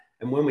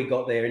And when we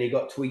got there, and he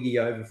got Twiggy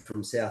over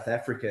from South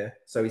Africa,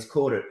 so he's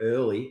caught it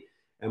early.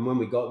 And when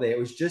we got there, it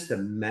was just a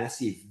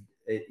massive,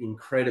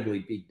 incredibly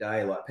big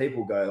day. Like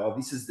people go, "Oh,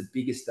 this is the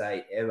biggest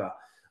day ever."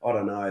 I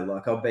don't know.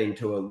 Like I've been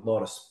to a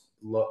lot,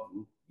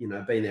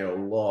 been there a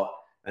lot,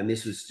 and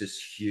this was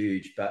just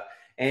huge. But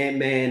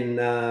Ant-Man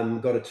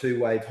got a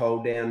 2-wave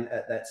hold down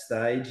at that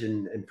stage,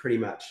 and pretty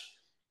much,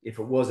 if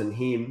it wasn't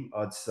him,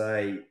 I'd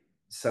say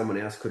someone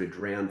else could have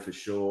drowned for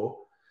sure.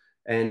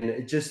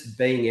 And just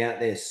being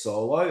out there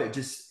solo,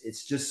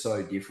 it's just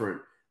so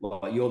different.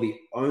 Like you're the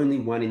only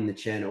one in the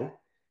channel,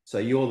 so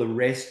you're the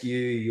rescue,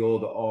 you're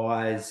the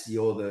eyes,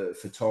 you're the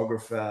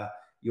photographer,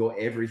 you're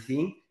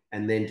everything,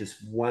 and then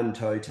just one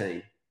tow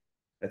team.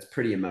 That's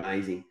pretty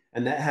amazing.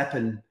 And that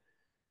happened.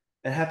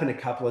 It happened a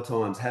couple of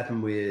times.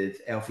 Happened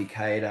with Alfie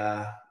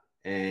Cater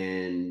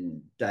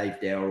and Dave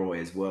Dalroy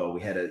as well.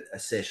 We had a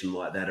session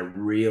like that, a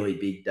really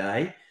big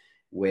day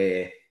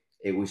where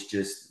it was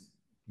just,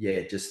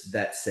 yeah, just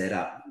that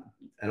setup.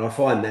 And I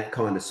find that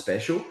kind of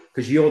special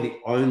because you're the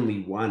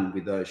only one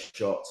with those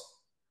shots.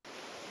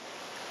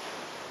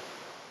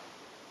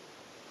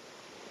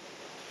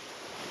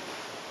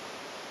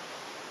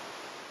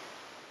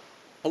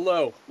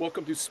 Hello,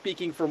 welcome to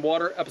Speaking From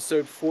Water,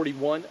 episode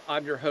 41.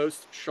 I'm your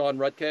host, Shot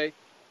Ord.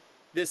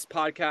 This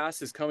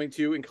podcast is coming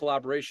to you in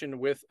collaboration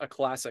with A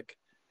Classic.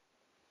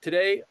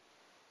 Today,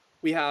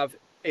 we have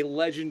a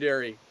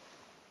legendary,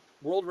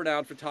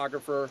 world-renowned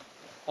photographer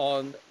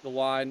on the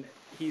line.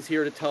 He's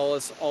here to tell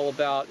us all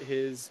about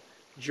his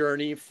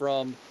journey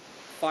from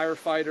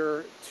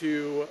firefighter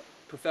to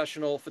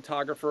professional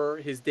photographer,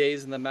 his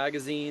days in the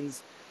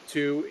magazines,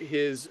 to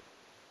his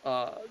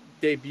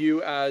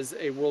debut as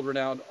a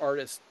world-renowned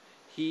artist.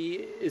 He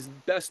is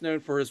best known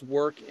for his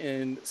work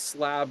in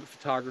slab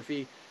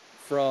photography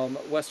from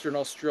Western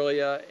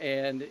Australia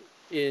and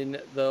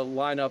in the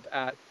lineup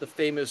at the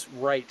famous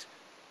Wright,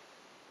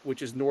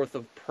 which is north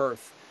of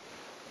Perth.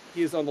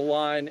 He is on the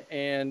line,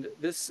 and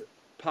this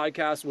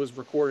podcast was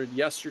recorded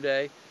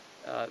yesterday.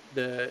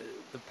 The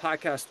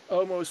podcast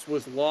almost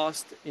was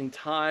lost in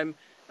time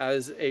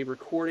as a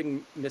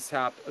recording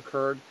mishap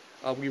occurred.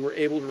 We were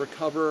able to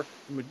recover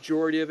the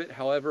majority of it.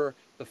 However,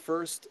 the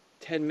first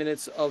 10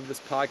 minutes of this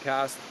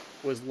podcast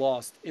was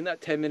lost. In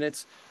that 10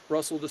 minutes,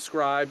 Russell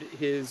described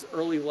his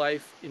early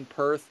life in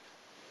Perth,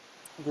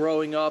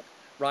 growing up,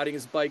 riding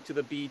his bike to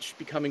the beach,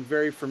 becoming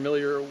very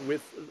familiar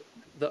with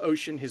the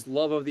ocean, his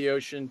love of the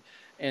ocean,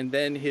 and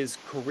then his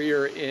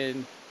career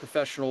in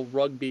professional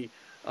rugby.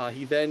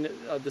 He then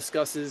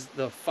discusses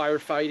the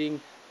firefighting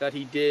that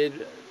he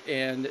did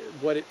and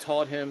what it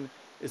taught him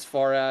as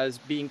far as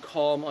being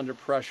calm under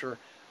pressure.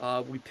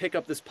 We pick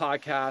up this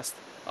podcast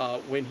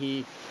when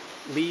he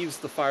leaves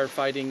the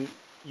firefighting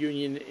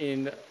union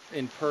in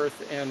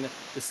Perth and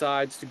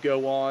decides to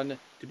go on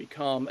to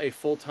become a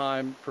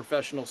full-time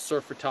professional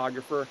surf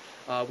photographer.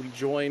 We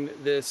join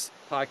this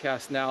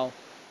podcast now.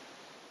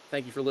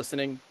 Thank you for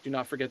listening. Do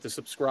not forget to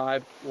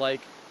subscribe,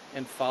 like,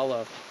 and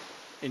follow.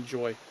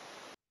 Enjoy.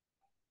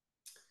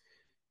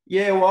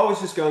 Yeah, well, I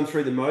was just going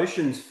through the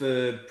motions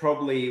for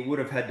probably, it would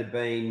have had to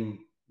been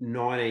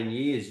 19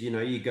 years.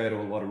 You go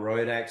to a lot of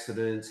road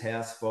accidents,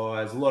 house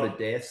fires, a lot of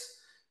deaths,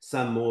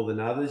 some more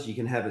than others. You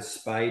can have a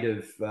spate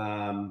of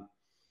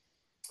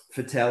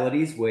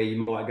fatalities where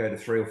you might go to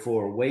 3 or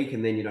 4 a week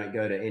and then you don't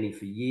go to any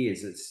for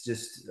years. It's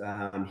just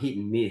hit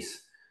and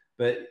miss.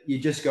 But you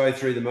just go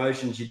through the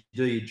motions, you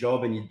do your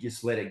job and you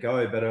just let it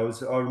go. But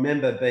I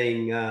remember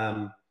being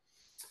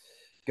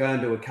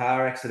going to a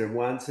car accident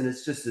once, and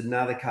it's just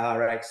another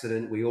car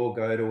accident. We all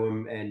go to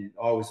them, and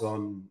I was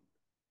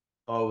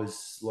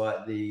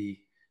like the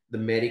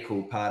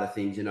medical part of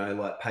things,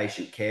 like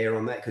patient care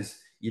on that, because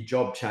your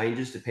job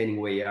changes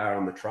depending where you are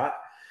on the truck.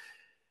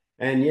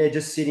 And yeah,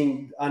 just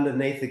sitting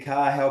underneath the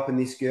car, helping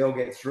this girl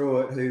get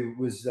through it who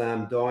was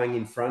dying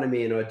in front of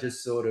me. And I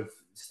just sort of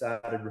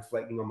started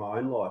reflecting on my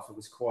own life. It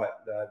was quite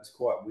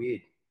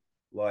weird.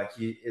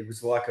 It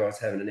was like I was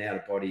having an out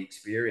of body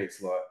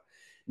experience. Like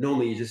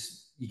normally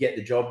you get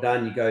the job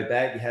done, you go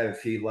back, you have a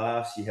few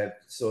laughs, you have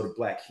sort of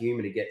black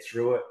humor to get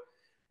through it.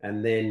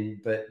 And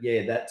then, but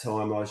yeah, that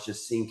time I was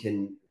just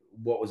thinking,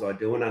 what was I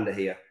doing under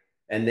here?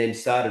 And then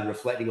started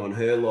reflecting on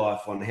her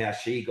life, on how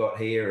she got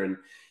here. And,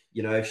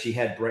 if she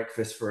had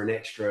breakfast for an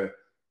extra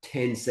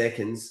 10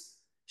 seconds,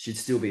 she'd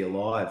still be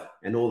alive,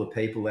 and all the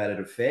people that it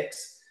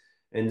affects.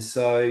 And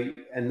so,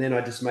 and then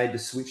I just made the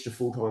switch to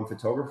full-time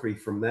photography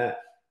from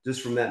that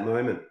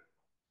moment.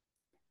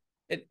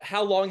 And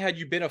how long had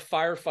you been a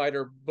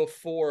firefighter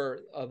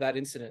before that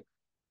incident?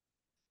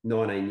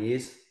 19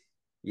 years.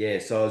 Yeah,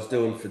 so I was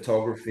doing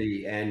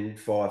photography and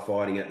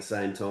firefighting at the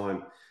same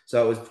time.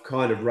 So it was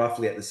kind of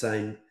roughly at the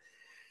same.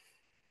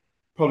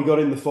 Probably got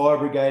in the fire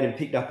brigade and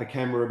picked up a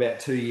camera about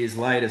 2 years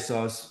later. So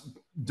I was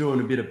doing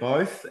a bit of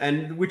both,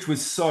 and which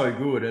was so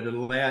good.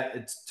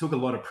 It took a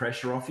lot of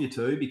pressure off you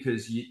too,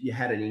 because you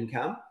had an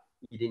income.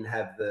 You didn't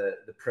have the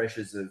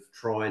pressures of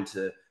trying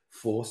to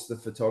force the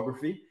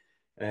photography.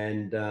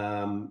 And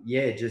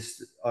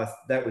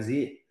that was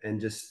it. And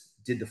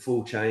just did the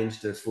full change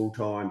to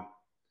full-time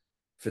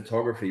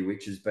photography,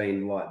 which has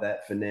been like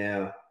that for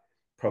now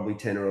probably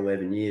 10 or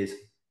 11 years.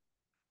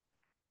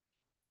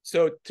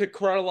 So to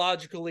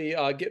chronologically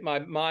get my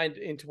mind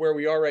into where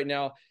we are right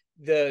now,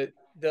 the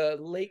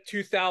late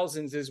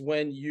 2000s is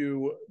when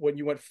you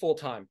went full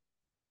time.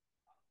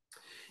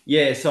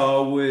 Yeah,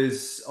 so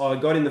I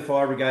got in the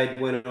fire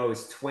brigade when I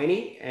was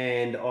 20,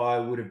 and I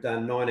would have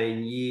done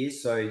 19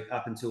 years, so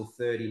up until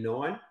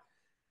 39.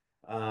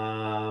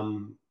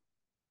 And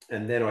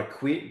then I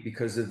quit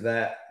because of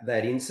that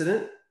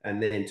incident,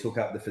 and then took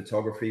up the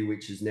photography,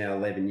 which is now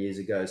 11 years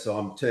ago. So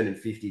I'm turning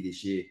 50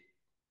 this year.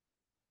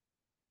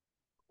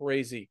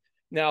 Crazy.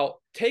 Now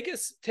take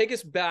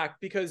us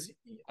back, because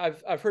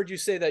I've heard you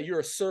say that you're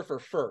a surfer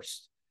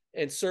first,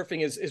 and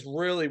surfing is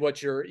really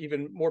what you're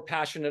even more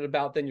passionate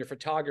about than your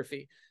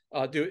photography.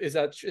 Is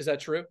that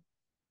true?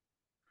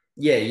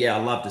 Yeah, I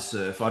love to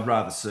surf. I'd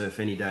rather surf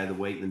any day of the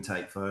week than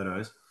take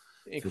photos,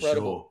 for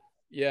Incredible. sure.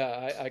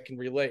 Yeah, I can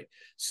relate.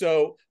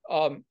 So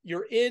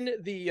you're in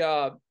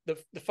the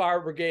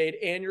fire brigade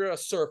and you're a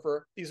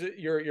surfer.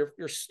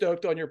 You're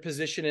stoked on your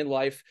position in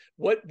life.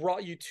 What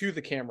brought you to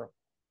the camera?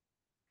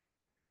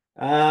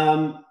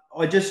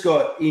 I just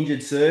got injured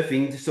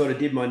surfing, sort of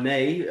did my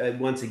knee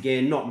once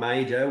again, not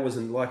major, it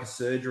wasn't like a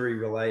surgery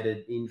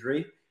related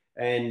injury,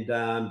 and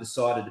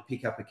decided to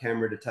pick up a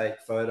camera to take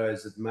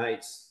photos of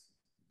mates.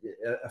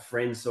 A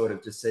friend sort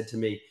of just said to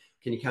me,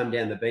 "Can you come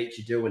down the beach?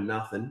 You're doing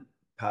nothing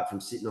apart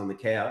from sitting on the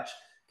couch.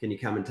 Can you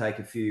come and take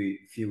a few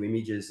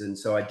images?" And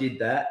so I did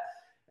that,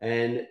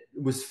 and it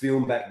was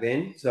film back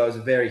then, so it was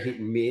a very hit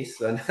and miss,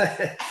 and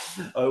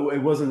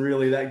it wasn't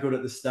really that good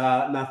at the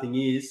start. Nothing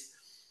is.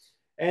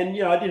 And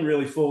I didn't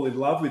really fall in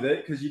love with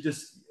it because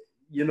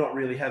you're not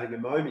really having a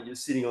moment. You're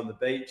sitting on the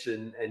beach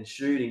and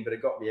shooting, but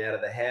it got me out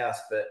of the house.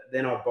 But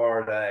then I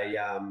borrowed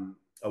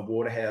a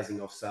water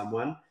housing off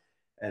someone,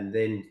 and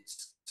then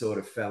sort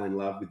of fell in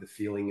love with the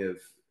feeling of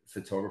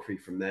photography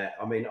from that.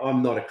 I mean,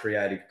 I'm not a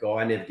creative guy.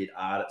 I never did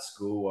art at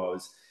school.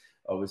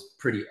 I was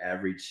pretty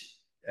average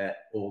at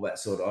all that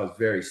sort of. I was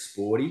very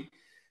sporty.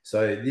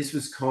 So this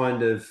was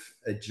kind of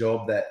a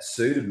job that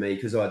suited me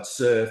because I'd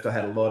surfed. I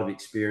had a lot of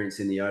experience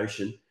in the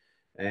ocean,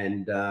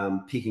 and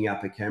picking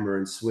up a camera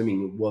and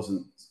swimming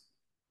wasn't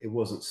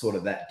sort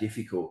of that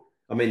difficult.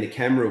 I mean, the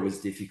camera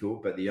was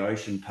difficult, but the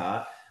ocean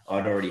part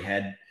I'd already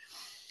had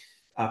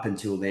up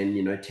until then,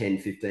 10,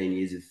 15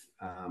 years of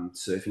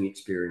surfing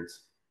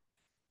experience.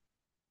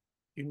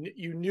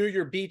 You knew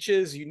your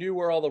beaches, you knew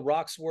where all the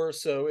rocks were,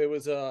 so it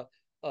was a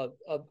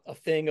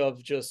thing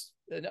of just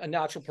a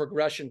natural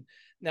progression.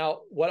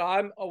 Now, what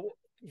I'm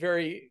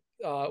very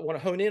want to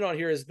hone in on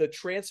here is the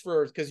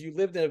transfer, because you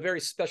lived in a very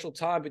special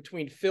time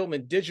between film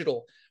and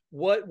digital.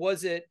 What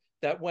was it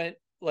that went,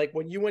 like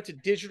when you went to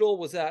digital,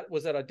 was that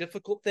a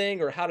difficult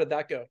thing, or how did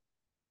that go?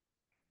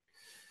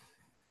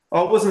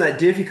 Oh, it wasn't that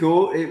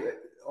difficult.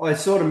 I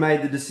sort of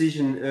made the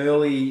decision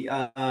early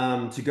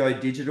to go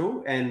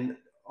digital, and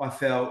I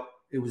felt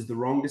it was the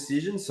wrong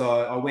decision. So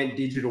I went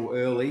digital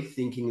early,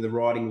 thinking the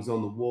writing was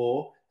on the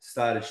wall.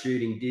 Started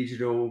shooting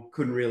digital,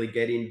 couldn't really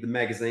get in. The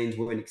magazines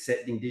weren't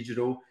accepting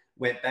digital.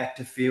 Went back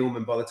to film,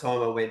 and by the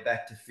time I went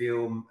back to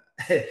film,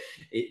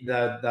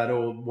 they'd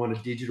all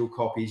wanted digital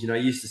copies. You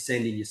used to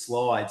send in your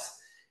slides.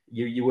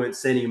 You weren't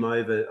sending them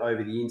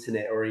over the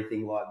internet or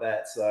anything like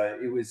that. So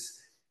it was.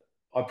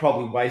 I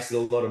probably wasted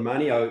a lot of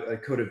money. I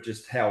could have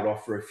just held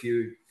off for a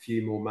few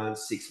more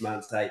months, 6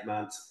 months to 8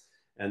 months,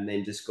 and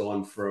then just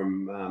gone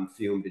from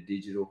film to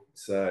digital.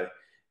 So,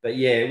 but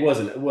yeah, it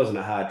wasn't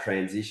a hard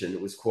transition.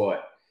 It was quite.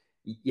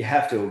 You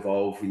have to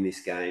evolve in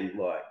this game.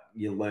 Like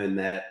you learn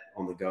that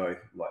on the go.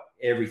 Like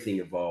everything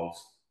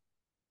evolves.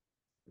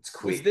 It's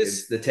Was quick.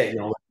 this The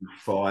technology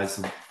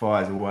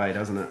fires away,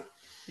 doesn't it?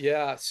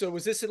 Yeah, so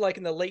was this like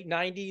in the late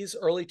 90s,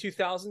 early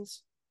 2000s?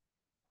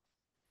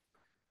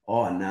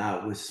 Oh no,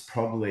 it was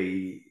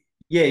probably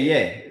yeah,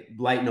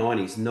 late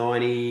 90s,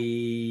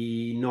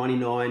 90,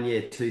 99,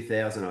 yeah,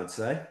 2000, I'd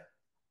say.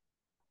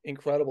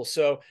 Incredible.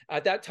 So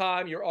at that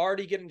time, you're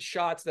already getting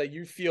shots that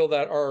you feel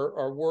that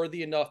are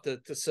worthy enough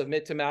to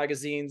submit to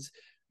magazines.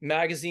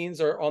 Magazines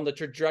are on the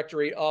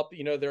trajectory up.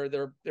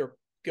 They're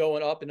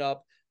going up and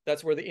up.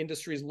 That's where the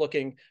industry is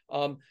looking.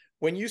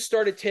 When you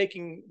started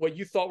taking what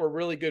you thought were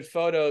really good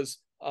photos,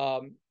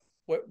 how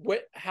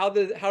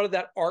did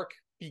that arc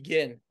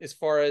begin as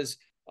far as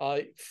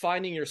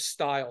finding your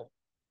style?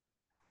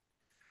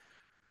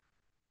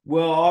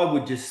 Well, I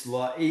would just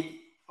like it.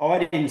 I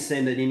didn't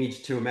send an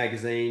image to a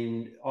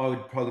magazine. I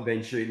would probably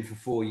been shooting for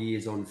 4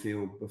 years on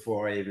film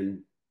before I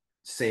even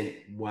sent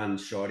one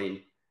shot in.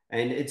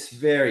 And it's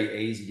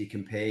very easy to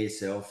compare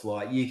yourself.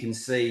 Like you you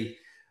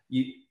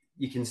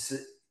can see,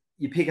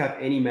 you pick up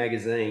any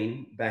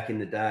magazine back in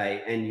the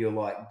day, and you're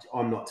like,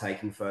 I'm not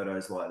taking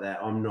photos like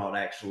that. I'm not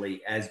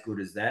actually as good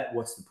as that.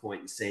 What's the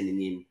point in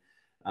sending in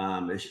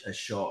a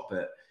shot?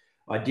 But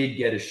I did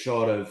get a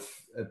shot of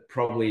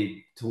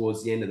probably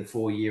towards the end of the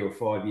 4 year or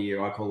 5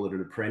 year, I call it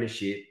an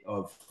apprenticeship,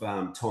 of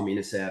Tom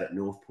Innes out at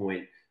North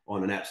Point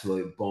on an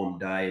absolute bomb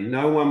day. And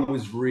no one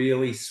was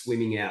really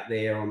swimming out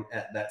there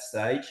at that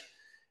stage.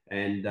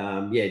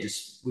 And yeah,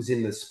 just was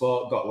in the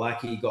spot, got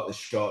lucky, got the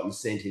shot and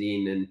sent it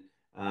in,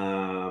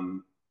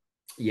 and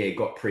yeah,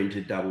 got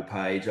printed double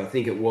page. I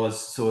think it was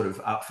sort of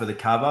up for the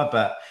cover,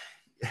 but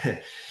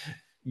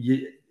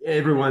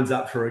everyone's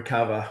up for a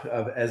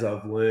cover, as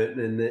I've learned,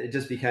 and it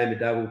just became a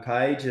double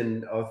page,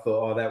 and I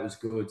thought, oh, that was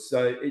good.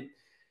 So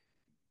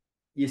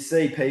you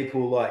see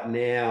people like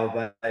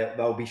now,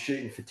 they'll be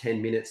shooting for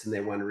 10 minutes and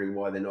they're wondering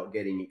why they're not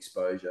getting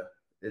exposure.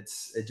 It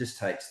just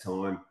takes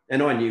time.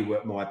 And I knew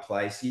what my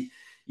place.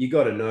 You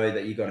got to know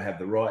that you got to have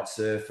the right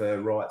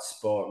surfer, right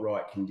spot,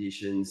 right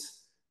conditions,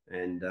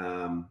 and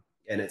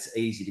it's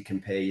easy to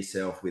compare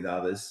yourself with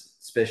others,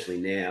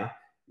 especially now.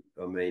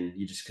 I mean,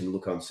 you just can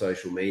look on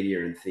social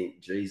media and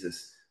think,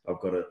 Jesus, I've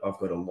got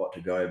a lot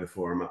to go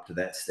before I'm up to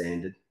that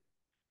standard.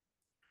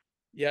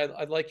 Yeah,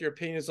 I'd like your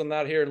opinions on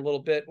that here in a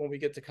little bit when we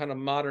get to kind of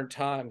modern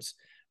times.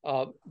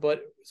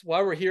 But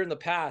while we're here in the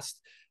past,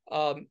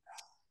 um,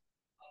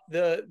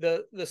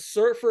 the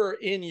surfer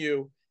in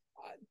you,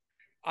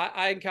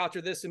 I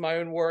encounter this in my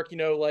own work. You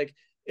know, like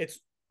it's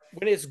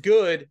when it's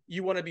good,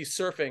 you want to be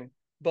surfing,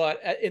 but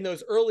in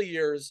those early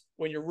years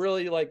when you're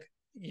really like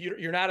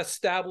you're not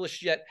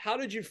established yet, how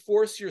did you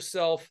force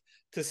yourself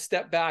to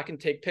step back and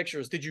take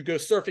pictures? Did you go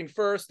surfing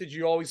first? Did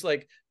you always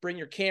like bring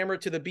your camera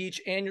to the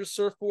beach and your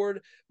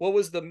surfboard? What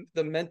was the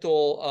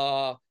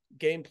mental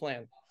game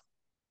plan?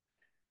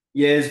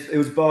 Yeah, it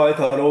was both.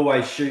 I'd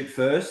always shoot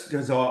first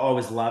because I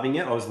was loving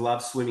it. I was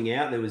love swimming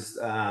out. There was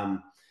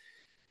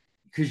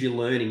because you're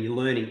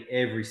learning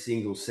every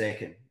single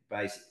second.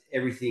 Basically,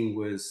 everything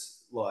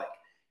was like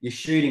you're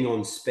shooting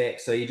on spec,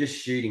 so you're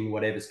just shooting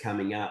whatever's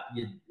coming up.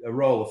 A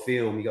roll of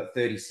film, you got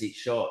 36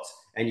 shots,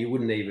 and you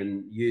wouldn't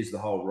even use the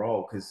whole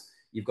roll because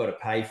you've got to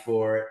pay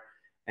for it,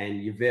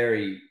 and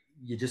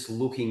you're just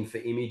looking for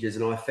images.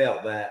 And I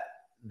felt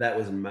that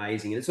was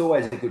amazing, and it's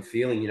always a good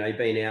feeling,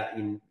 being out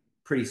in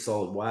pretty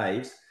solid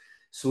waves,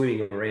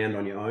 swimming around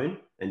on your own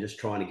and just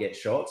trying to get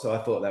shots. So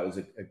I thought that was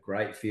a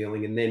great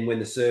feeling. And then when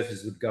the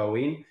surfers would go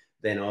in,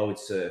 then I would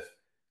surf.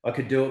 I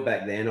could do it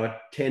back then. I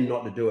tend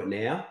not to do it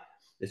now.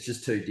 It's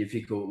just too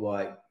difficult.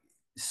 Like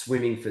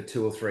swimming for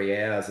 2 or 3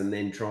 hours and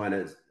then trying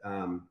to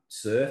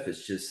surf,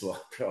 it's just like,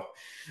 oh,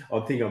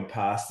 I think I'm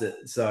past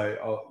it.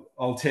 So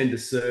I'll tend to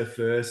surf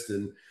first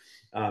and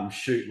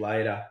shoot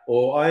later.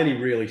 Or I only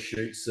really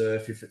shoot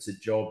surf if it's a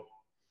job.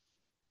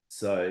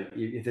 So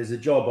if there's a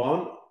job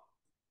on,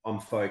 I'm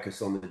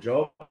focused on the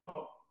job.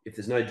 If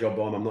there's no job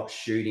on, I'm not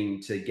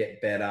shooting to get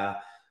better.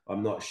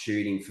 I'm not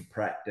shooting for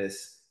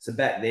practice. So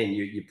back then,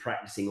 you're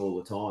practicing all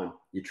the time.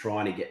 You're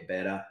trying to get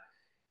better.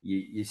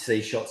 You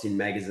see shots in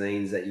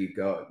magazines that you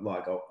go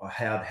like, oh,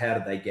 how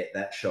did they get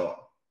that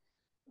shot?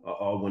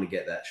 I want to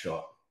get that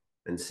shot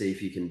and see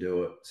if you can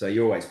do it. So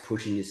you're always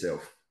pushing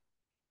yourself.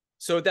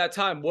 So at that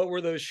time, what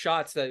were those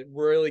shots that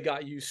really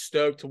got you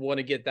stoked to want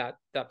to get that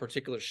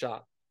particular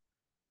shot?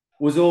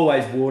 Was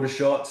always water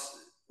shots,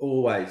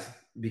 always,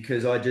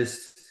 because I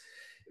just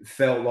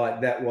felt like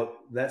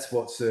that's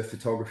what surf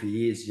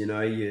photography is.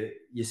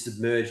 You're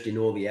submerged in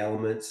all the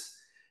elements,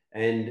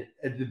 and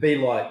it'd be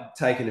like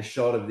taking a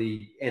shot of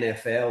the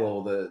NFL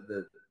or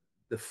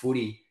the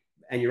footy,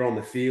 and you're on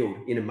the field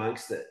in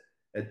amongst it.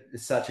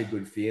 It's such a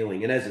good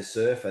feeling, and as a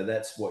surfer,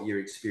 that's what you're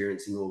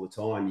experiencing all the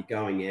time. You're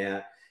going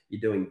out,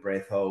 you're doing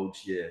breath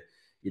holds, you're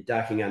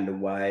ducking under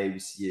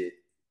waves,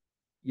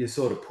 you're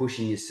sort of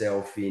pushing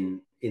yourself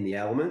in the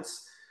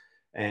elements,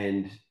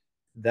 and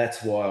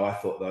that's why I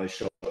thought those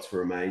shots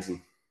were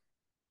amazing.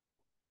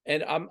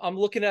 And I'm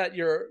looking at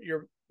your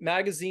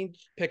magazine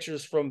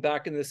pictures from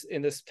back in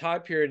this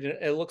time period,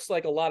 and it looks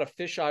like a lot of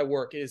fisheye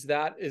work. Is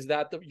that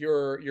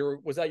your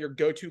was that your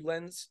go-to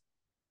lens?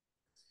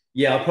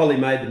 Yeah, I probably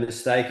made the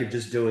mistake of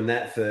just doing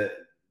that for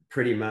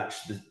pretty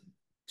much the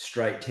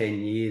straight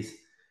 10 years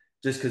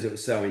just because it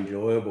was so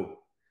enjoyable.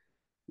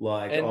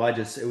 Like And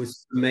it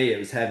was for me, it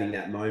was having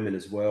that moment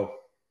as well.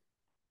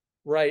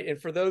 right.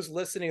 And for those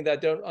listening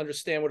that don't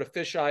understand what a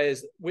fisheye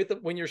is,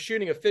 when you're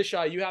shooting a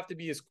fisheye, you have to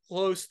be as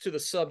close to the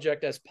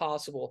subject as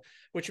possible,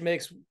 which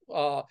makes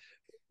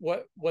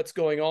what's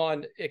going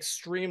on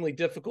extremely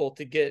difficult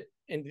to get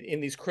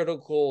in these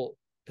critical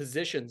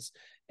positions.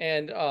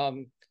 And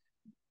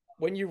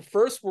when you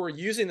first were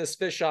using this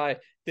fisheye,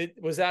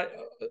 was that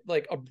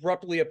like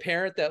abruptly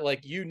apparent that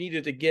like you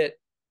needed to get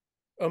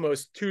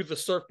almost to the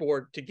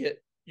surfboard to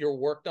get your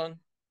work done?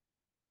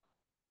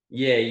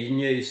 Yeah, you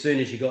knew as soon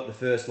as you got the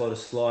first lot of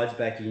slides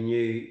back, you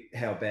knew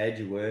how bad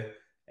you were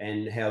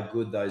and how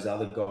good those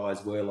other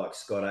guys were, like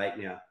Scott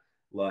Aikner,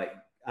 like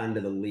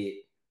under the lit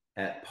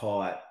at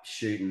pipe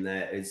shooting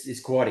that.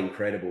 It's quite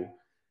incredible.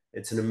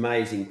 It's an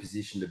amazing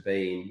position to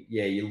be in.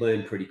 Yeah, you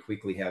learn pretty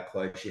quickly how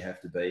close you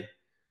have to be.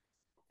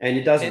 And it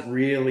And doesn't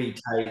really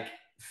take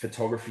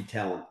photography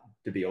talent,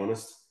 to be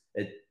honest.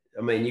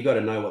 I mean, you got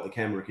to know what the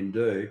camera can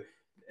do.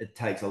 It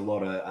takes a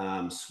lot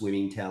of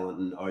swimming talent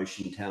and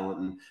ocean talent,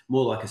 and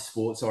more like a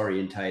sports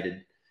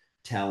orientated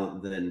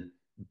talent than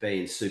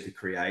being super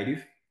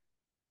creative.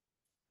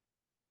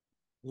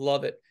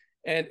 love it.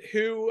 And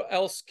who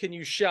else can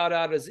you shout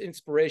out as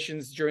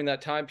inspirations during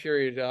that time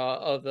period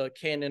of the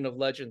canon of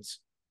legends?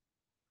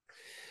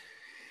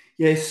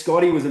 Yeah,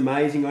 Scotty was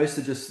amazing. I used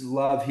to just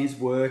love his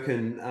work,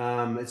 and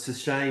it's a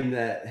shame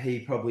that he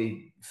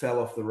probably fell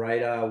off the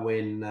radar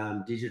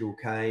when digital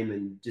came,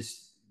 and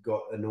just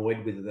got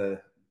annoyed with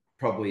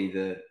probably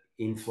the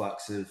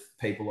influx of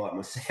people like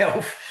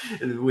myself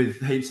with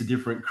heaps of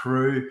different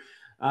crew.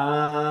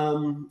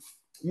 Um,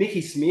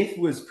 Mickey Smith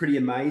was pretty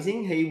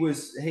amazing.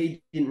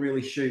 He didn't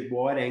really shoot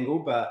wide angle,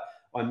 but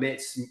I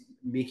met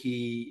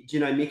Mickey. Do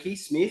you know Mickey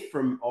Smith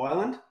from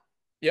Ireland?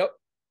 Yep.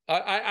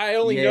 I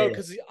only know Yeah.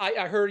 because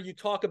I heard you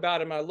talk about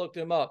him. I looked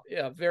him up.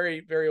 Yeah, very,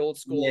 very old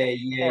school,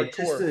 Yeah. Just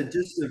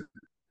hardcore. a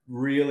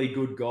really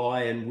good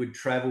guy, and would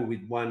travel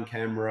with one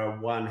camera,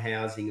 one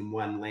housing, and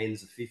one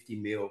lens of 50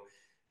 mil.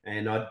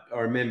 And I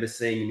remember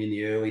seeing him in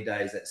the early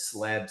days at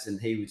slabs, and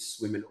he was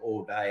swimming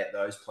all day at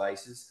those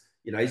places.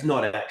 You know, he's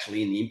not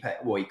actually in the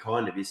impact. Well, he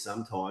kind of is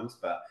sometimes,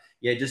 but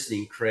yeah, just an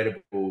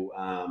incredible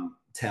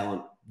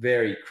talent,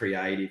 very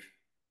creative.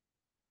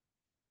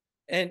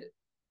 And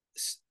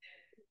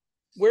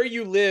where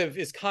you live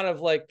is kind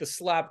of like the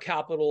slab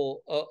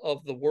capital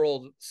of the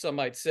world, some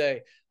might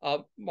say.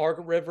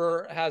 Margaret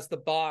River has the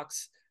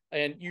box,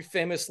 and you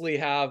famously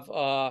have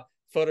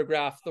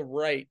photographed the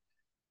right.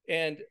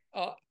 And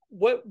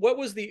what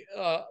was the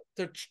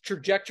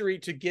trajectory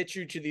to get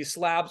you to these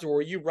slabs, or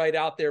were you right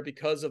out there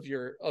because of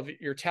your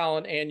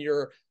talent and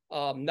your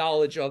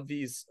knowledge of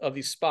these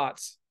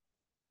spots?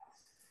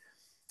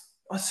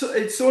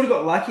 It sort of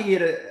got lucky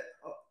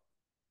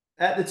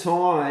at the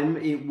time.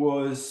 It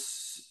was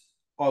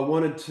I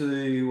wanted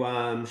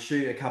to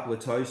shoot a couple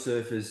of toe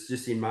surfers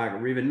just in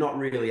Margaret River, not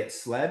really at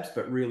slabs,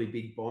 but really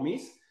big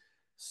bommies.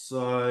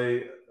 So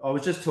I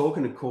was just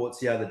talking to Courts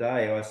the other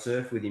day. I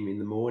surfed with him in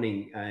the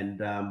morning, and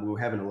we were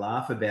having a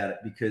laugh about it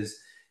because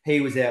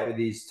he was out with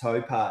his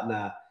tow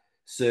partner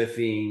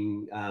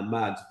surfing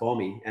Marg's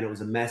bommy, and it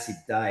was a massive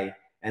day.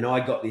 And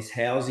I got this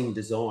housing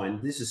design.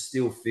 This is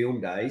still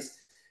film days,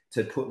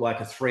 to put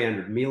like a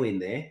 300 mil in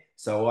there,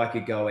 so I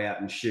could go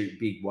out and shoot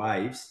big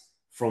waves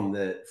from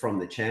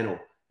the channel.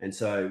 And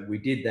so we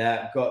did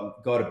that.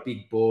 Got a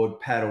big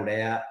board, paddled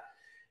out,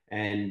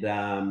 and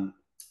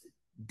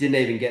didn't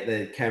even get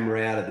the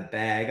camera out of the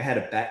bag. I had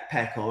a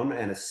backpack on,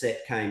 and a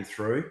set came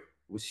through.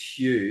 It was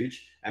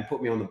huge and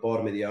put me on the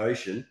bottom of the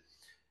ocean.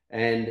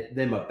 And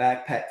then my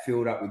backpack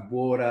filled up with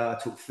water. I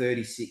took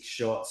 36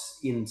 shots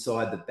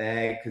inside the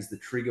bag because the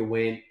trigger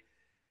went.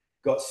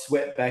 Got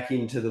swept back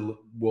into the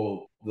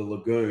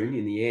lagoon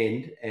in the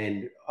end,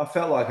 and I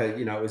felt like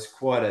it was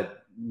quite a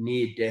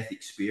near death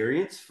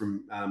experience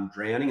from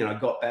drowning. And I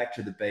got back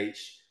to the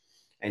beach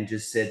and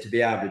just said, to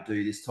be able to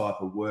do this type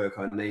of work,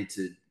 I need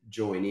to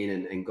join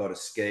in, and got a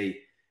ski.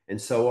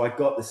 And so I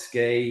got the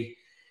ski,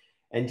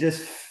 and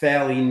just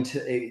fell into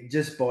it,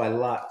 just by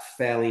luck,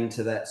 fell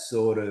into that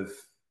sort of,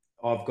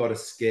 I've got a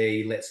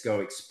ski, let's go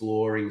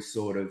exploring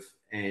sort of.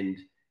 And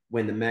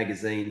when the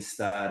magazine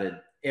started,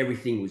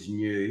 everything was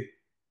new.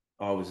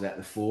 I was at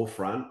the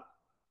forefront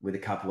with a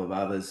couple of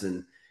others.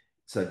 And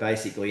so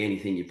basically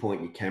anything you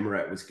point your camera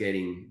at was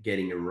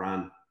getting a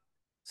run.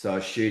 So I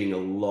was shooting a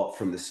lot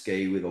from the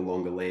ski with a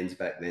longer lens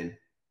back then.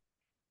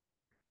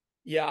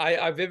 Yeah,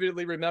 I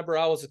vividly remember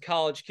I was a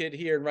college kid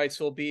here in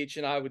Wrightsville Beach,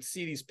 and I would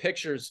see these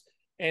pictures,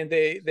 and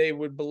they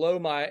would blow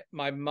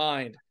my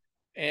mind.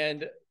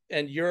 And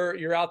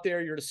you're out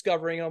there, you're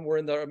discovering them. We're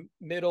in the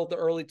middle, the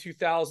early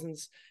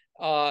 2000s.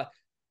 Uh,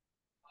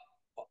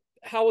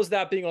 how was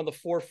that being on the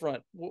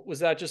forefront? Was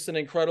that just an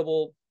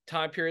incredible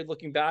time period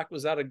looking back?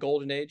 Was that a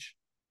golden age?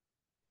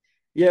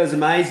 Yeah, it was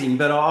amazing.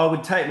 But I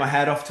would take my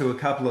hat off to a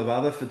couple of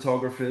other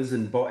photographers,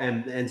 and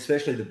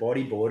especially the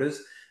bodyboarders.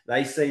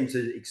 They seem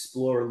to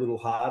explore a little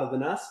harder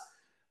than us.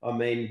 I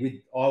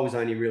mean, I was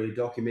only really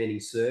documenting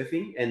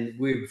surfing, and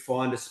we would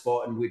find a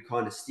spot and we'd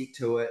kind of stick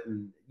to it.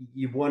 And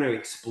you want to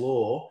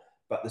explore,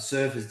 but the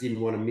surfers didn't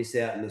want to miss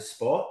out on the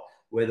spot.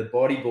 Where the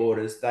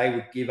bodyboarders, they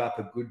would give up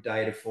a good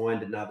day to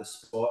find another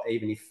spot,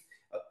 even if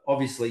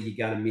obviously you're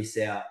going to miss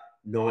out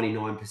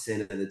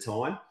 99% of the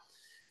time.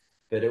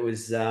 But it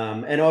was,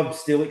 and I'm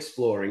still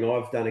exploring.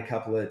 I've done a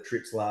couple of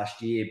trips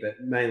last year,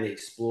 but mainly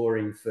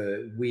exploring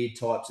for weird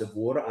types of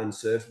water,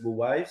 unsurfable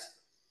waves.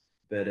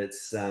 But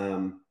it's,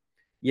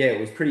 yeah,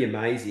 it was pretty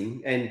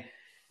amazing. And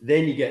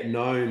then you get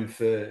known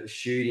for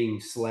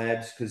shooting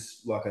slabs because,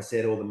 like I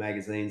said, all the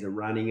magazines are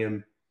running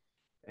them.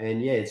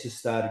 And yeah, it's just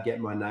started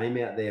getting my name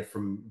out there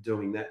from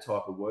doing that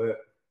type of work.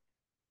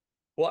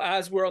 Well,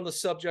 as we're on the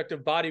subject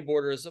of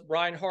bodyboarders,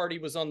 Ryan Hardy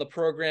was on the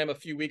program a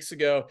few weeks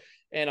ago,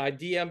 and I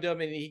DM'd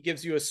him, and he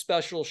gives you a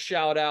special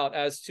shout out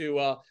as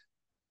to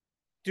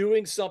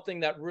doing something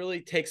that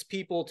really takes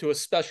people to a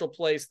special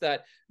place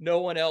that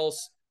no one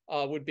else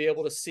would be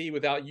able to see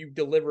without you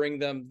delivering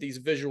them these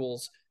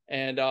visuals.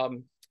 And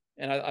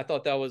I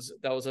thought that was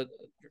a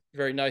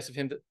very nice of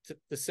him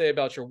to say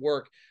about your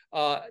work.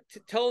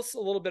 Tell us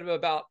a little bit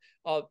about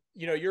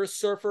you're a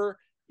surfer.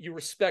 You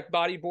respect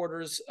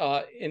bodyboarders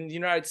in the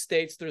United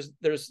States.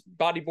 There's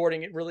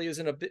bodyboarding. It really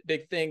isn't a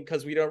big thing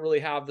because we don't really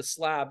have the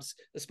slabs,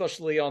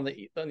 especially on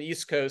the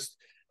East Coast.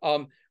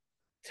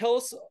 Tell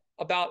us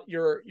about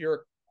your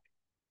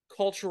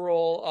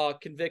cultural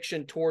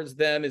conviction towards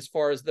them as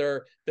far as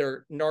their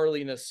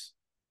gnarliness?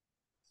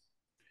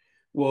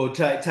 Well,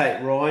 take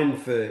Ryan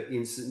for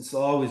instance.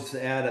 I was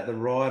out at the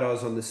ride. I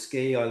was on the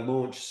ski. I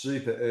launched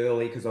super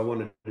early because I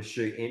wanted to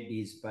shoot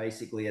empties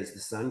basically as the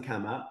sun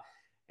come up.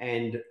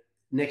 And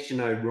next,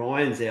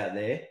 Ryan's out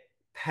there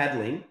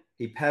paddling.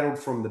 He paddled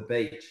from the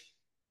beach.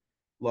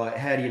 Like,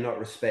 how do you not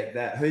respect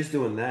that? Who's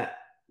doing that?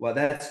 Like,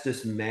 that's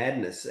just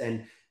madness.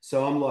 And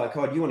so I'm like,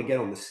 oh, do you want to get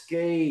on the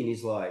ski? And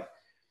he's like,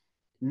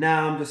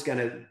 no, I'm just going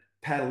to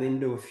paddle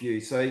into a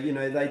few. So,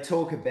 they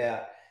talk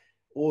about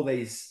all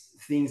these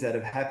things that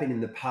have happened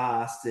in the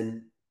past,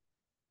 and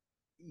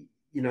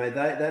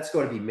that's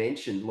got to be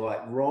mentioned,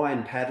 like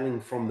Ryan paddling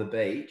from the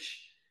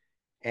beach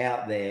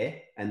out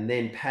there and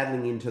then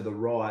paddling into the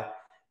right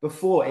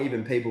before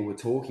even people were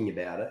talking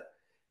about it.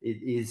 It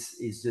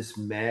is just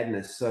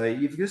madness. So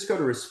you've just got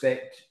to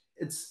respect.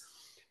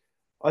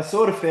 I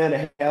sort of found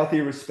a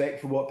healthy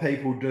respect for what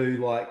people do,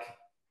 like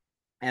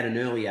at an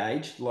early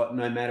age, like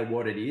no matter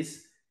what it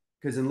is,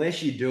 because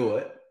unless you do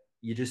it,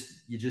 you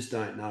just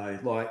don't know.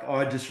 Like,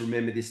 I just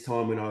remember this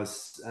time when I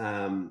was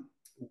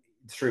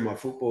through my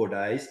football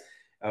days.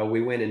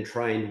 We went and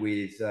trained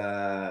with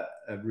a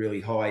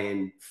really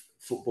high-end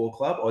football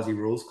club, Aussie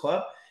Rules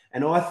Club,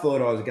 and I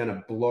thought I was going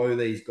to blow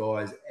these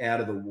guys out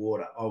of the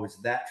water. I was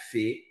that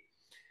fit.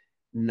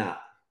 Nah.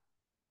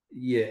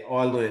 Yeah,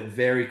 I learned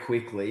very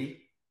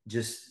quickly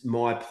just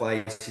my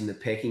place in the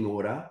pecking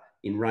order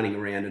in running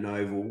around an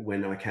oval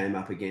when I came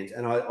up against.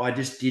 And I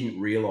just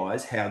didn't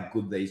realize how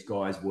good these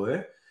guys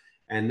were.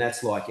 And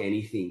that's like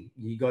anything.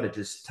 You got to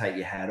just take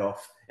your hat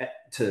off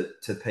to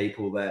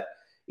people that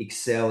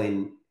excel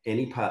in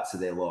any parts of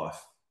their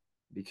life,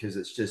 because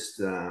it's just,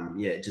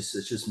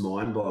 it's just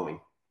mind blowing.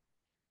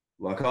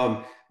 Like,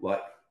 I'm like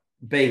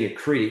being a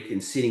critic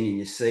and sitting in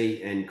your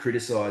seat and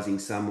criticizing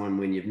someone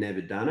when you've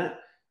never done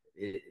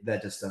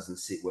that just doesn't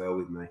sit well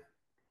with me.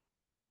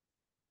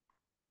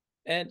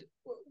 And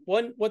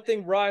one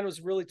thing Ryan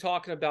was really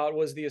talking about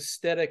was the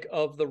aesthetic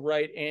of the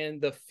right and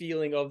the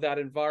feeling of that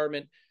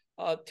environment.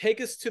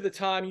 Take us to the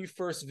time you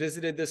first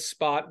visited this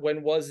spot.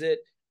 When was it?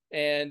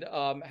 And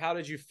how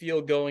did you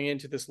feel going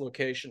into this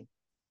location?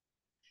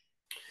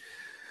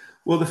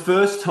 Well, the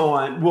first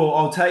time, well,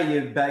 I'll take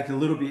you back a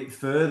little bit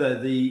further.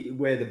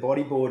 Where the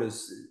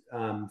bodyboarders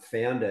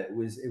found it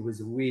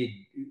was a weird.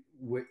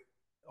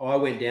 I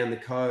went down the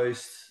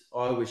coast.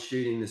 I was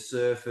shooting the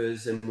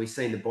surfers, and we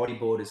seen the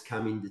bodyboarders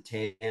come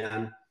into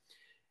town,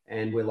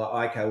 and we're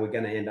like, okay, we're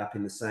going to end up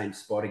in the same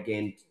spot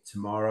again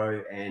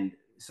tomorrow. And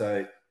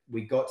so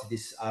we got to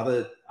this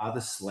other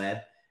slab,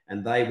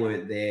 and they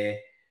weren't there.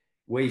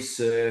 We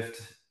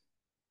surfed.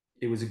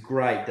 It was a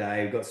great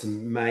day. We got some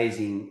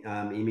amazing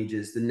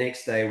images. The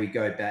next day we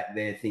go back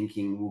there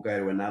thinking we'll go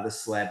to another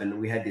slab, and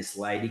we had this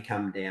lady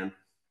come down,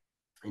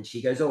 and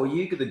she goes, oh, are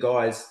you the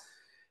guys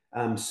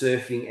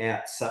surfing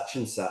out such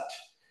and such?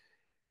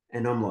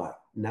 And I'm like,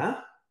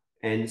 nah.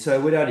 And so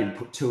I didn't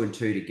put two and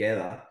two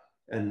together,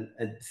 and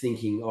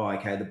thinking, oh,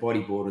 okay, the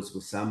bodyboarders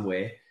were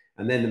somewhere.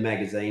 And then the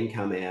magazine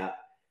come out.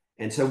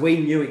 And so we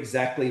knew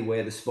exactly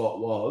where the spot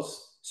was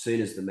as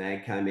soon as the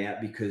mag came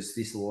out, because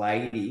this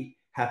lady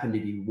happened to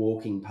be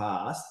walking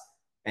past.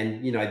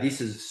 And, this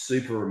is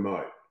super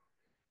remote.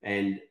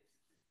 And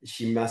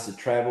she must have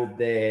traveled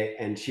there,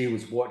 and she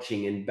was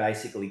watching and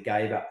basically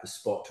gave up the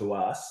spot to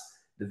us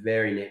the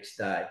very next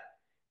day.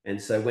 And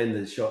so when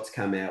the shots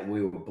come out,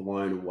 we were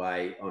blown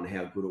away on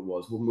how good it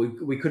was.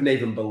 We couldn't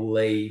even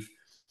believe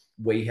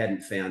we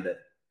hadn't found it,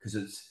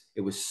 because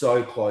it was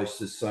so close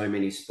to so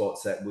many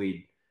spots that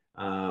we'd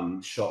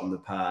shot in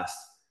the past.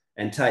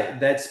 And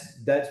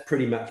that's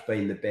pretty much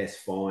been the best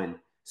find.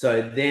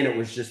 So then it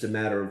was just a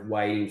matter of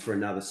waiting for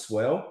another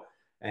swell,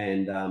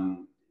 and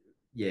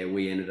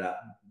we ended up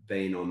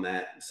being on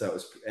that. So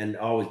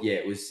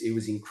it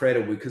was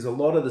incredible, because a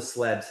lot of the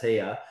slabs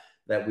here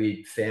that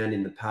we'd found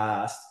in the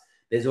past,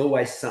 there's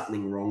always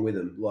something wrong with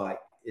them. Like,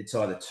 it's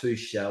either too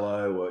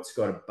shallow, or it's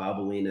got a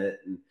bubble in it,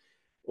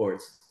 or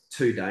it's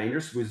too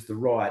dangerous. Was the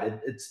right?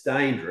 It's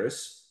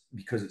dangerous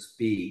because it's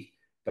big,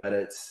 but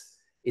it's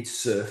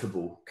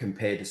surfable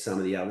compared to some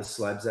of the other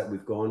slabs that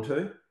we've gone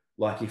to.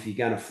 Like, if you're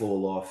going to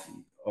fall off,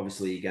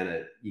 obviously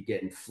you're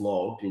getting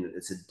flogged, and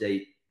it's a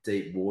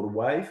deep water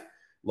wave.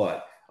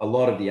 Like, a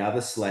lot of the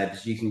other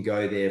slabs, you can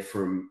go there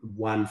from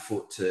 1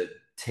 foot to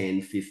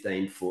 10,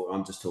 15 foot.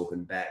 I'm just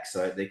talking back.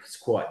 So it's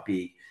quite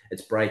big.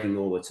 It's breaking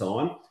all the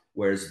time.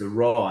 Whereas the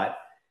right,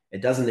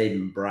 it doesn't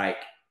even break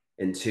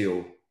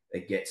until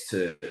it gets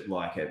to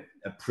like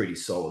a pretty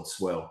solid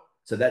swell.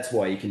 So that's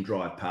why you can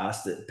drive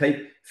past it.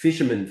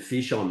 Fishermen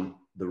fish on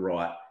the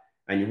right,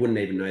 and you wouldn't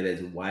even know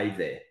there's a wave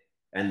there.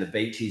 And the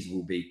beaches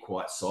will be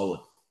quite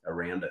solid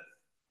around it.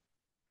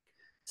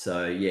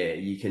 So yeah,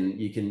 you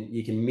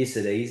can miss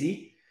it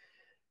easy.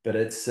 But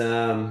it's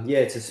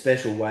it's a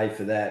special wave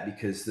for that,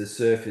 because the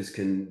surfers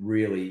can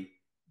really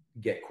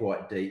get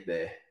quite deep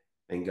there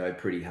and go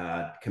pretty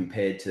hard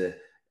compared to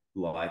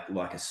like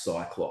a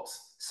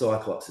cyclops.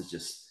 Cyclops is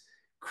just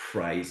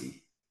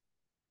crazy.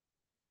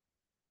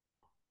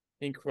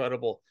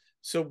 Incredible.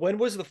 So when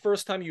was the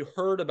first time you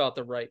heard about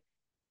the right?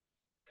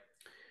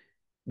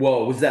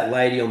 Well, it was that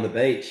lady on the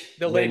beach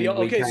The lady. when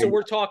we Okay, so came.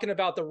 we're talking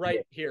about the Yeah, right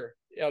here.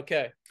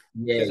 Okay,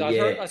 yeah, because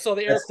yeah. I saw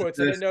the air That's the quotes.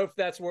 I didn't first. know if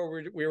that's where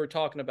we were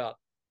talking about.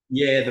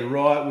 Yeah, the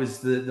right was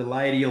the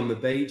lady on the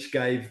beach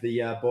gave the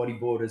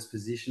bodyboarder's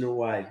position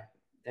away,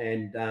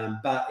 and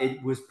but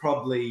it was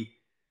probably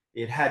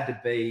it had to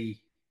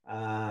be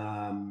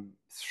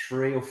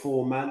 3 or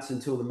 4 months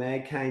until the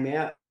mag came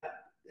out,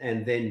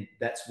 and then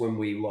that's when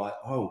we like,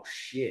 oh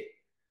shit,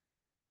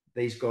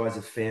 these guys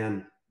have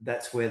found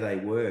that's where they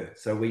were.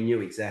 So we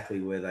knew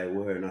exactly where they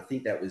were, and I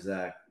think that was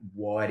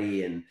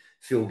Whitey and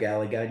Phil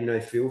Gallagher. You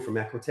know Phil from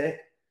Aquatech,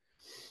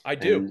 I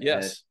do. and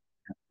Yes,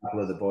 couple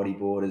of the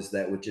bodyboarders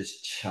that were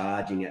just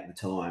charging at the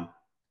time.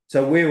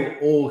 So we were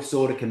all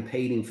sort of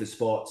competing for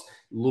spots,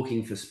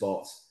 looking for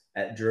spots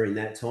during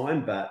that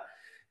time, but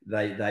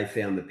they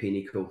found the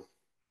pinnacle.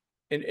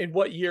 in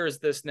what year is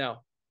this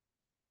now?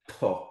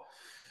 Oh,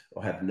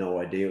 I have no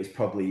idea. It was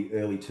probably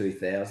early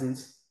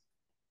 2000s.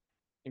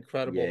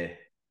 Incredible. Yeah, a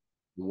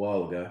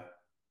while ago.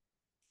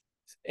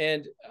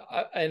 And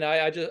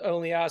I just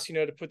only ask,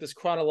 to put this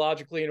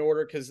chronologically in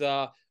order because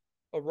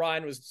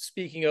Ryan was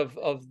speaking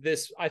of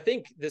this. I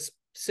think this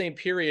same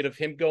period of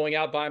him going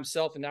out by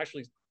himself and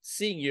actually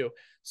seeing you.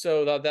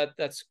 So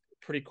that's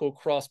pretty cool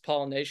cross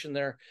pollination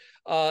there.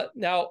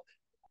 Now,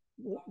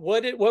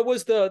 what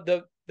was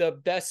the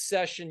best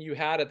session you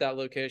had at that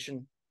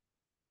location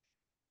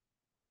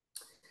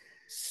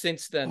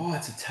since then? Oh,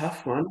 it's a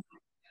tough one.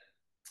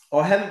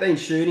 I haven't been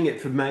shooting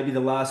it for maybe the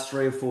last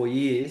 3 or 4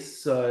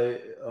 years, so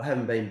I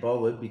haven't been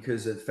bothered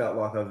because it felt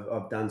like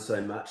I've done so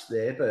much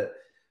there. But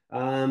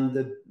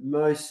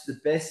the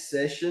best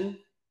session,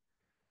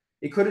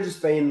 it could have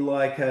just been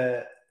like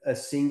a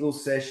single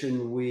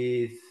session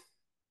with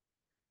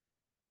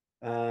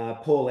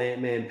Paul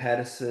Antman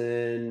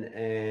Patterson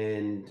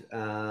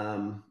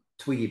and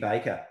Twiggy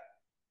Baker.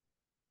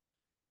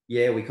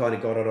 Yeah, we kind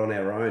of got it on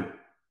our own,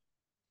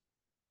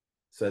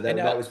 so And that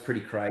now, was pretty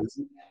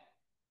crazy.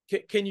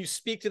 can you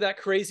speak to that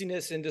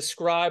craziness and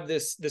describe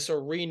this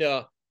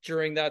arena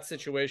during that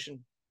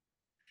situation?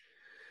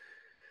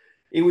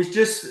 It was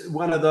just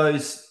one of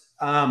those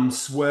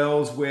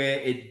swells where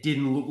it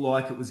didn't look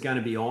like it was going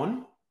to be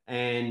on,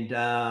 and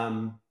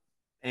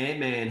Ant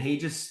Man he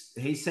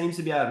seems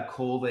to be able to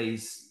call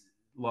these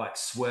like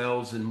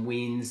swells and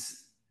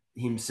winds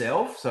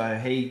himself. So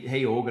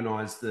he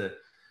organised the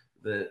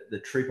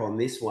trip on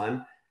this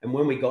one. And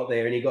when we got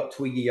there, and he got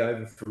Twiggy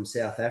over from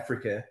South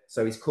Africa,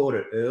 so he's caught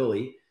it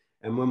early.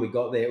 And when we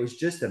got there, it was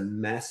just a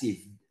massive,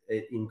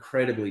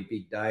 incredibly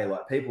big day.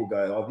 Like people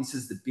go, "Oh, this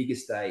is the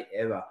biggest day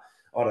ever."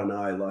 I don't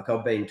know. Like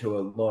I've been to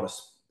a lot,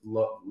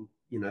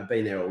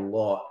 been there a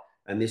lot,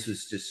 and this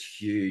was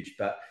just huge.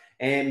 But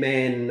Ant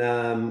Man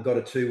got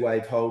a 2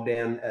 wave hold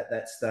down at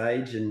that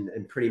stage, and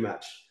pretty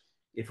much,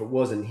 if it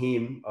wasn't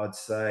him, I'd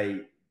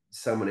say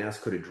someone else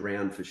could have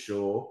drowned for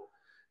sure.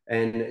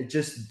 And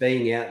just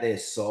being out there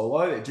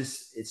solo,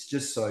 it's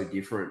just so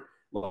different.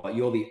 Like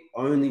you're the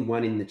only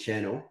one in the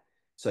channel,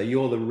 so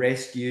you're the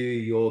rescue,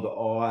 you're the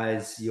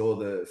eyes, you're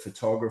the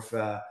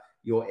photographer,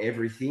 you're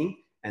everything,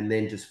 and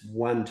then just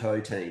one tow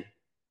team.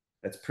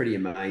 That's pretty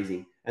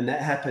amazing. And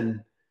that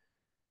happened.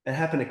 It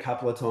happened a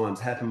couple of times.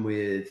 Happened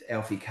with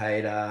Alfie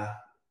Cater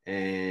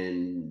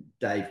and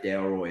Dave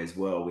Dalroy as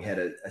well. We had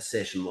a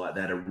session like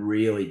that, a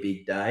really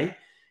big day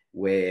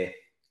where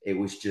it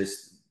was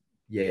just,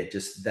 yeah,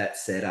 just that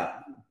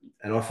setup.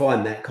 And I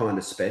find that kind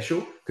of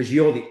special because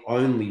you're the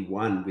only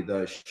one with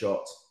those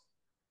shots,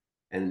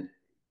 and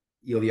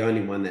you're the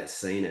only one that's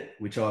seen it,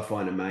 which I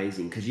find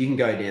amazing because you can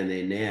go down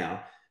there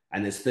now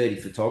and there's 30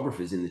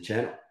 photographers in the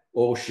channel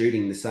all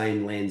shooting the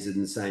same lens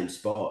in the same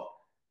spot.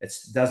 It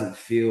doesn't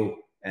feel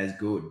as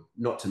good,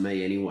 not to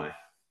me anyway.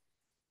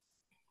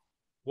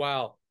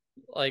 Wow.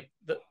 Like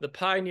the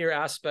pioneer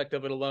aspect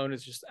of it alone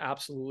is just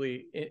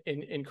absolutely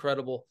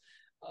incredible.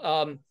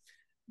 Um,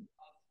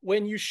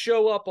 when you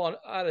show up on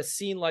a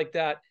scene like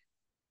that,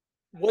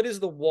 what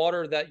is the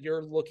water that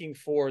you're looking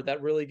for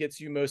that really gets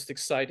you most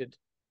excited?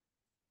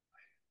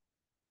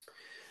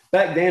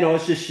 Back then, I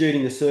was just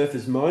shooting the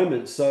surfers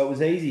moments, so it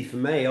was easy for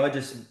me. I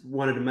just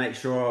wanted to make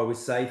sure I was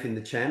safe in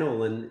the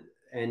channel and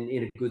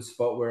in a good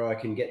spot where I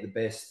can get the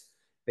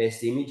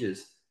best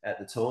images at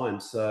the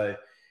time. So,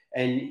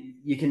 and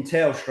you can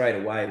tell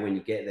straight away when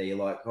you get there, you're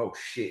like, oh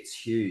shit, it's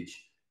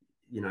huge.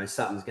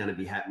 Something's going to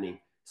be happening.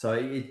 So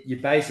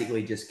you're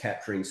basically just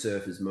capturing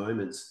surfers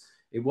moments.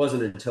 It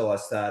wasn't until I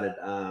started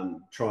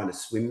trying to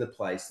swim the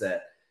place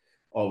that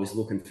I was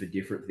looking for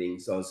different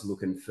things. I was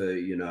looking for,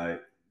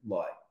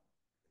 like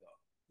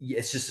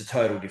it's just a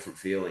total different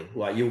feeling.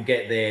 Like you'll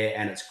get there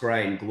and it's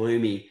grey and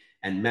gloomy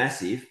and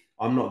massive.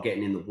 I'm not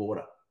getting in the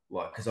water,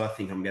 like, because I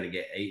think I'm going to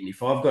get eaten.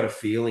 If I've got a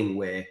feeling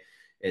where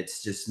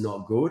it's just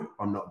not good,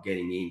 I'm not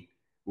getting in.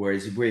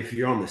 Whereas if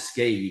you're on the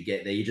ski, you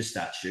get there, you just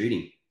start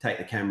shooting, take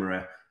the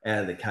camera out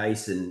of the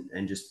case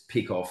and just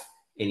pick off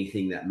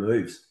anything that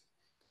moves.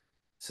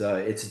 So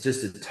it's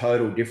just a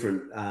total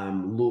different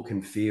look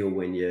and feel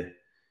when you're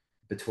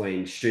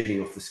between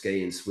shooting off the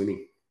ski and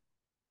swimming.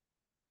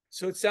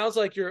 So it sounds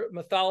like your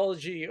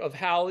methodology of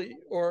how,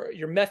 or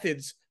your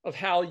methods of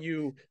how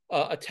you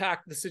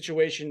attack the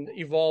situation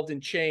evolved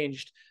and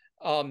changed.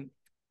 And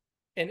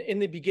in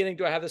the beginning,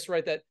 do I have this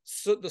right, that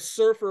the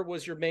surfer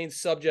was your main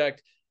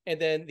subject, and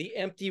then the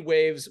empty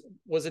waves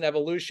was an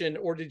evolution?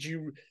 Or did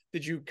you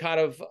kind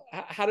of,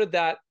 how did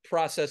that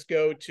process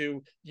go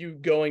to you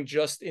going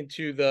just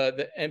into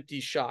the empty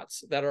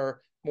shots that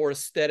are more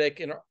aesthetic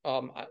and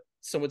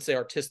some would say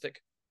artistic?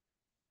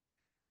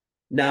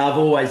 No, I've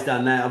always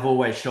done that. I've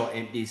always shot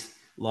empties,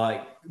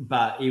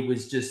 but it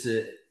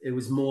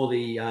was more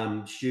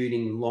the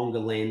shooting longer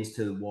lens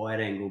to the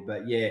wide angle.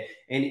 But yeah,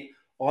 and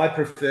I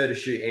prefer to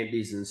shoot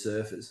empties than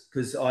surfers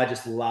because I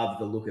just love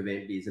the look of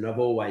empties, and I've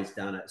always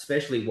done it,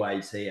 especially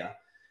waves here.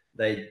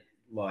 They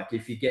like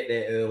if you get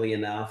there early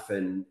enough,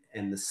 and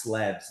the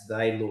slabs,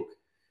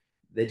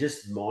 they're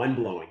just mind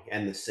blowing,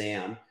 and the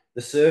sound. The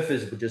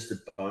surfers were just a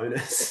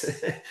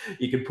bonus.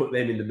 You could put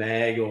them in the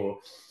mag, or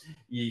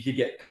you could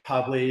get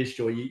published,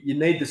 or you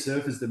need the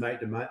surfers to make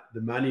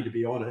the money, to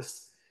be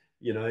honest,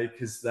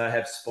 because they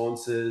have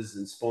sponsors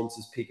and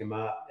sponsors pick them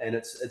up. And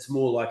it's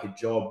more like a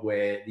job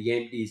where the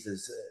empties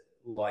is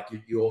like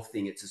your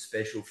thing. It's a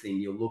special thing.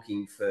 You're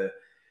looking for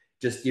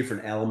just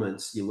different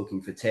elements. You're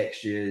looking for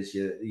textures.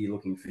 You're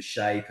looking for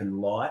shape and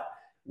light,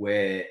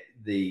 where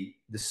the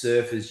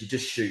surfers, you're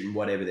just shooting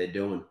whatever they're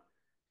doing.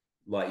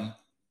 Like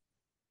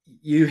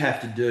you have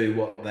to do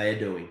what they're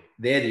doing.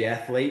 They're the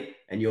athlete,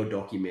 and you're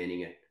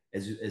documenting it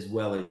as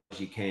well as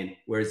you can.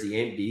 Whereas the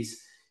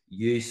empties,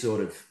 you sort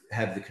of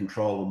have the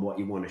control on what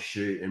you want to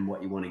shoot and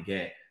what you want to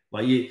get.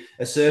 Like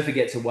a surfer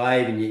gets a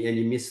wave and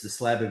you miss the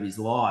slab of his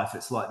life.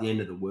 It's like the end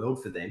of the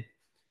world for them.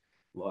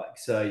 Like,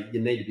 so you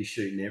need to be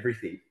shooting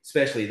everything,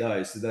 especially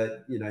those. So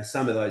that,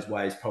 some of those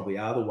waves probably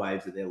are the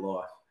waves of their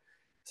life.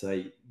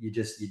 So you're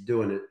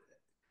doing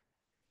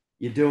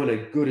a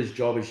good as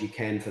job as you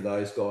can for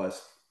those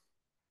guys.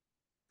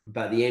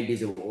 But the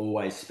empties are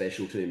always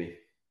special to me.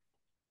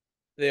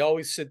 They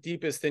always sit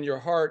deepest in your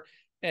heart.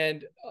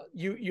 And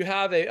you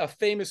have a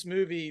famous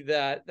movie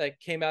that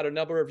came out a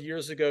number of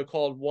years ago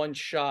called One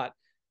Shot,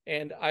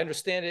 and I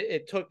understand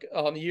it took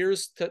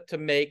years to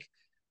make.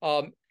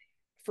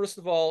 First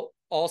of all,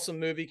 awesome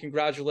movie,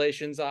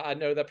 congratulations. I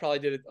know that probably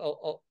did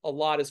a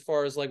lot as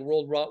far as like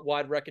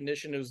worldwide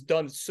recognition. It was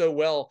done so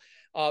well.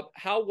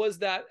 How was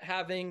that,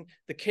 having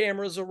the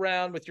cameras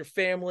around with your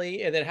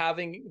family, and then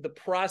having the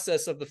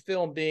process of the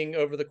film being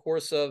over the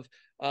course of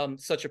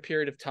such a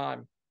period of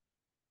time?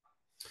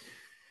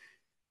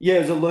 Yeah,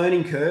 it was a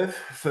learning curve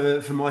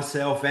for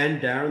myself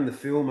and Darren, the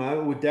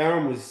filmer. Well,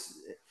 Darren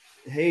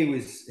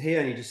he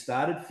only just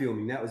started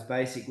filming. That was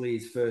basically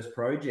his first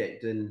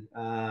project, and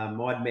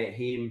I'd met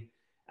him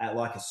at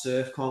like a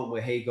surf comp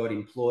where he got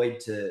employed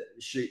to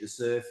shoot the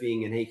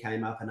surfing, and he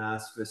came up and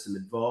asked for some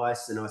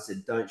advice, and I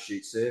said, "Don't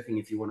shoot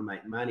surfing if you want to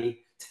make money."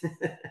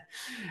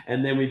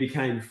 And then we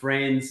became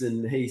friends,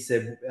 and he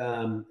said,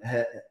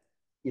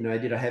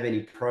 "Did I have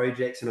any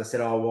projects?" And I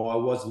said, "Oh, well, I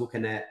was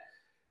looking at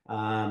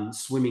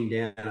swimming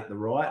down at the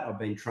right. I've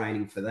been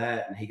training for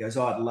that." And he goes,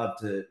 "Oh, I'd love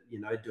to,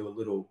 do a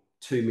little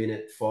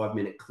 2-minute,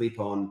 5-minute clip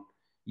on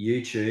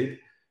YouTube."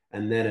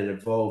 And then it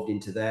evolved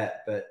into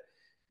that. But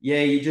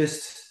yeah,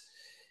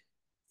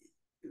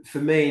 for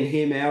me and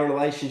him, our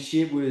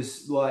relationship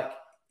was like,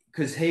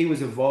 because he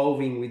was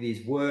evolving with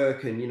his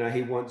work, and,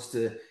 he wanted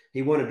to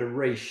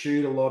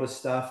reshoot a lot of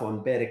stuff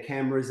on better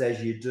cameras,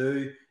 as you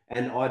do.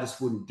 And I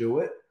just wouldn't do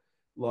it.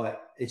 Like,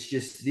 it's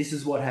just, this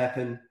is what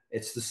happened.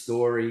 It's the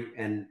story,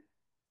 and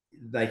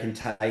they can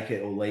take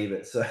it or leave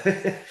it. So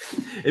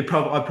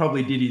I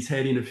probably did his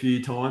head in a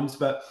few times,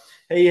 but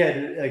he had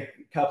a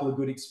couple of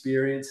good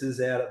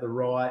experiences out at the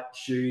right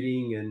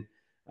shooting, and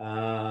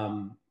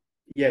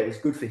yeah, it was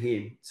good for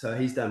him. So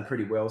he's done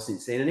pretty well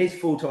since then, and he's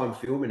full-time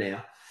filmer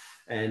now,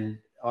 and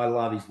I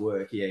love his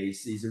work. Yeah,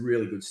 he's a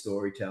really good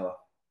storyteller.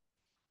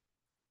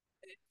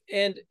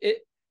 And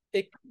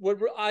what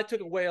I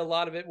took away a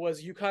lot of it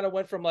was you kind of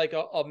went from like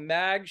a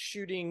mag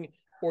shooting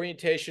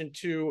orientation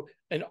to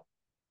an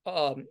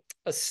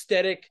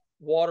aesthetic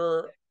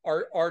water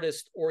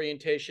artist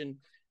orientation.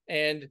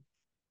 And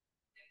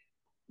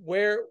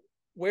where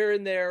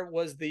in there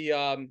was the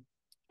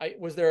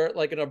was there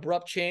like an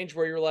abrupt change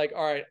where you're like,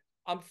 all right,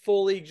 I'm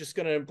fully just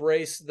going to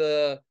embrace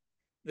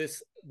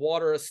this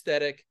water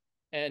aesthetic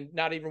and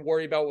not even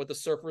worry about what the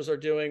surfers are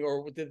doing?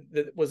 Or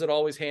was it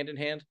always hand in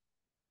hand?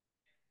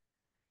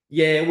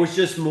 Yeah, it was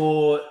just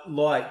more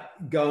like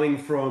going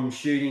from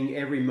shooting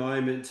every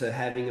moment to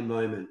having a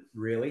moment,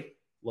 really.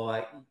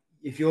 Like,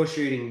 if you're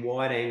shooting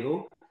wide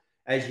angle,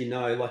 as you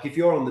know, like if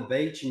you're on the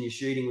beach and you're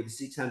shooting with a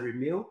 600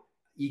 mil,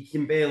 you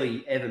can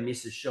barely ever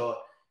miss a shot.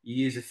 You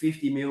use a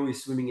 50 mil, you're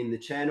swimming in the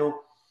channel.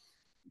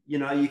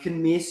 You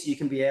can miss, you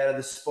can be out of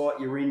the spot,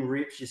 you're in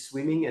rips, you're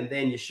swimming, and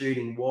then you're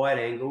shooting wide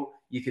angle,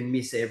 you can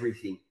miss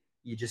everything.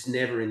 You're just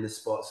never in the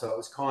spot. So it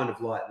was kind of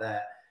like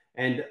that.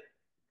 And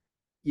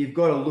you've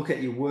got to look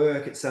at your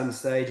work at some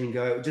stage and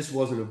go, it just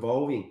wasn't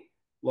evolving.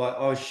 Like,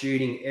 I was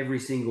shooting every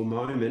single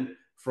moment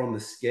from the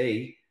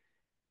ski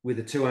with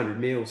a 200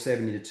 mil,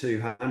 70 to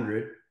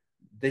 200.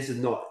 this is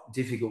not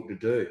difficult to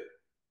do.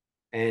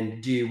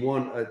 And do you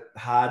want a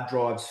hard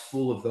drives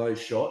full of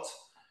those shots?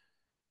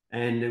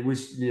 And it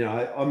was,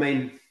 I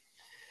mean,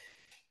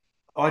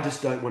 I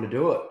just don't want to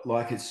do it.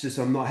 Like, it's just,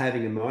 I'm not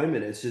having a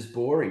moment. It's just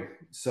boring.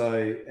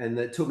 So, and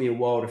it took me a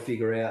while to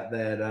figure out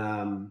that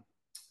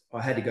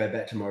I had to go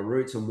back to my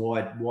roots and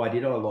why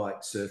did I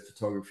like surf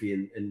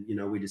photography?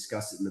 And we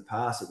discussed it in the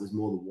past. It was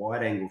more the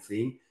wide angle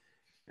thing.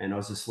 And I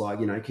was just like,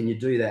 can you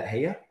do that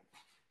here?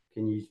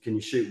 Can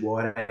you shoot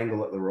wide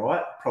angle at the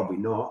right? Probably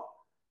not.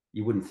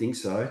 You wouldn't think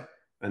so.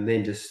 And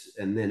then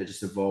it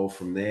just evolved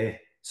from there.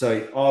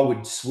 So I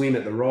would swim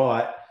at the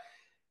right,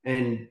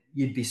 and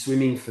you'd be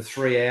swimming for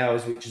 3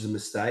 hours, which is a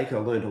mistake. I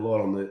learned a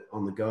lot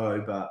on the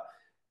go,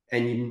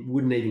 and you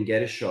wouldn't even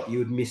get a shot. You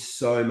would miss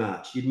so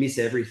much. You'd miss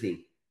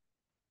everything.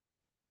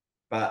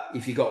 But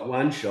if you got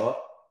one shot,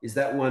 is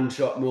that one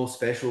shot more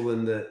special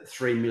than the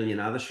 3 million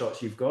other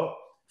shots you've got?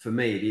 For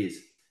me, it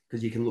is,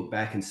 because you can look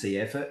back and see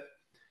effort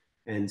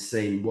and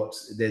see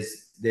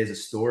there's a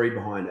story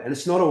behind it. And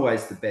it's not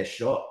always the best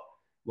shot.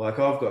 Like,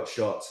 I've got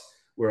shots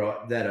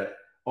that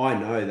I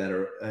know that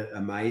are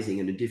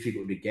amazing and are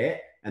difficult to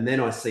get. And then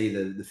I see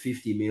the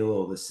 50 mil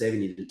or the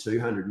 70 to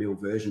 200 mil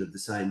version of the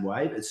same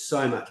wave. It's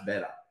so much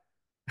better.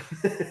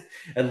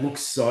 It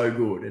looks so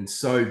good and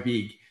so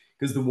big,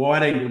 because the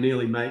wide angle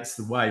nearly makes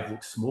the wave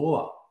look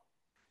smaller.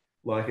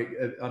 Like,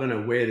 I don't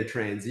know where the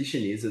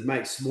transition is. It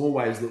makes small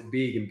waves look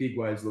big and big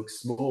waves look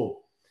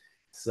small.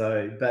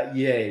 So, but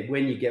yeah,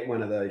 when you get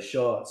one of those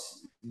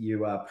shots,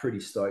 you are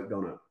pretty stoked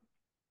on it.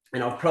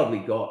 And I've probably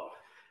got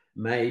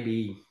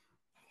maybe,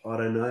 I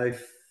don't know,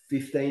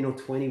 15 or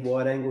 20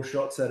 wide angle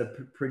shots that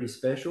are pretty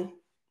special.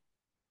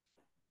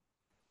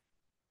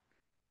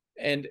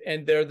 And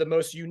they're the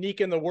most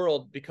unique in the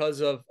world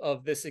because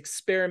of this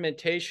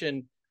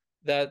experimentation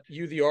that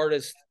you, the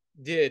artist,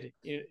 did.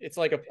 It's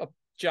like a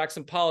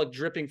Jackson Pollock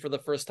dripping for the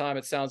first time.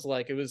 It sounds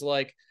like it was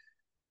like,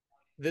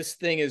 this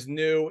thing is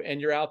new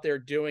and you're out there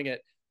doing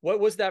it.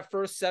 What was that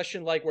first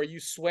session like where you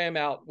swam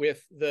out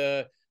with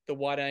the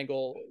wide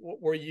angle?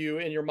 Were you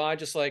in your mind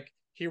just like,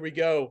 here we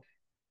go,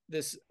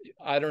 this,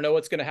 I don't know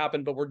what's going to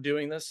happen, but we're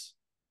doing this?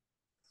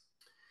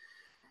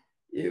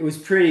 It was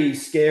pretty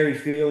scary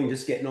feeling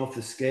just getting off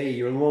the ski.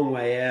 You're a long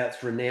way out.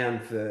 It's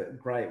renowned for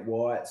great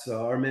white.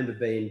 So I remember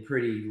being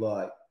pretty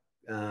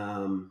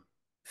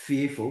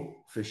fearful,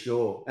 for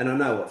sure. And I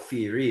know what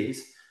fear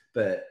is,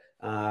 but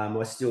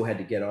I still had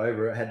to get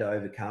over it. I had to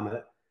overcome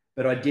it.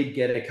 But I did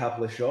get a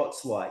couple of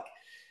shots, like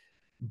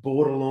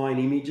borderline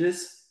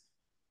images.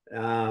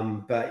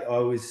 But I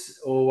was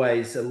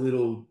always a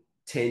little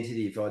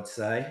tentative, I'd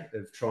say,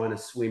 of trying to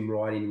swim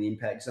right in the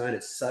impact zone.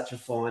 It's such a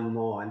fine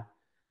line.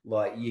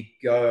 Like, you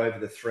go over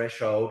the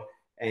threshold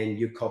and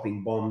you're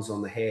copping bombs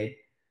on the head.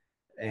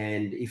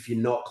 And if you're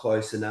not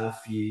close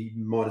enough, you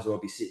might as well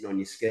be sitting on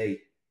your ski.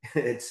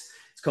 It's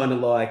kind of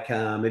like,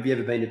 have you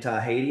ever been to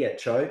Tahiti at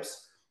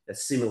Chopes?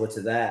 It's similar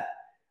to that.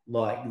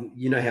 Like,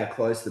 you know how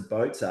close the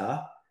boats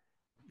are.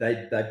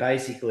 They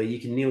basically,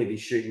 you can nearly be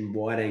shooting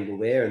wide angle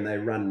there and they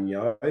run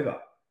you over.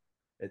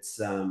 It's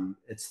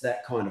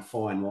that kind of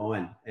fine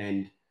line.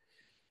 And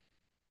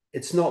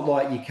it's not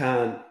like you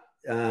can't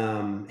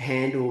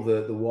handle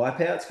the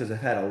wipeouts, because I've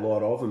had a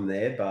lot of them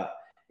there, but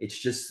it's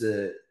just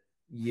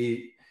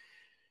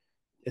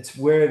it's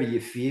wherever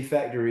your fear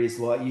factor is.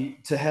 Like, you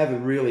to have a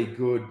really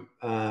good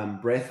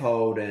breath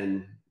hold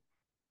and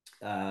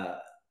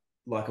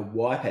like a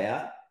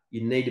wipeout,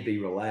 you need to be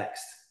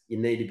relaxed. You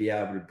need to be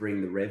able to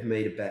bring the rev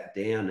meter back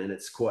down, and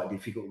it's quite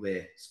difficult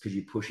there because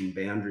you're pushing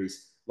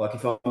boundaries. Like,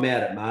 if I'm out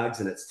at Margs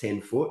and it's 10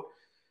 foot,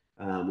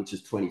 which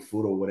is 20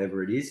 foot or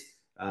whatever it is,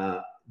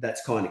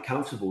 that's kind of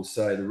comfortable.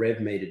 So the rev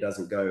meter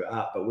doesn't go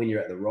up. But when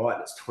you're at the right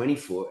and it's 20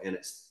 foot and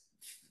it's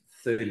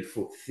 30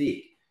 foot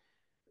thick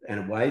and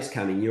a wave's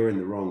coming, you're in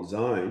the wrong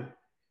zone.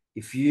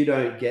 If you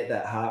don't get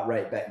that heart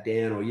rate back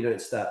down, or you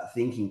don't start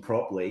thinking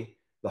properly,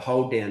 the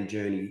hold down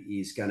journey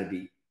is going to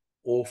be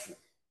awful.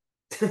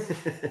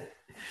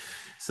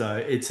 So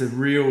it's a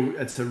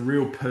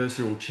real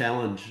personal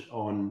challenge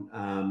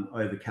on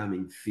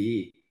overcoming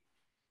fear.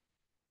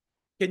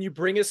 Can you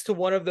bring us to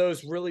one of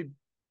those really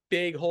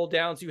big hold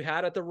downs you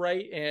had at the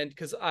right? And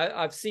because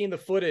I've seen the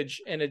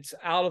footage and it's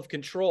out of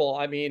control.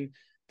 I mean,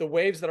 the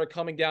waves that are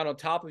coming down on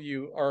top of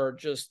you are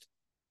just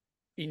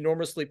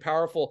enormously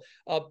powerful.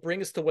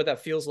 Bring us to what that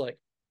feels like.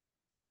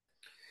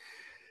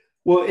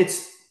 Well,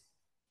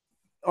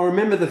 I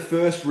remember the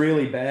first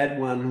really bad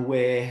one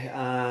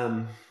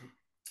where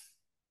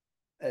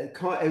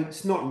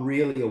it's not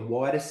really a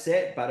wider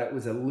set, but it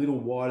was a little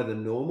wider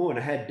than normal. And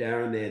I had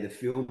Darren there, the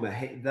filmer.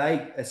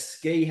 A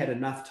ski had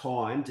enough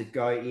time to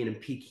go in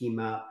and pick him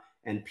up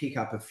and pick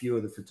up a few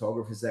of the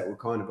photographers that were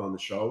kind of on the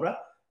shoulder.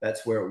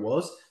 That's where it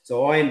was.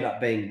 So I ended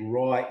up being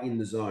right in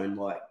the zone,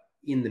 like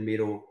in the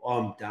middle.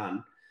 I'm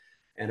done.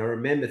 And I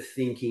remember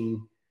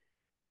thinking,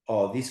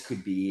 oh, this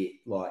could be it.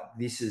 Like,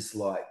 this is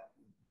like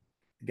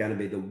going to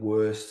be the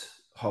worst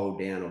hold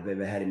down I've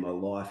ever had in my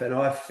life. And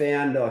I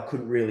found I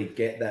couldn't really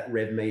get that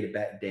rev meter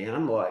back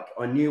down. Like,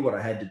 I knew what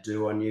I had to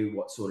do. I knew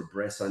what sort of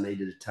breaths I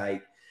needed to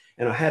take.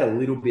 And I had a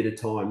little bit of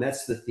time.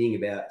 That's the thing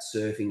about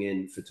surfing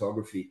and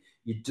photography.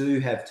 You do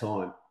have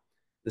time.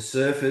 The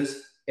surfers,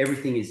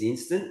 everything is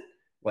instant.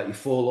 Like you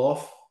fall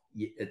off,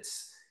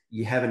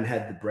 you haven't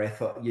had the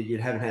breath, you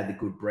haven't had the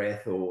good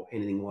breath or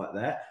anything like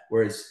that.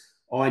 Whereas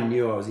I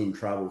knew I was in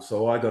trouble.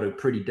 So I got a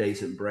pretty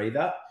decent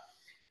breather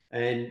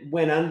and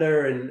went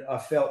under, and I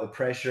felt the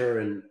pressure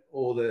and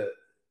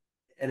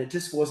and it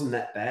just wasn't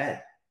that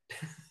bad.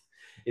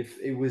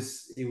 it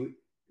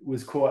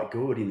was quite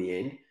good in the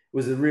end. It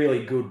was a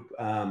really good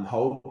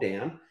hold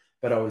down,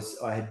 but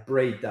I had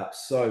breathed up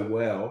so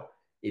well,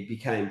 it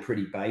became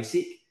pretty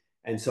basic.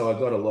 And so I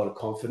got a lot of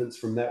confidence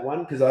from that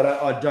one, because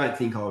I don't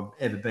think I've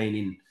ever been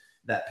in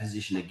that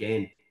position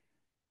again,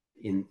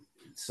 in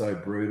so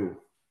brutal.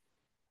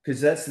 Because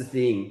that's the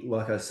thing,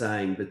 like I was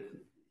saying, but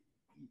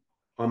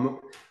I'm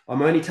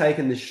only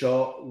taking the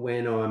shot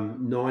when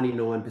I'm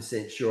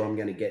 99% sure I'm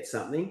going to get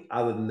something.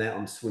 Other than that,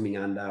 I'm swimming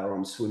under, or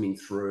I'm swimming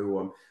through,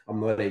 or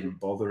I'm not even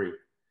bothering.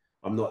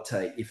 I'm not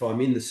if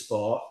I'm in the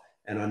spot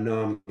and I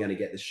know I'm going to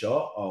get the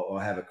shot, I'll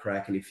have a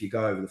crack. And if you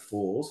go over the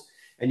falls,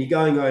 and you're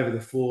going over the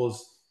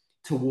falls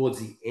towards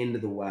the end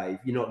of the wave,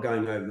 you're not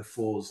going over the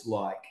falls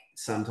like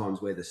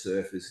sometimes where the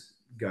surfers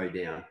go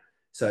down.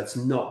 So it's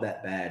not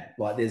that bad.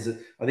 Like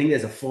I think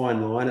there's a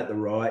fine line at the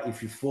right.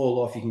 If you fall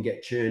off, you can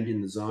get churned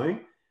in the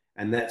zone.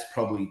 And that's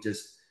probably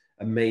just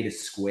a metre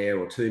square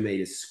or 2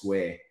 meters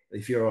square.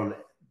 If you're on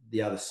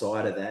the other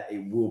side of that,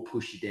 it will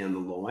push you down the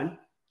line.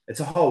 It's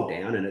a hold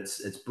down and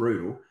it's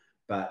brutal,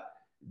 but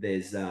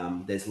there's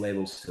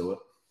levels to it.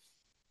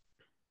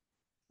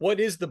 What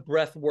is the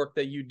breath work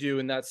that you do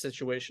in that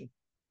situation?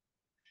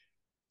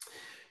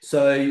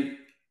 So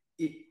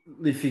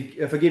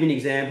if I give you an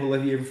example,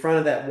 if you're in front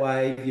of that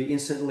wave,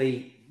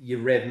 your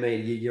rev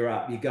meter, you're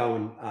up, you're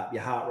going up,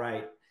 your heart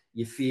rate,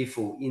 you're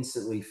fearful,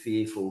 instantly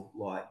fearful,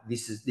 like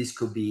this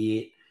could be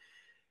it.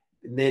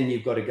 And then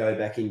you've got to go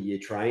back into your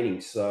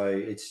training. So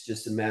it's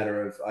just a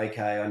matter of,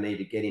 okay, I need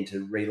to get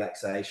into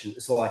relaxation.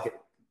 It's like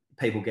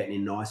people getting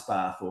in an ice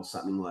bath or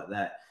something like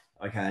that.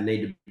 Okay, I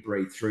need to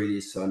breathe through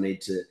this. So I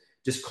need to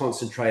just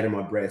concentrate on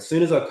my breath. As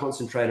soon as I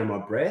concentrate on my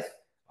breath,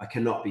 I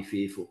cannot be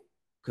fearful,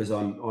 because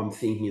I'm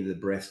thinking of the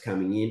breaths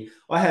coming in.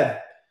 I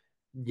have,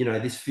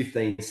 this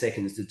 15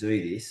 seconds to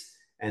do this.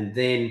 And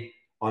then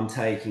I'm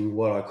taking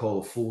what I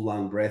call a full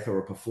lung breath, or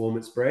a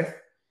performance breath.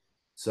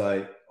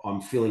 So I'm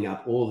filling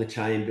up all the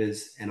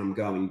chambers and I'm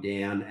going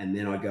down, and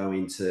then I go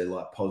into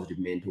like positive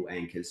mental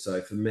anchors.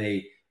 So for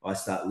me, I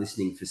start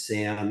listening for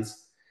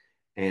sounds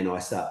and I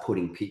start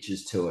putting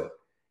pictures to it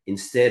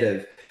instead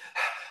of,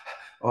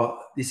 oh,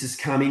 this is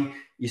coming.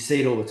 You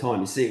see it all the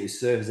time. You see it with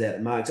surfers out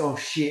at marks. Oh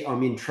shit,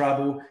 I'm in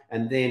trouble.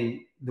 And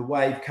then the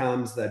wave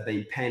comes, they've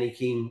been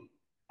panicking.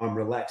 I'm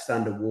relaxed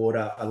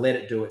underwater. I let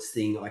it do its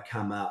thing. I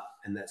come up,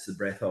 and that's the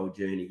breath hold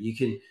journey.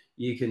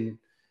 You can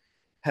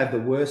have the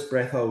worst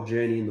breath hold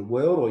journey in the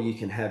world, or you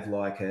can have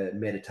like a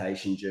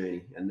meditation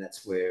journey. And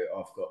that's where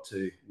I've got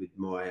to with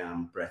my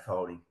breath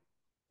holding.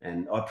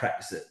 And I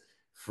practice it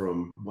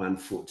from 1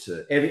 foot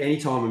to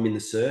anytime I'm in the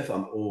surf,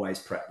 I'm always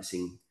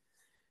practicing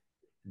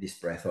this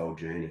breath hold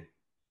journey.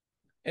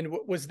 And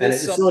was And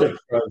this it's something?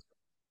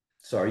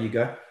 Sorry, you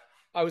go.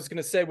 I was going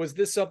to say, was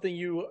this something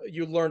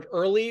you learned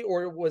early,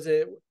 or was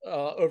it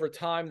over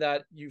time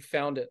that you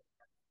found it?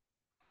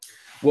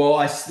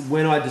 Well,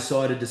 when I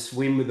decided to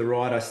swim with the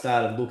ride, I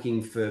started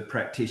looking for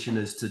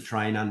practitioners to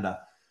train under.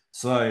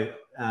 So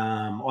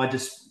I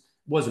just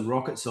wasn't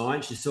rocket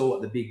science. You saw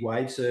what the big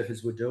wave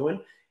surfers were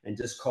doing and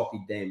just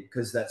copied them,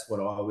 because that's what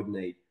I would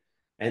need.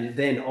 And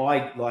then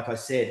like I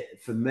said,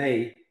 for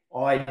me,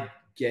 I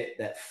get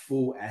that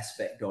full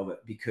aspect of it,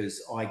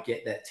 because I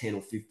get that 10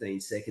 or 15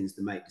 seconds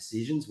to make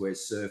decisions,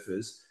 whereas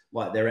surfers,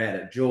 like they're out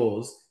at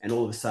Jaws and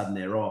all of a sudden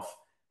they're off.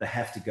 They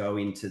have to go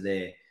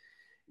into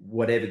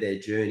whatever their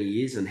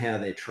journey is, and how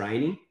they're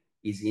training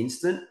is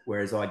instant,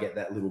 whereas I get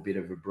that little bit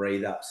of a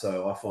breathe up.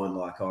 So I find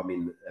like I'm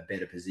in a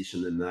better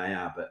position than they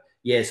are. But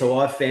yeah, so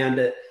I found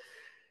it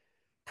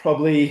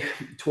probably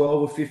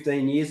 12 or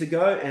 15 years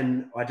ago,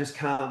 and I just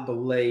can't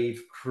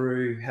believe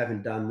crew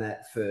haven't done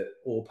that for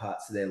all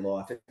parts of their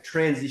life. It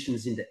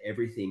transitions into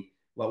everything.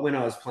 Like when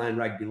I was playing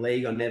rugby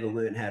league, I never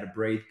learned how to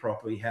breathe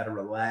properly, how to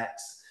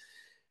relax,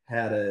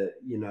 how to,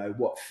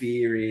 what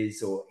fear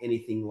is or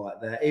anything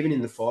like that. Even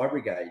in the fire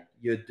brigade,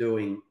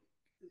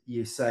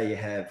 you say you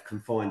have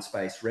confined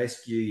space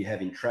rescue, you're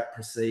having trap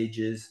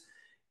procedures,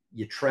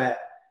 you trap,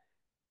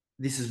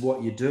 this is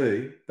what you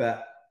do.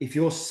 But if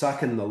you're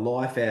sucking the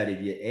life out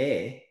of your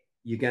air,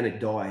 you're going to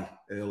die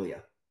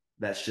earlier.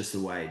 That's just the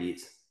way it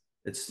is.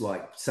 It's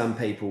like some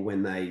people,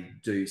 when they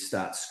do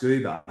start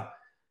scuba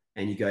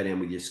and you go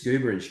down with your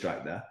scuba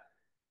instructor,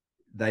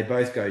 they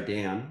both go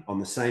down on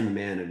the same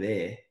amount of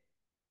air,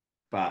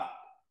 but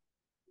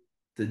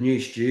the new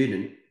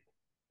student,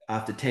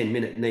 after 10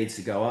 minutes, needs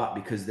to go up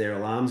because their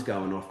alarm's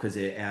going off because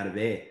they're out of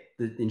air.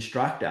 The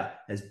instructor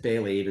has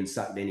barely even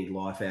sucked any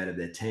life out of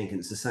their tank, and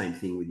it's the same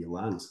thing with your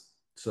lungs.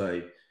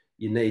 So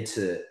you need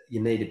to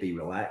be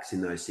relaxed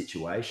in those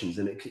situations,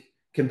 and it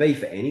can be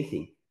for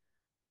anything.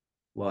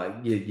 Like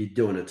you're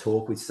doing a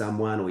talk with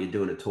someone or you're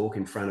doing a talk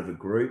in front of a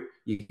group,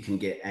 you can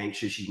get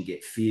anxious, you can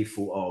get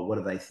fearful. Oh, what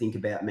do they think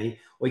about me?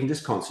 Or you can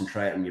just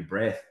concentrate on your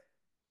breath,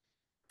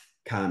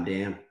 calm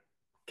down,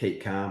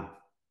 keep calm,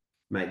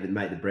 make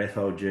the breath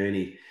hold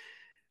journey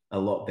a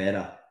lot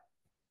better.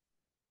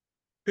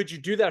 Could you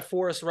do that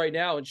for us right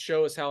now and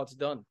show us how it's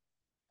done?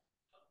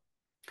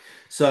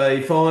 So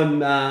if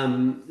I'm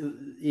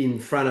in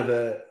front of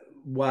a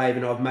wave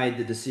and I've made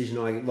the decision,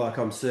 like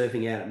I'm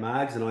surfing out at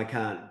Margs and I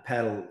can't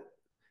paddle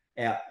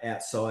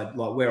outside,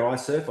 like where I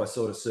sort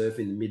of surf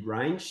in the mid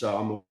range, so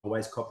I'm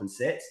always copping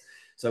sets.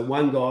 So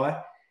one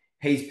guy,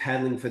 he's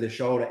paddling for the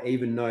shoulder,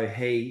 even though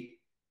he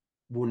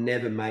will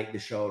never make the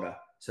shoulder.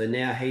 So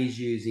now he's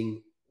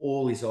using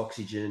all his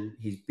oxygen,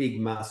 his big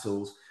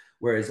muscles,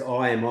 whereas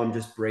I'm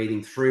just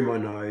breathing through my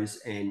nose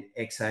and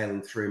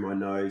exhaling through my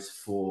nose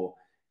for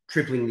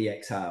tripling the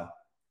exhale.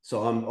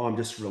 So I'm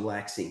just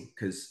relaxing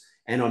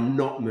and I'm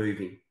not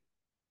moving.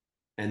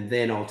 And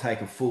then I'll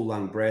take a full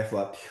lung breath,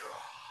 like,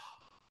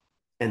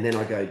 and then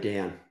I go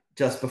down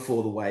just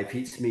before the wave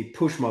hits me,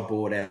 push my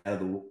board out of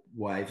the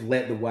wave,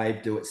 let the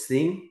wave do its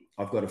thing.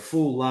 I've got a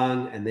full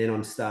lung, and then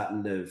I'm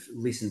starting to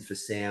listen for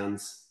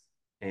sounds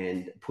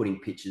and putting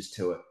pitches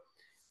to it.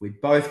 We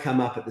both come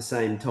up at the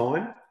same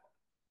time.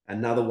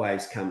 Another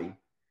wave's coming.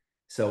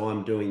 So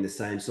I'm doing the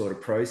same sort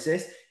of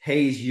process.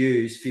 He's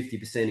used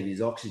 50% of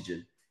his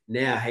oxygen.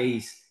 Now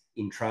he's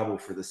in trouble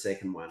for the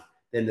second one.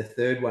 Then the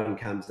third one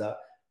comes up.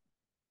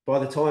 By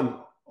the time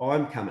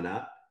I'm coming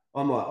up,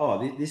 I'm like,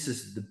 oh, this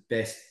is the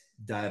best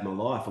day of my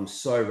life. I'm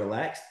so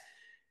relaxed.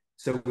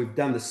 So we've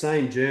done the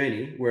same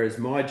journey, whereas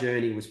my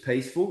journey was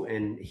peaceful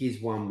and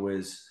his one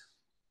was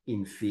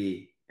in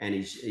fear. And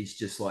he's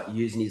just like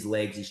using his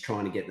legs. He's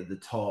trying to get to the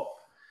top,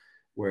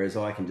 whereas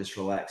I can just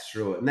relax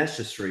through it. And that's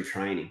just through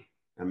training.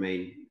 I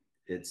mean,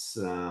 it's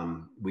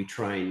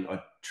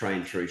I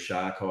train through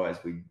shark eyes.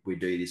 We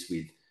do this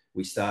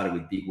we started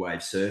with big wave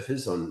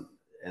surfers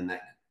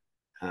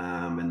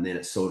and then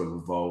it sort of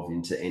evolved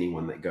into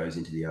anyone that goes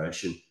into the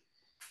ocean.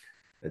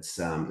 It's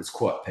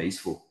quite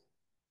peaceful,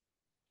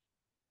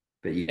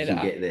 but you And can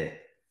get there.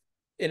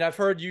 and I've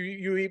heard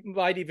you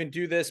might even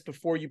do this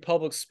before you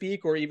public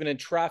speak or even in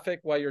traffic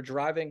while you're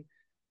driving.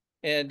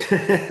 And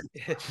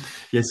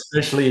Yeah,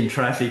 especially in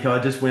traffic. I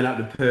just went up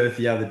to Perth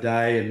the other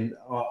day, and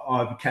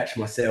I catch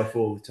myself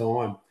all the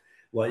time.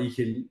 Like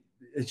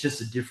it's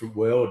just a different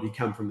world. You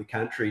come from the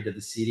country to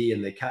the city,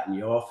 and they're cutting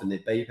you off and they're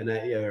beeping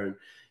at you, and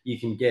you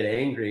can get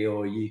angry,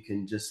 or you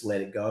can just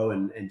let it go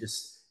and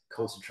just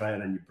concentrate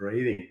on your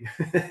breathing.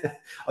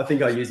 I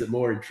think I use it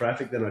more in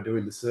traffic than I do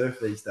in the surf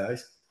these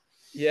days.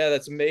 yeah,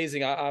 that's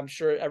amazing. I'm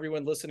sure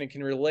everyone listening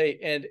can relate.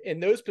 And in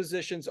those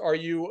positions, are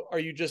you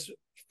just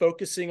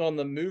focusing on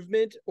the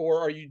movement or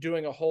are you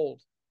doing a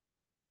hold?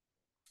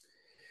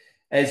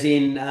 As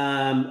in,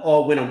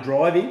 when I'm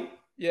driving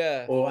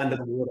Yeah. or under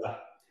the water.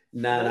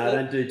 No, Well, I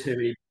don't do too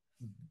many.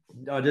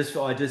 I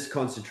just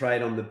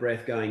concentrate on the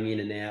breath going in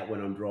and out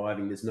when I'm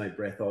driving. There's no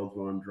breath holds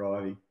when I'm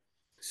driving.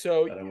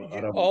 so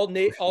I don't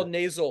push all it.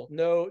 nasal,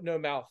 no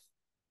mouth.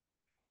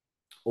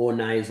 Or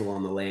nasal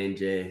on the land.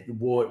 Yeah,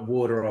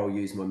 water I'll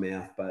use my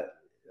mouth, but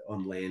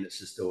on land it's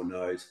just all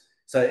nose.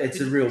 So it's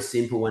Could a you, real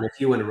simple one. If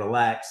you want to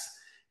relax,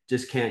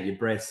 just count your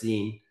breaths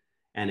in,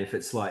 and if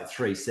it's like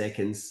 3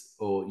 seconds,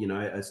 or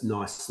a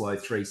nice slow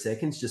 3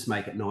 seconds, just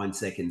make it 9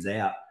 seconds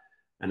out,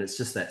 and it's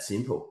just that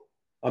simple.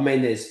 I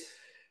mean,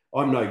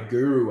 I'm no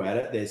guru at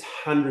it. There's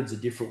hundreds of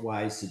different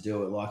ways to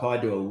do it. Like I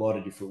do a lot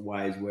of different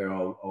ways where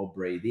I'll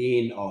breathe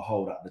in, I'll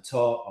hold up the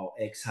top, I'll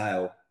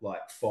exhale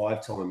like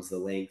 5 times the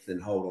length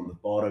and hold on the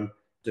bottom.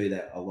 Do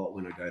that a lot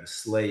when I go to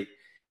sleep.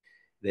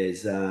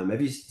 There's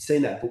have you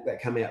seen that book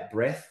that came out,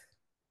 Breath?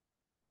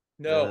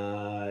 no.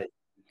 Uh,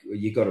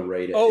 you got to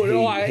read it. Oh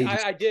no, He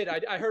just I did.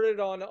 I heard it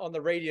on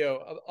the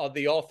radio of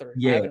the author. I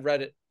yeah, haven't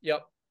read it.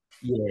 Yep.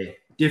 yeah,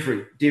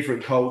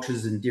 different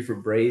cultures and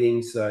different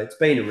breathings. So it's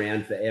been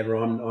around forever.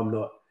 I'm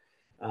not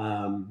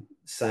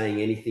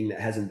saying anything that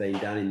hasn't been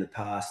done in the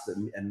past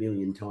a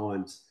million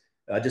times.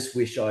 I just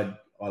wish I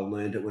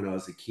learned it when I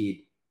was a kid.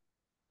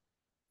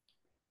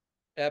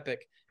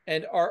 Epic.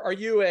 And are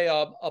you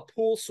a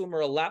pool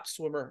swimmer, a lap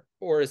swimmer,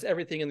 or is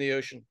everything in the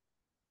ocean?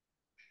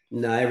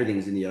 No,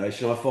 everything's in the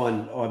ocean. I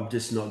find I'm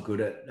just not good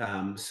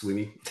at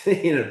swimming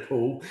in a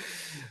pool.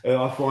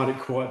 I find it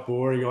quite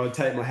boring. I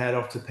take my hat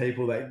off to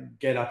people that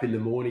get up in the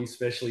morning,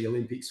 especially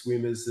Olympic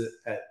swimmers,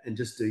 and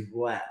just do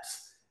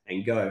laps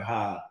and go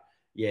hard.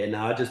 Yeah,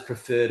 no, I just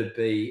prefer to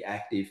be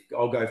active.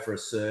 I'll go for a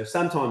surf.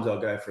 Sometimes I'll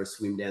go for a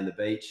swim down the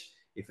beach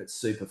if it's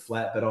super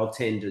flat, but I'll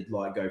tend to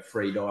like go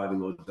free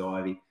diving or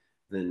diving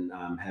than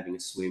having a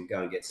swim,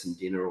 go and get some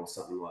dinner or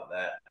something like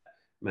that.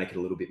 Make it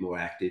a little bit more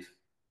active.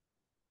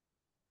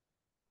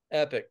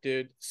 Epic,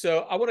 dude. So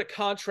I want to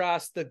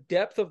contrast the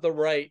depth of the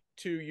right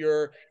to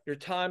your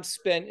time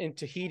spent in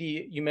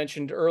Tahiti you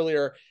mentioned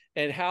earlier,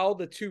 and how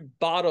the two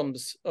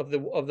bottoms of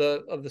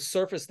the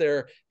surface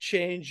there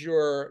change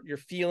your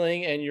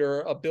feeling and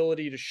your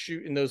ability to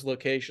shoot in those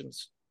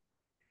locations.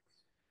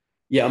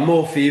 Yeah, I'm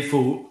more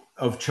fearful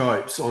of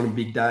chopes on a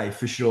big day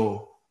for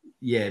sure.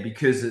 yeah,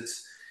 because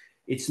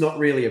it's not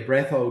really a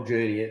breath hold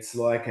journey. It's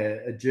like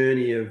a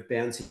journey of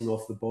bouncing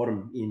off the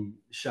bottom in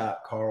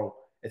sharp coral.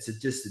 It's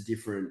just a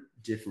different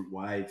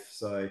wave.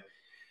 So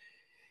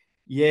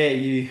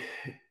yeah,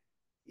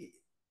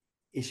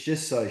 it's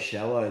just so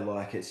shallow.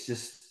 Like it's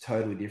just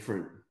totally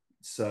different.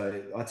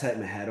 So I take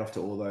my hat off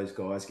to all those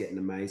guys getting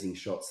amazing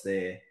shots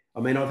there. I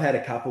mean, I've had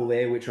a couple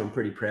there, which I'm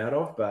pretty proud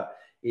of, but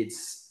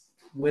it's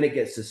when it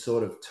gets to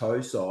sort of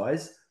toe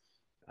size,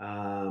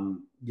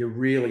 you're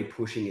really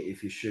pushing it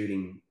if you're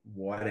shooting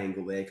wide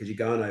angle there because you're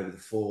going over the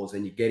falls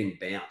and you're getting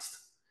bounced.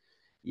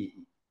 You,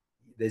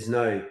 there's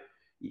no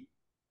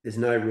there's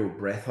no real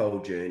breath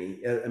hold journey.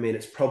 I mean,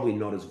 it's probably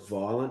not as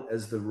violent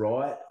as the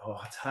right. Oh,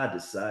 it's hard to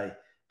say.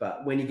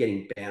 But when you're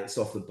getting bounced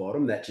off the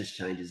bottom, that just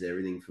changes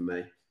everything for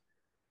me.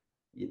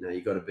 You know,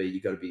 you got to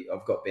be.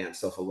 I've got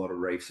bounced off a lot of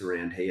reefs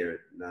around here.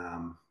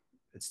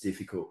 It's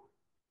difficult.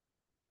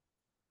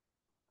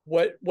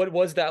 What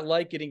was that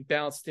like getting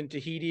bounced in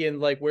Tahiti, and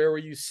like where were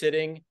you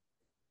sitting?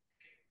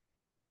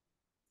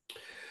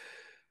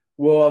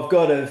 Well, I've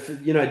got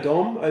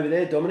Dom over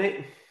there,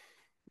 Dominic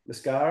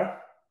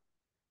Mascara,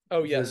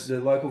 Oh yes.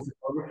 the local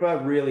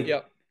photographer, really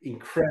Yep.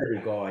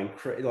 incredible guy.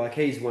 Like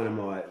he's one of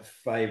my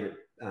favorite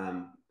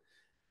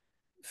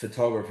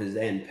photographers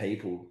and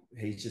people.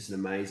 He's just an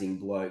amazing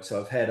bloke. So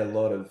I've had a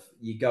lot of,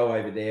 you go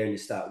over there and you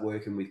start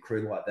working with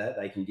crew like that,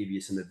 they can give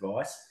you some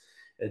advice.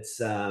 It's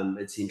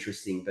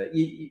interesting, but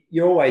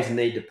you always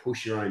need to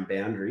push your own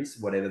boundaries,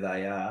 whatever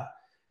they are.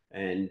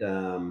 And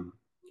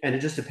it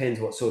just depends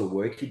what sort of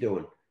work you're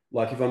doing.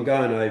 Like if I'm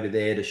going over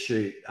there to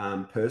shoot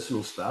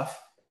personal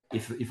stuff,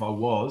 if I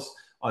was,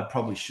 I'd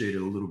probably shoot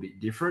it a little bit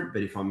different.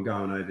 But if I'm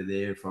going over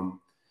there, if I'm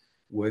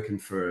working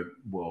for,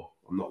 well,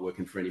 I'm not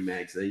working for any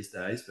mags these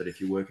days, but if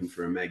you're working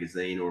for a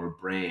magazine or a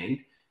brand,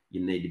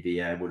 you need to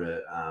be able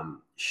to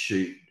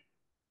shoot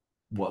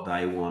what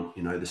they want,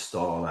 the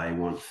style they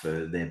want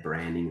for their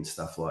branding and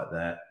stuff like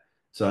that.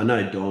 So I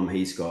know Dom,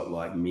 he's got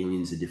like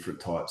millions of different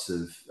types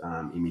of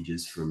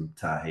images from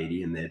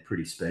Tahiti, and they're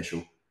pretty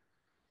special.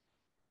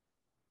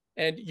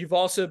 And you've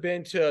also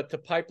been to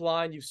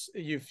Pipeline.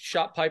 You've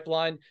shot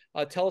Pipeline.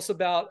 Tell us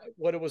about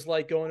what it was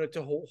like going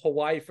to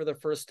Hawaii for the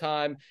first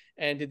time,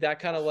 and did that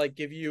kind of like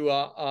give you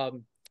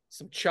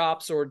some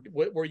chops, or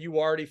were you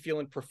already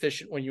feeling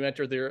proficient when you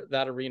entered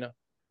that arena?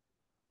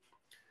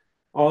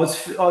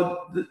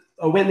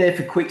 I went there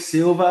for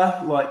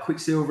Quicksilver, like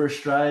Quicksilver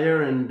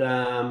Australia, and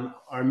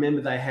I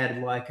remember they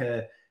had like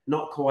a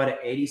not quite an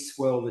eddy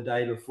swell the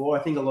day before.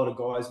 I think a lot of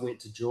guys went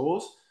to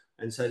Jaws,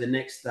 and so the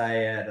next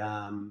day at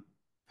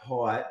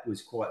Pipe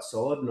was quite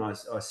solid, and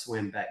I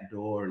swam back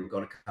door and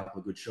got a couple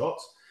of good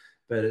shots.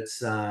 But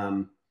it's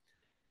a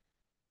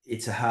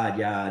hard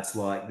yard. It's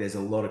like there's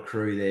a lot of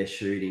crew there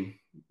shooting,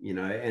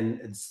 and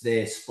it's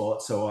their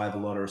spot, so I have a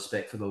lot of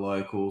respect for the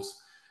locals.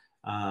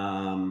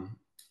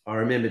 I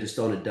remember just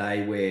on a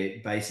day where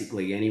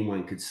basically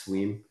anyone could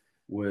swim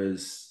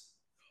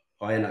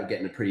I ended up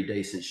getting a pretty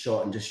decent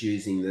shot and just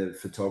using the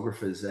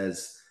photographers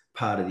as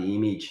part of the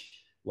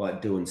image,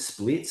 like doing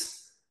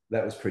splits.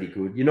 That was pretty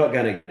good. You're not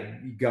going to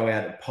go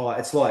out at Pipe.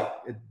 It's like,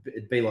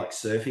 it'd be like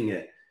surfing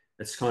it.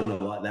 It's kind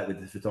of like that with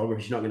the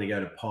photographers. You're not going to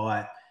go to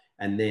Pipe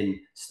and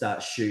then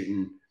start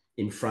shooting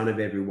in front of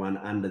everyone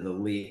under the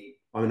lit.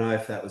 I don't know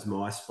if that was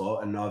my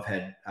spot. And I've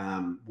had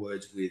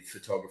words with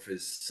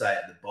photographers say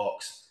at the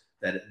box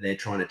that they're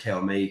trying to tell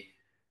me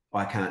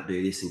I can't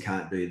do this and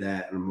can't do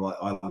that. And I'm like,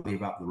 I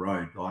live up the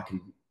road. I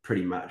can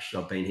pretty much,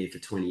 I've been here for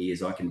 20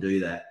 years. I can do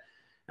that.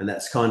 And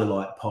that's kind of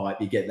like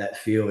Pipe. You get that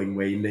feeling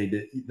where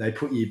they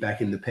put you back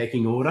in the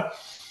pecking order.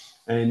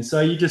 And so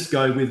you just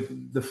go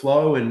with the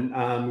flow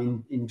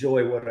and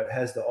enjoy what it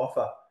has to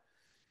offer.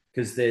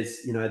 Because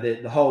there's,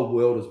 the whole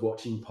world is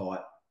watching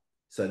Pipe.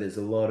 So there's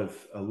a lot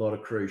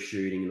of crew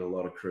shooting and a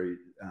lot of crew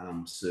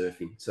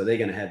surfing. So they're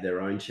going to have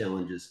their own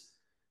challenges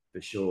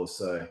for sure.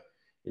 So,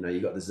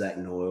 you got the Zach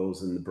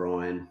Noyles and the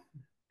Brian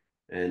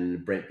and the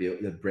Brett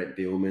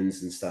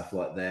Billmans and stuff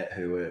like that,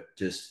 who are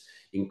just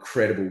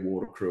incredible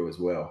water crew as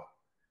well.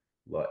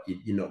 Like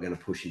you're not going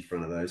to push in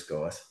front of those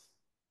guys.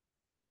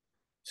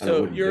 And I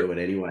So wouldn't do it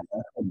anyway.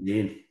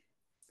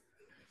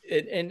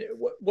 and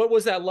what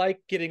was that like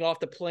getting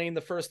off the plane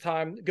the first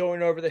time,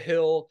 going over the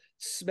hill,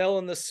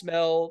 smelling the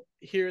smell,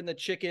 hearing the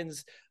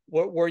chickens?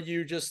 What were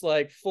you just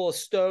like full of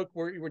stoke?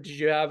 Did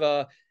you have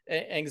a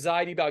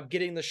anxiety about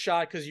getting the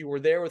shot because you were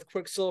there with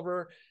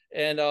Quicksilver?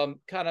 And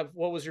kind of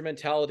what was your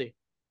mentality?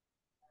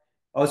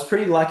 I was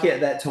pretty lucky at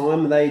that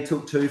time. They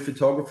took two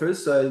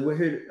photographers. So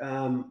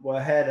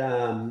I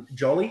had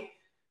Jolly.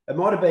 It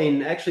might have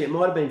been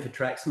for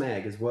Trax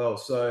Mag as well.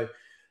 So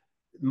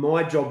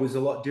my job was a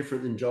lot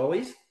different than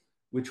Jolly's,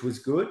 which was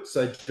good.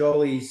 So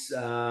Jolly's,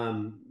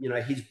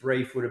 his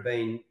brief would have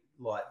been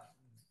like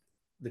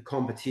the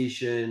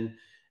competition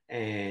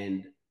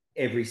and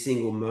every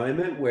single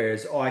moment,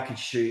 whereas I could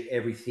shoot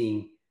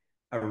everything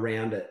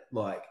around it.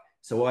 Like,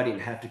 so I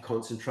didn't have to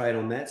concentrate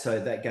on that. So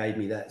that gave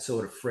me that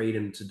sort of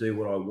freedom to do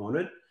what I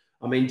wanted.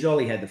 I mean,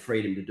 Jolly had the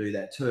freedom to do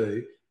that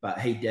too, but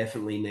he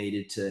definitely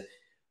needed to.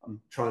 I'm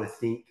trying to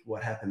think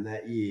what happened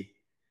that year.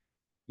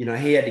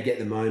 he had to get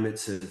the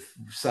moments of,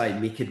 say,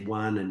 Mick had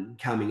won and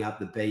coming up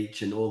the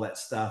beach and all that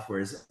stuff,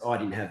 whereas I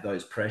didn't have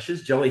those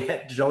pressures. Jolly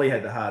had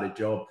the harder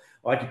job.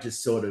 I could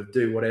just sort of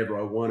do whatever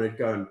I wanted,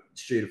 go and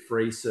shoot a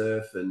free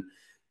surf and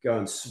go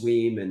and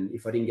swim. And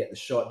if I didn't get the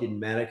shot, it didn't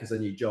matter because I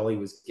knew Jolly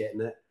was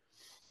getting it.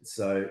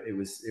 So it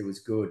was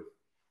good.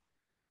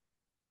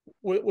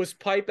 Was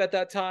pipe at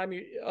that time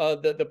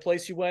the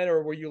place you went,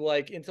 or were you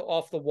like into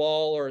off the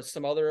wall or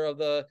some other of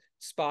the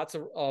spots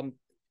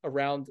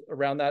around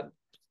that?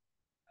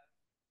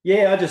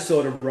 Yeah, I just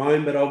sort of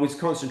roamed, but I was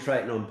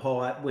concentrating on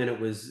pipe when it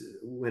was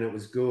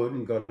good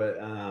and got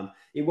it.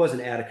 It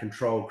wasn't out of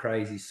control,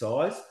 crazy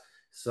size,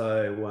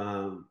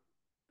 so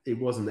it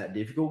wasn't that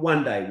difficult.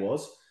 One day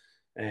was,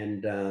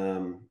 and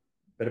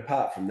but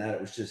apart from that,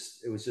 it was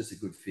just a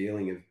good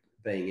feeling of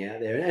being out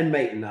there and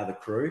meeting other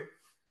crew,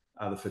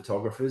 other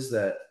photographers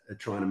that are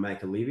trying to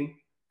make a living,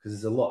 because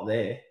there's a lot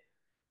there,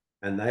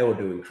 and they all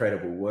do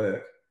incredible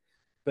work.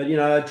 But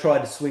I tried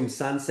to swim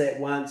Sunset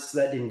once.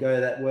 That didn't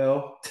go that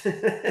well.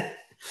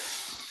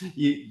 There's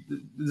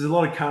a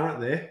lot of current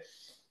there.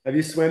 Have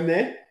you swam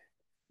there?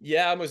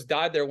 Yeah, I almost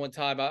died there one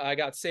time. I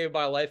got saved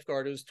by a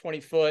lifeguard. It was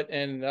 20 foot,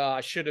 and I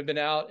should have been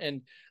out.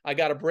 And I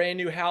got a brand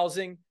new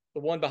housing,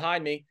 the one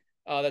behind me,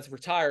 that's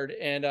retired,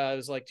 and it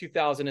was like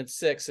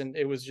 2006, and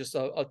it was just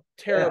a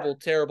terrible,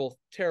 terrible,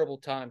 terrible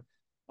time.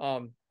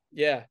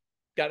 Yeah,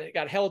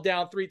 got held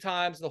down 3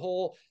 times. The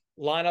whole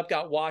lineup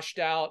got washed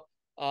out.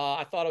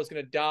 I thought I was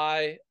going to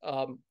die.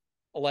 A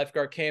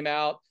lifeguard came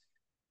out.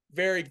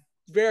 Very,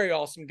 very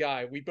awesome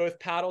guy. We both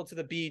paddled to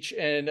the beach,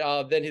 and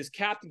then his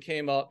captain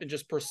came up and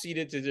just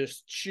proceeded to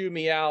just chew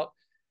me out.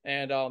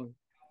 And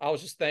I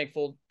was just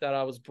thankful that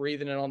I was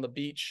breathing it on the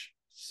beach.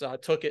 So I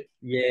took it.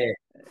 Yeah.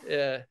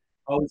 Yeah.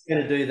 I was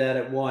going to do that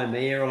at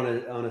Waimea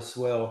on a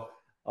swell.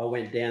 I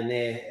went down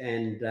there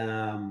and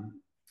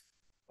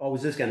I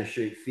was just going to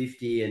shoot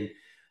 50, and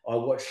I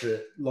watched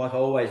it like I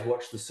always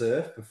watch the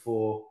surf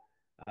before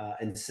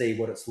and see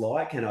what it's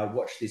like. And I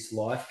watched this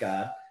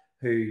lifeguard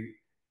who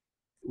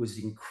was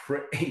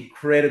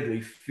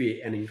incredibly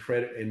fit and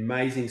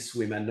amazing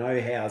swimmer,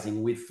 no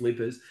housing with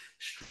flippers,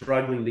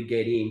 struggling to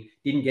get in.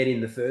 Didn't get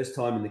in the first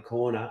time in the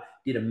corner,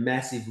 did a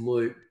massive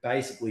loop,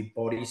 basically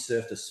body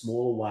surfed a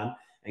smaller one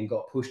and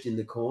got pushed in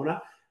the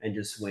corner and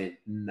just went,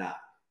 nah,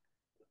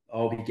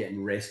 I'll be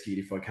getting rescued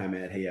if I come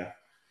out here.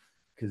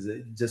 Because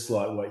just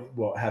like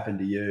what happened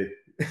to you.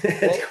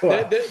 Well,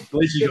 At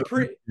least you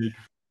got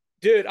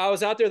dude, I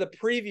was out there the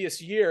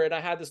previous year, and I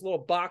had this little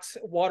box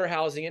water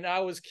housing, and I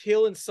was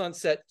killing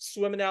Sunset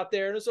swimming out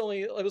there. And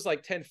it was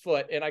like 10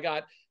 foot, and I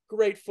got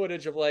great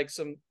footage of like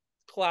some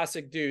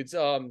classic dudes.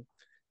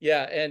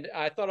 Yeah, and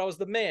I thought I was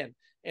the man.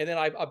 And then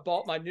I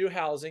bought my new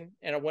housing,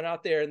 and I went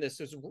out there, and this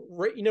was,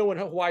 when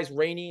Hawaii's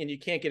rainy and you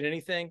can't get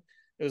anything.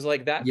 It was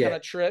like that kind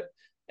of trip.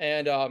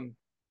 And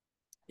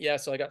yeah,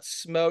 so I got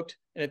smoked,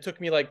 and it took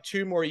me like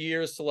 2 more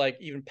years to like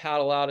even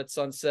paddle out at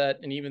Sunset.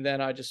 And even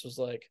then I just was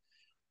like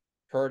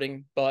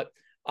hurting. But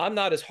I'm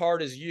not as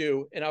hard as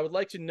you, and I would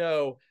like to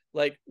know,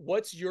 like,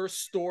 what's your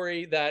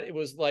story that it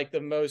was like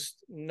the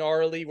most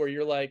gnarly where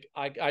you're like,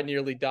 I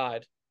nearly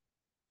died?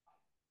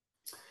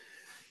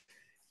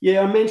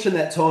 Yeah, I mentioned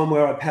that time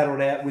where I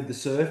paddled out with the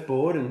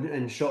surfboard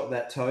and shot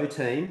that tow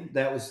team.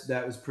 That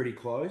was pretty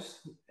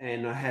close,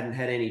 and I hadn't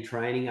had any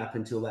training up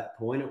until that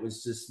point. It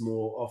was just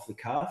more off the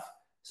cuff.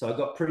 So I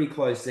got pretty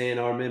close there, and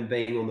I remember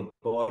being on the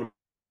bottom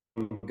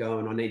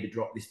going, I need to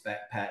drop this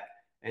backpack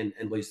and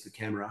loose the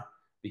camera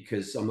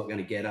because I'm not going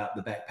to get up.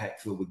 The backpack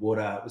filled with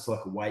water. It was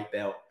like a weight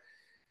belt.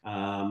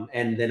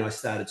 And then I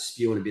started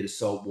spewing a bit of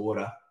salt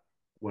water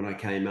when I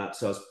came up.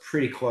 So I was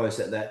pretty close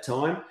at that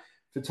time.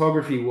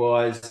 Photography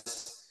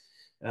wise,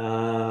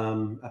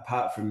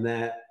 apart from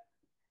that,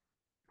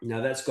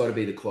 that's got to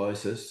be the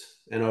closest.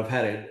 And I've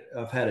had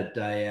a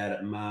day out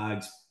at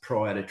Margs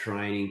prior to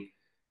training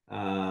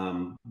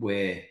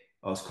where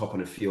I was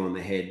copping a few on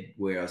the head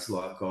where I was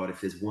like, God, if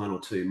there's 1 or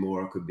 2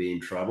 more, I could be in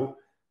trouble.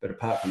 But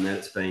apart from that,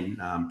 it's been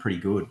pretty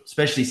good,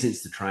 especially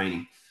since the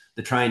training.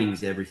 The training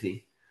is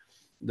everything.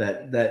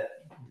 That,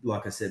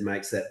 like I said,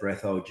 makes that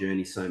breath hold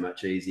journey so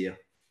much easier.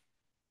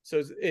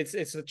 So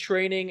it's the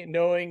training,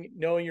 knowing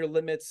your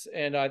limits,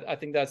 and I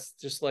think that's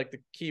just like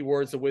the key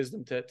words of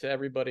wisdom to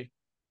everybody.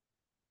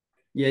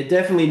 Yeah,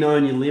 definitely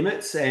knowing your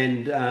limits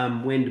and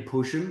when to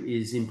push them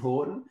is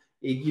important.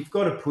 You've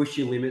got to push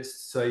your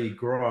limits so you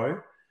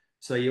grow.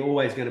 So you're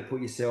always going to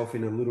put yourself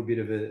in a little bit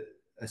of a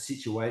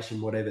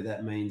situation, whatever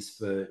that means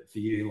for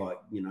you, like,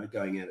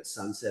 going out at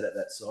sunset at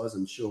that size.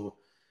 I'm sure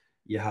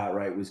your heart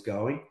rate was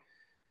going,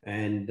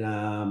 and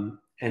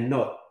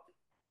not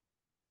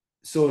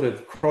sort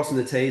of crossing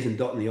the T's and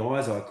dotting the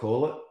I's, I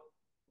call it.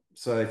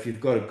 So if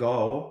you've got a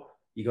goal,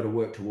 you got to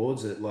work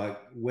towards it. Like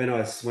when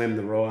I swam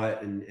the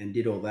right and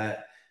did all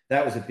that,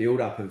 that was a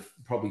build up of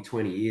probably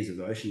 20 years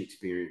of ocean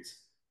experience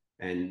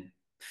and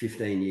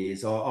 15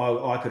 years.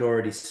 I could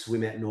already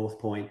swim at North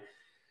Point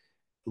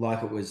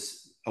like it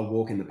was a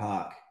walk in the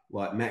park,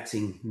 like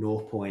maxing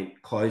North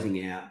Point,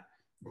 closing out,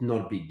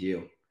 not a big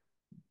deal.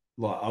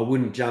 Like I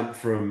wouldn't jump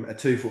from a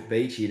 2 foot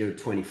beach here to a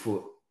 20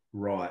 foot.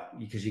 right,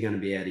 because you're going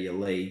to be out of your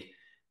league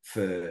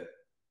for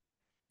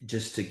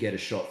just to get a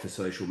shot for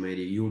social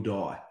media. You'll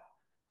die.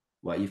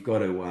 Like you've got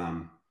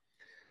to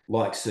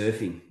like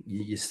surfing.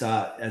 You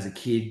start as a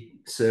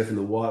kid surfing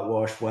the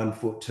whitewash, 1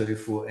 foot, 2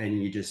 foot,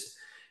 and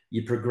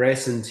you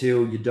progress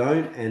until you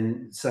don't.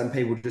 And some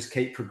people just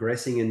keep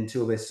progressing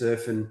until they're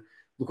surfing.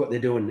 Look what they're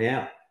doing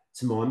now.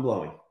 It's mind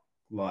blowing,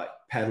 like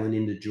paddling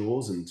into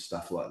jaws and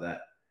stuff like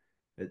that.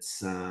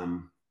 It's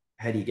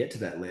how do you get to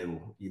that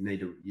level? You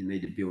need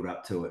to build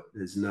up to it.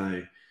 There's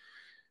no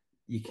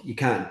you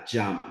can't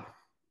jump.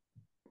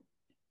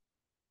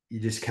 You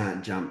just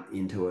can't jump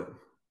into it.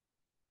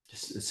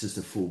 It's just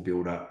a full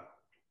build up.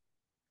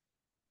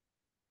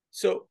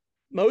 So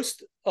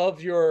most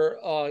of your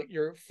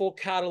full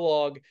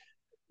catalog,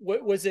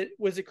 what was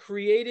it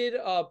created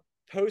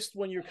post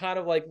when you kind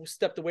of like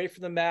stepped away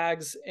from the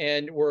mags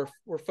and were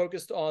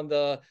focused on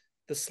the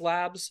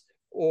slabs,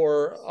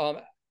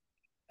 or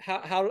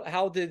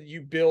how did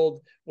you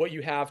build what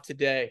you have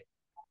today?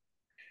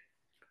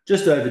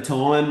 Just over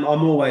time,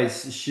 I'm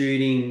always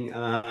shooting,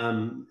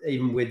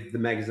 even with the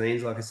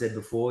magazines, like I said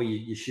before,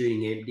 you're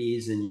shooting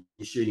empties and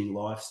you're shooting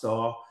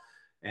lifestyle.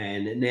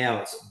 And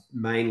now it's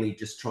mainly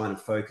just trying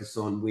to focus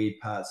on weird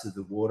parts of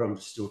the water. I'm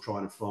just still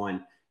trying to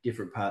find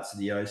different parts of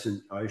the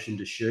ocean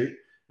to shoot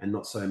and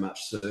not so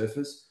much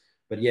surface.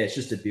 But yeah, it's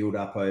just a build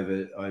up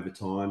over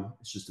time.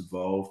 It's just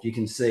evolved. You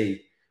can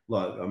see,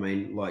 like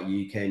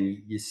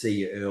you see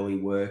your early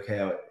work,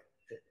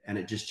 and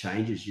it just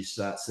changes. You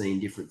start seeing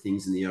different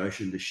things in the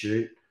ocean to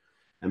shoot.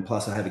 And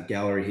plus I have a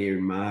gallery here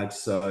in Marg.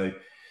 So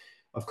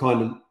I've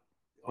kind of,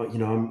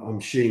 I'm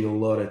shooting a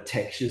lot of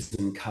textures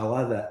and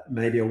color that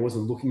maybe I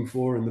wasn't looking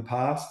for in the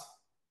past.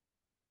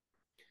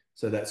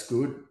 So that's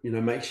good.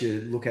 Makes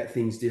you look at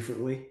things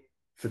differently.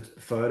 For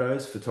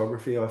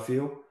photography, I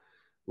feel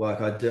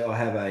like I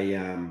have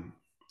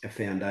a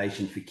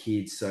foundation for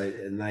kids. So,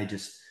 and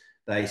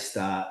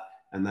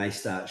they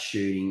start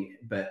shooting,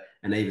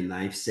 and even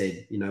they've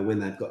said, when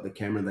they've got the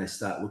camera, they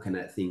start looking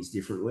at things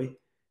differently.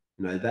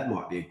 That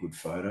might be a good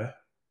photo.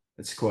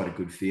 It's quite a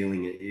good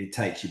feeling. It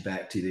takes you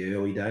back to the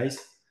early days.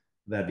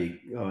 That'd be,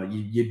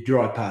 you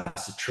drive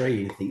past a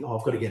tree and you think,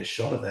 I've got to get a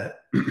shot of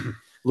that.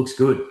 Looks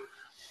good.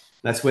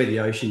 That's where the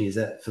ocean is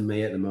at for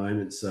me at the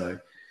moment. So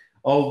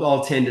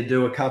I'll tend to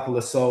do a couple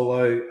of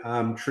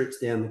solo trips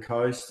down the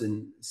coast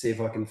and see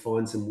if I can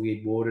find some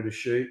weird water to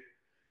shoot.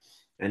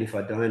 And if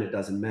I don't, it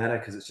doesn't matter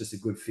because it's just a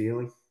good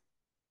feeling.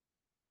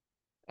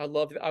 I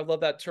love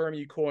that term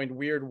you coined,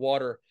 weird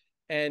water.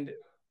 And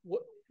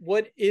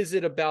what is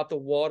it about the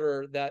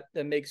water that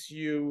makes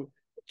you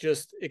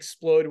just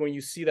explode when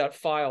you see that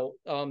file?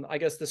 I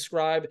guess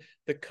describe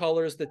the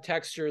colors, the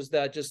textures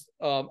that just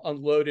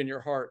unload in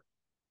your heart.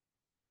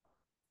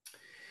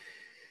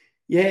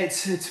 Yeah,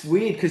 it's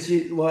weird because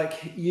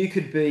you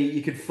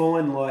could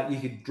find, like, you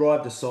could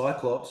drive to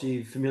Cyclops.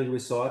 You're familiar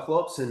with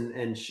Cyclops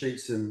and shoot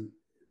some,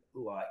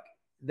 like,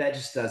 that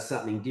just does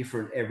something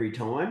different every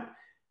time.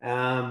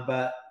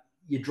 But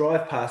you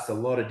drive past a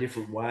lot of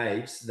different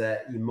waves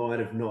that you might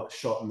have not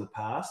shot in the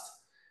past,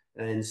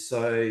 and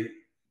so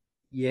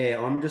yeah,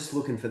 I'm just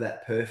looking for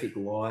that perfect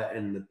light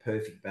and the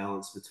perfect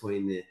balance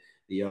between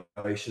the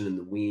ocean and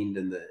the wind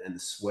and the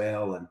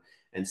swell,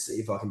 and see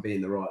if I can be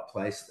in the right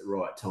place at the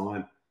right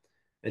time.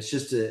 It's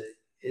just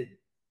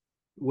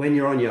when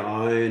you're on your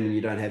own and you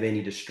don't have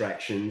any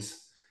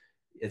distractions,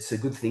 it's a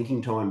good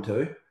thinking time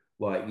too.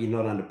 Like, you're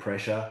not under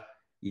pressure.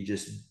 You're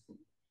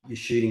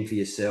shooting for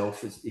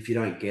yourself. If you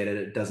don't get it,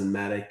 it doesn't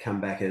matter. Come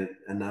back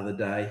another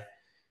day.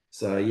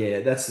 So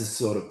yeah, that's the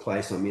sort of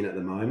place I'm in at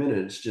the moment.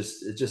 And it's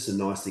just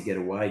nice to get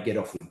away, get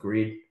off the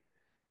grid,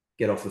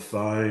 get off the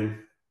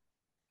phone.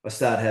 I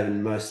start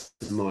having most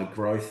of my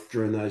growth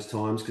during those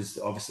times because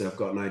obviously I've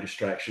got no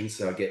distractions.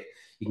 So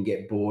you can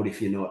get bored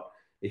if you're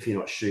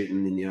not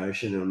shooting in the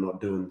ocean or not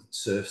doing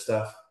surf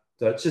stuff.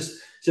 So it's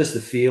just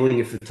the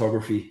feeling of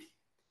photography.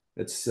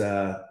 That's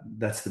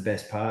the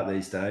best part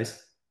these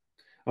days.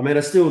 I mean,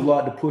 I still would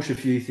like to push a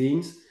few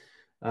things,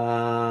 but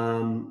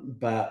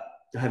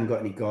I haven't got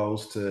any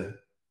goals to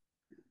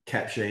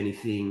capture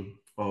anything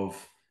of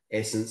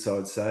essence, I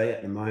would say,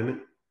 at the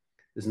moment.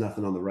 There's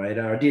nothing on the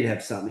radar. I did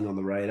have something on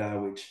the radar,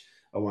 which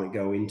I won't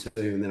go into,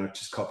 and then I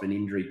just copped an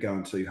injury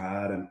going too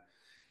hard, and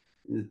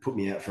it put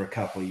me out for a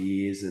couple of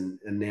years, and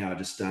now I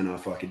just don't know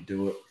if I could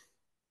do it.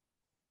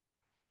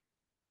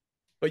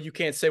 But you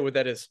can't say what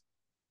that is.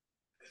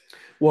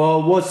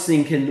 Well,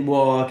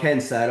 I can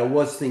say it. I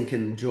was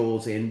thinking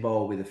Jaws end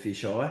bowl with a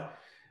fisheye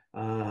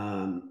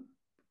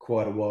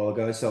quite a while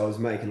ago. So I was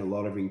making a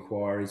lot of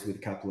inquiries with a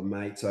couple of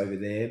mates over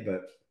there,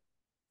 but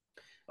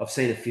I've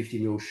seen a 50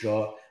 mil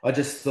shot. I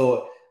just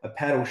thought a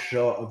paddle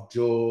shot of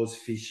Jaws,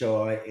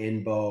 fisheye,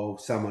 end bowl,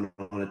 someone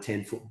on a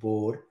 10-foot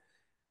board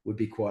would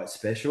be quite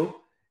special.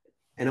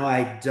 And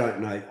I don't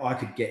know, I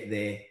could get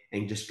there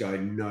and just go,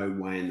 no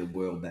way in the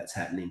world that's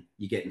happening.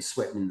 You're getting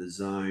swept in the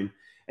zone,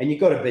 and you've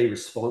got to be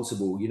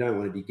responsible. You don't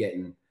want to be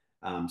getting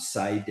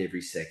saved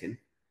every second.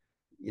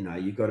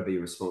 You've got to be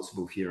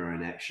responsible for your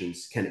own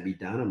actions. Can it be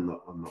done?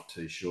 I'm not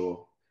too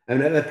sure.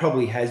 And it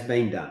probably has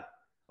been done.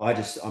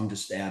 I'm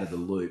just out of the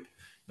loop.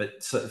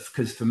 But so,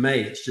 because for me,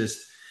 it's just,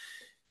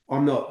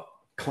 I'm not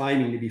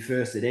claiming to be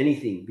first at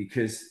anything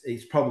because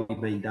it's probably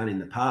been done in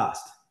the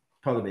past,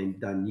 probably been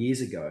done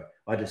years ago.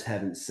 I just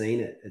haven't seen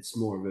it. It's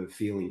more of a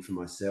feeling for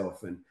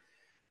myself. And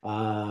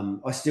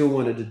I still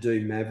wanted to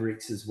do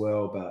Mavericks as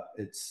well, but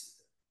it's,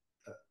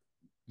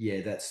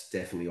 yeah, that's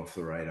definitely off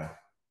the radar.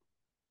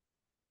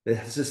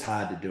 It's just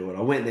hard to do it.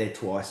 I went there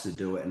twice to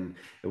do it, and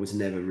it was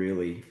never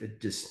really,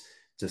 just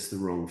the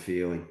wrong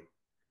feeling.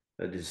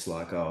 I just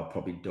like, oh, I'll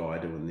probably die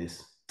doing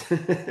this.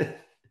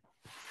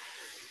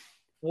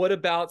 What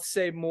about,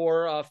 say,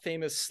 more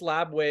famous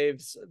slab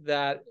waves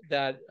that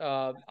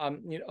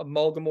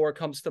Mulgamore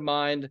comes to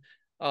mind,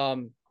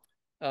 um,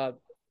 uh,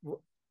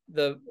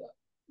 the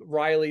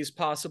Rileys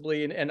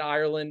possibly in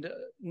Ireland,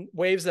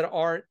 waves that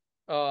aren't,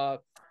 I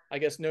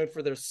guess, known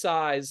for their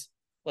size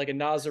like a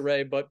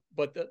Nazare, but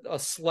a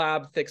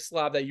thick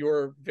slab that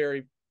you're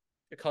very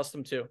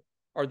accustomed to.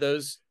 Are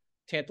those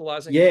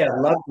tantalizing? Yeah, I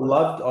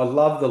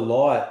love the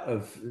light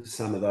of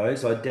some of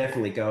those. I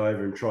definitely go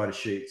over and try to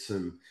shoot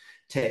some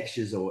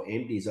textures or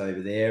empties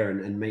over there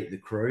and meet the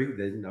crew.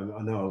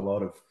 I know a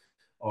lot of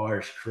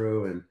Irish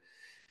crew and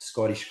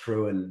Scottish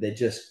crew, and they're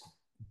just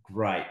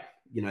great.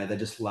 You know, they're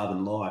just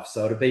loving life.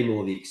 So it'll be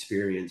more the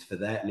experience for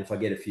that. And if I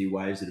get a few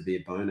waves, it'll be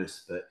a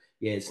bonus. But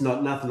yeah, it's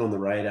nothing on the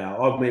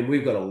radar. I mean,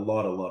 we've got a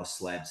lot of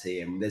slabs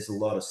here, and there's a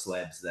lot of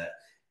slabs that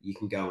you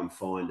can go and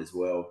find as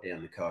well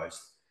down the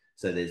coast.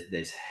 So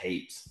there's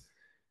heaps.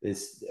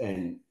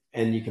 And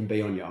you can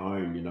be on your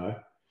own, you know.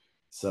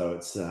 So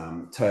it's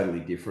totally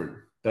different.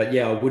 But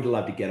yeah, I would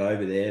love to get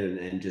over there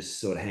and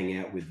just sort of hang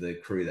out with the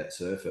crew that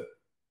surf it.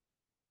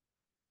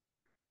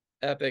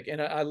 Epic.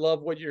 And I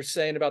love what you're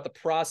saying about the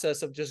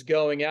process of just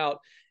going out.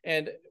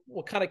 And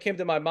what kind of came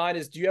to my mind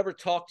is, do you ever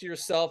talk to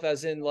yourself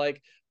as in like,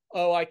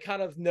 oh, I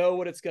kind of know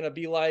what it's going to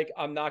be like,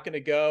 I'm not going to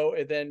go,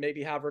 and then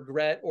maybe have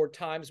regret, or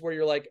times where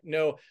you're like,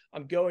 no,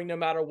 I'm going no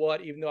matter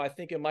what, even though I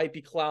think it might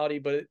be cloudy,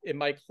 but it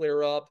might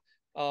clear up.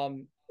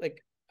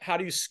 Like, how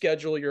do you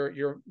schedule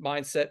your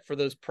mindset for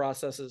those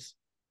processes?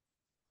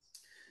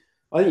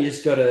 I think you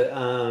just got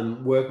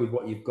to work with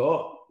what you've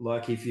got.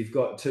 Like if you've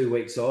got 2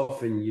 weeks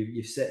off and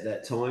you've set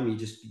that time, you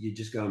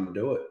just go and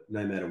do it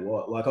no matter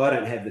what. Like I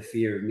don't have the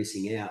fear of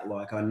missing out.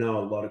 Like I know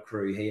a lot of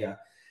crew here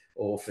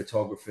or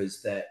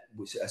photographers that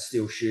are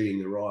still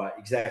shooting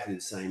exactly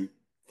the same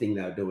thing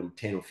they were doing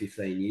 10 or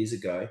 15 years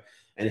ago.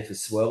 And if a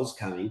swell's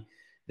coming,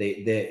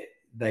 they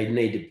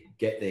need to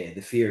get there.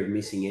 The fear of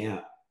missing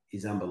out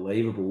is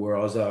unbelievable.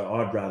 Whereas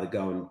I'd rather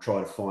go and try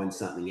to find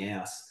something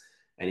else.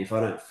 And if I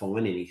don't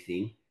find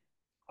anything,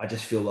 I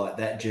just feel like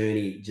that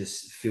journey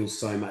just feels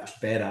so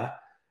much better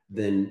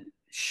than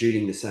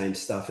shooting the same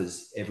stuff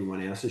as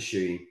everyone else is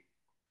shooting.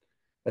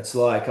 It's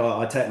like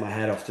I take my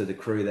hat off to the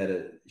crew that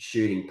are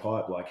shooting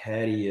pipe. Like,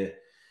 how do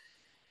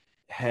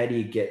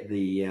you get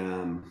the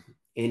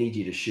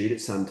energy to shoot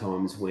it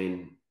sometimes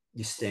when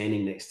you're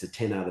standing next to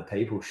 10 other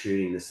people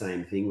shooting the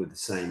same thing with the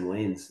same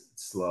lens?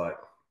 It's like,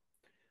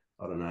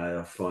 I don't know,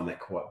 I find that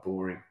quite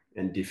boring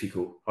and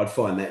difficult. I'd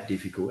find that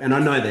difficult. And I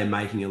know they're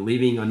making a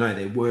living. I know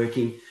they're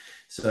working,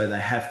 so they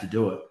have to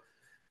do it.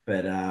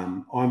 But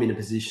I'm in a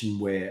position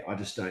where I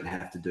just don't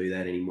have to do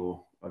that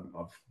anymore.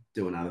 I'm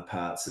doing other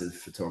parts of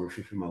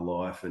photography for my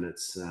life, and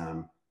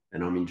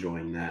and I'm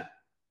enjoying that.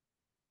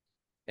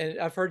 And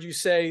I've heard you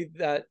say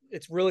that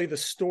it's really the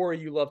story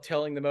you love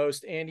telling the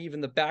most, and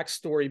even the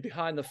backstory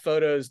behind the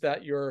photos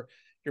that you're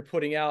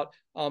putting out.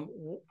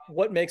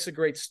 What makes a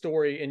great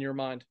story in your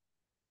mind?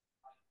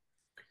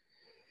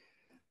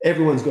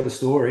 Everyone's got a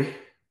story.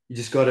 You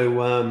just got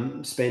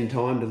to spend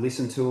time to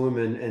listen to them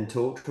and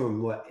talk to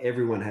them. Like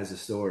everyone has a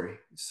story,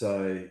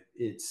 so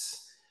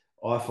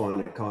I find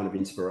it kind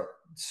of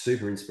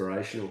super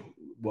inspirational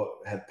what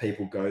have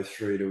people go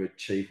through to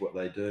achieve what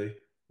they do.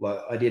 Like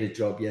I did a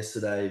job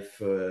yesterday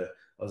I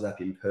was up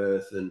in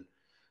Perth, and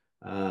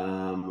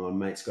my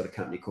mate's got a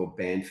company called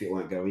Banfield.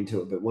 Won't go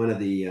into it, but one of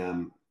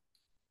the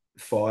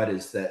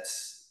fighters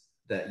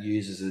that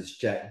uses is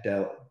Jack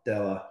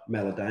Della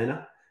Maladena.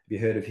 Have you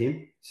heard of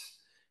him?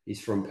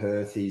 He's from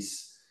Perth.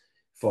 He's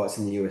fights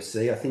in the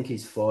UFC. I think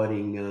he's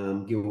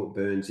fighting Gilbert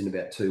Burns in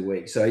about 2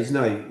 weeks. So he's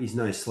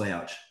no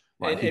slouch.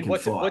 Like he And can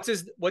fight.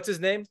 What's his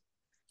name?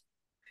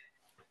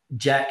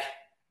 Jack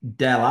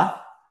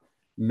Della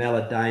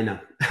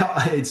Maladena.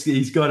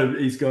 he's got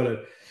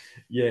a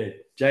yeah,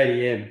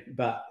 JDM.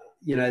 But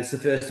you know, it's the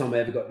first time I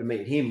ever got to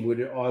meet him.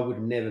 I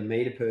would never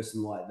meet a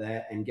person like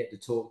that and get to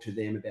talk to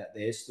them about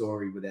their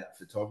story without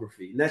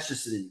photography. And that's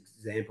just an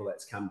example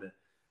that's come to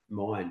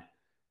mind.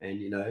 And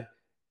you know,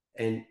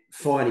 and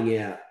finding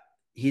out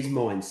his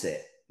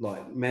mindset.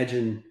 Like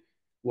imagine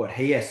what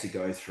he has to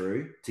go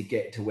through to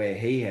get to where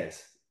he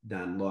has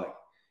done. Like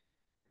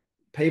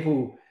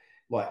people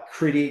like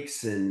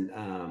critics and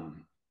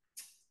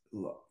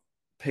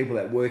people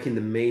that work in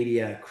the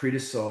media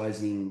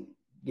criticizing,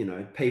 you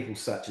know, people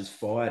such as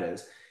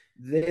fighters,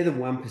 they're the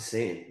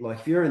 1%. Like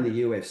if you're in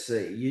the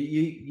UFC,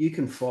 you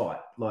can fight.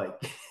 Like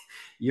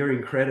you're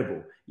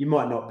incredible. You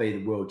might not be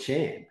the world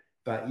champ,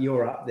 but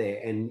you're up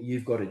there and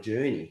you've got a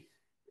journey.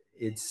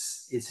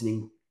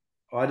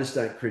 I just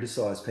don't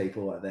criticize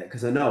people like that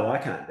because I know I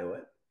can't do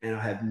it and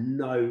I have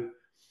no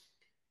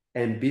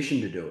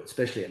ambition to do it,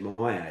 especially at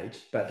my age.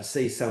 But to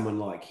see someone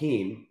like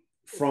him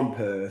from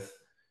Perth,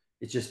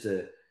 it's just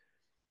a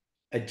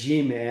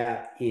gym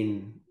out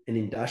in an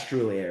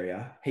industrial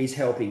area. He's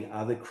helping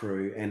other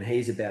crew and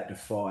he's about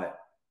to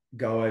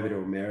go over to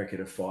America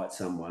to fight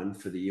someone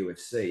for the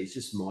UFC. It's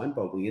just mind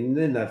boggling. And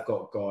then they've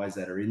got guys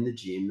that are in the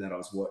gym that I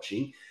was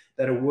watching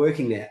that are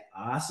working their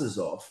asses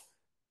off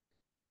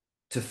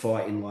to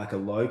fight in like the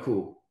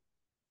local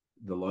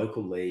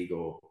league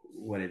or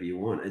whatever you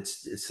want.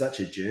 It's such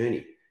a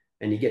journey.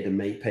 And you get to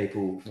meet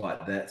people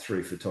like that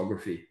through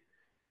photography.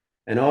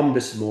 And I'm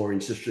just more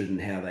interested in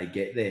how they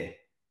get there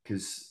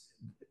because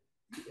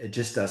it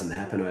just doesn't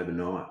happen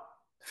overnight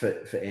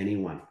for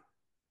anyone.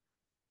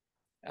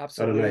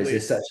 Absolutely. I don't know.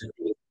 Is there such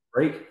a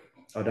freak?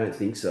 I don't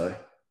think so.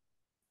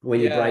 When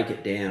you break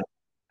it down,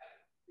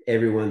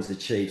 everyone's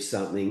achieved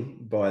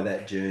something by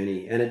that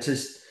journey. And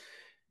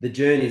the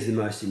journey is the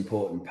most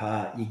important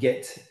part.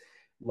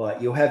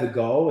 You'll have a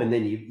goal and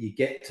then you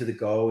get to the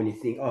goal and you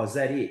think, oh, is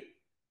that it?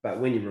 But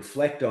when you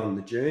reflect on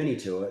the journey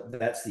to it,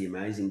 that's the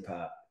amazing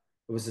part.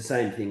 It was the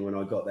same thing when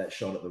I got that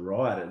shot at the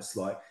riot. It's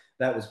like,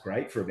 that was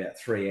great for about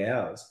 3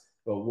 hours.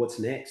 Well, what's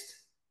next?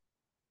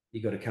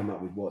 You got to come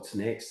up with what's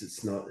next.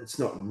 It's not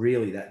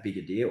really that big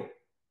a deal.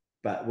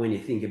 But when you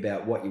think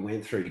about what you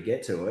went through to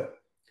get to it,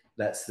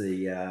 that's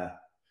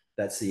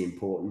the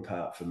important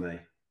part for me.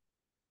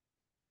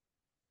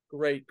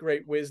 Great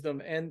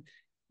wisdom. And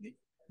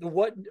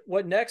what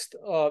next?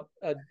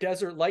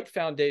 Desert Light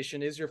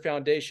Foundation is your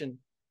foundation.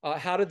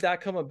 How did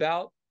that come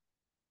about?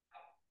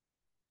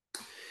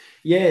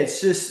 Yeah,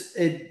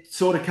 it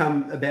sort of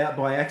come about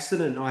by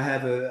accident. I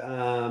have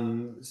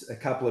a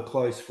couple of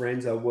close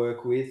friends I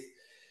work with,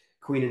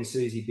 Quinn and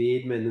Susie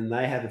Beardman, and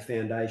they have a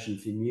foundation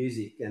for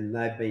music, and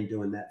they've been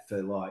doing that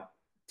for like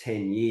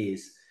 10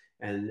 years.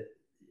 And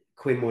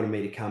Quinn wanted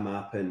me to come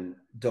up and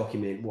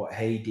document what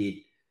he did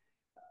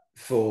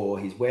for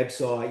his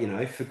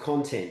website, for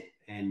content.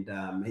 And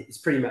it's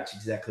pretty much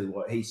exactly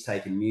what he's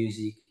taken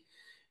music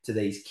to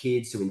these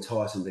kids to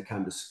entice them to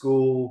come to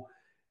school.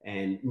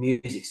 And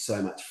music's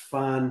so much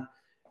fun.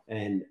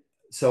 And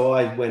so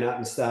I went up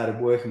and started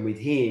working with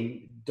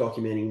him,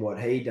 documenting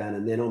what he'd done.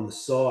 And then on the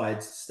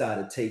side,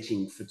 started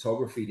teaching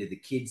photography to the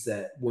kids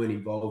that weren't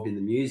involved in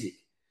the music.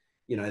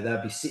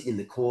 They'd be sitting in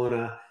the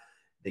corner,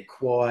 they're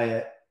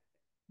quiet,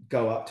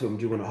 go up to them,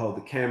 do you want to hold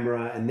the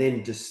camera? And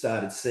then just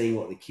started seeing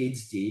what the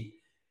kids did.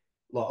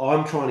 Like,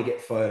 I'm trying to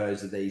get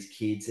photos of these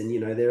kids and,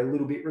 they're a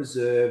little bit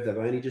reserved. They've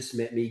only just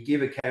met me.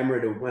 Give a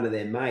camera to one of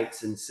their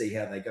mates and see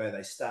how they go.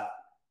 They start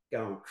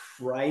going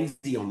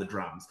crazy on the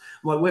drums.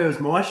 I'm like, where was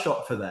my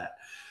shot for that?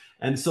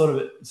 And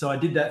so I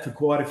did that for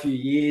quite a few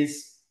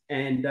years.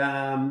 And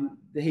I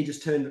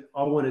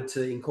wanted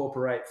to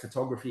incorporate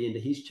photography into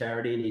his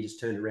charity. And he just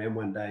turned around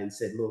one day and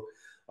said, look,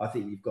 I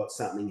think you've got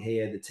something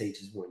here. The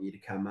teachers want you to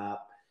come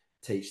up,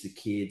 teach the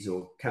kids,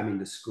 or come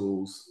into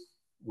schools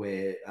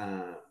where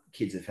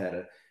kids have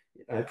had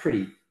a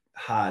pretty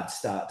hard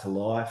start to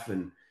life.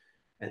 And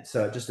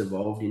so it just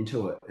evolved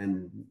into it.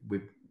 And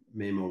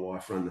me and my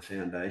wife run the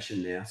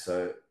foundation now.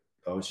 So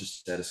I was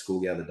just at a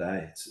school the other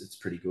day. It's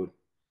pretty good.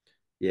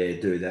 Yeah,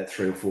 do that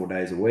 3 or 4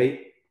 days a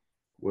week,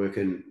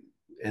 working,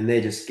 and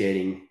they're just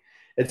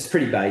it's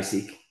pretty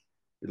basic.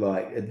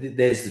 Like,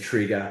 there's the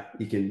trigger,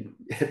 you can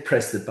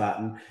press the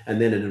button,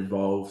 and then it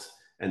evolves,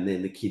 and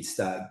then the kids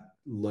start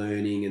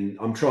learning. And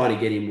I'm trying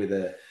to get in with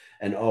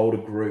an older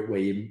group where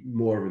you're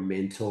more of a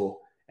mentor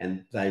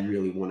and they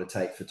really want to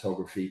take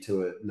photography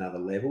to another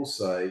level.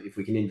 So if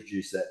we can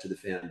introduce that to the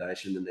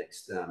foundation the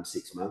next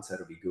 6 months,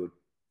 that'll be good.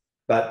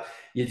 But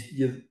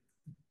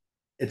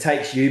it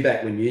takes you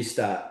back when you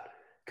start,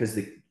 because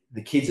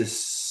the kids are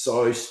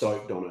so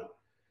stoked on it.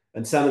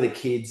 And some of the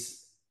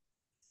kids,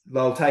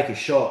 they'll take a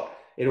shot,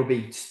 it'll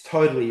be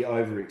totally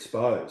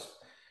overexposed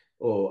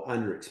or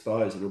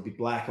underexposed. It'll be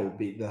black, or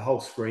the whole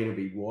screen will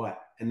be white.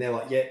 And they're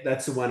like, yeah,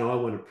 that's the one I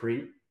want to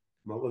print.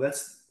 I'm like, well,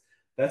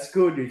 that's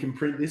good. You can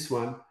print this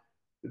one.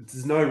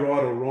 There's no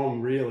right or wrong,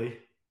 really,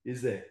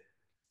 is there?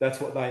 That's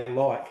what they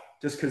like.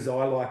 Just because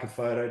I like a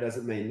photo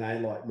doesn't mean they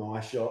like my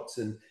shots.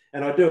 And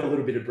I do a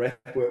little bit of breath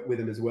work with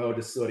them as well,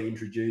 just sort of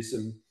introduce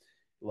them.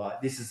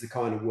 Like, this is the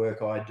kind of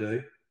work I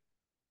do.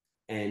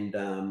 And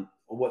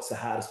what's the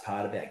hardest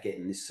part about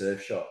getting this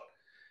surf shot?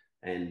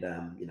 And,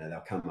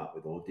 they'll come up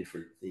with all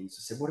different things.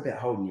 I said, what about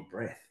holding your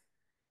breath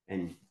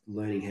and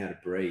learning how to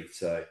breathe?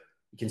 So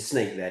you can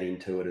sneak that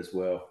into it as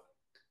well,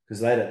 because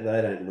they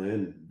don't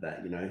learn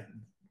that,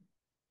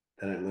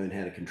 they don't learn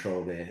how to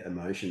control their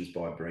emotions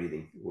by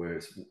breathing,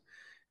 whereas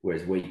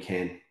we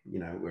can.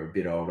 We're a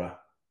bit older.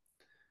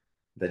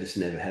 They just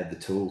never had the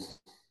tools.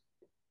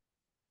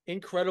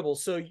 Incredible.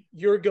 So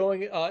you're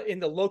going in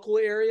the local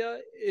area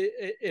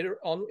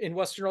in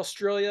Western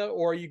Australia,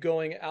 or are you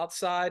going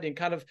outside and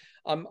kind of,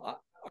 are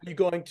you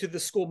going to the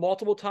school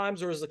multiple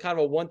times, or is it kind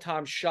of a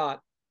one-time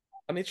shot?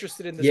 I'm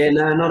interested in this. Yeah,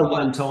 no, not a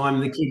one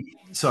time.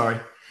 Sorry.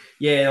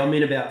 Yeah, I'm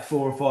in about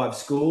 4 or 5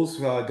 schools.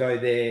 So I go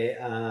there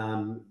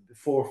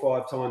 4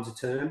 or 5 times a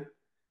term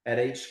at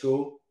each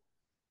school.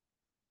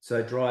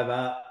 So drive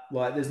up.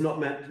 Like there's not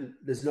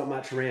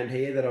much around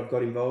here that I've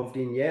got involved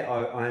in yet.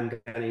 I am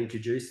going to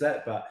introduce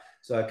that, but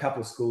so a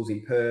couple of schools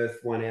in Perth,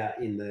 one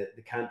out in the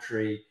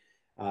country,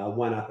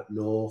 one up at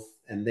north,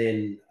 and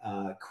then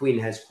Quinn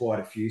has quite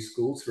a few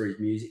schools for his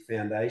music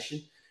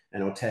foundation,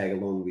 and I'll tag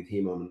along with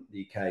him on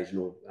the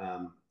occasional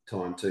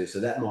time too. So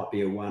that might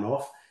be a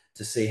one-off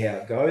to see how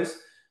it goes.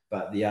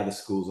 But the other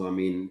schools I'm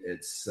in,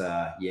 it's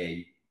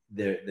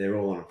they're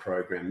all on a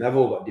program. They've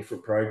all got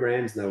different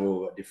programs, and they've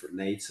all got different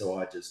needs. So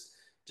I just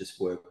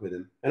work with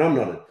them. And I'm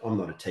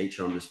not a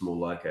teacher. I'm just more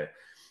like a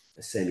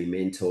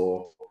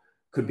semi-mentor.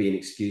 Could be an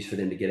excuse for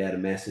them to get out of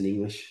maths and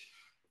English.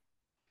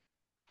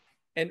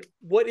 And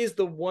what is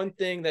the one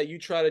thing that you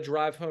try to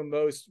drive home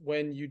most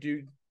when you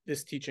do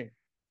this teaching?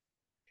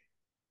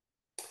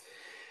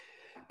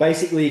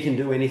 Basically, you can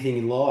do anything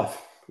in life,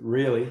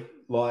 really.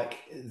 Like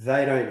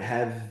they don't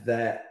have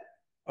that.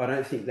 I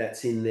don't think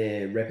that's in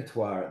their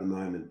repertoire at the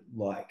moment.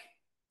 Like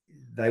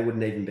they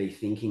wouldn't even be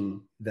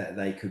thinking that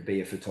they could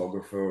be a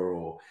photographer,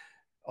 or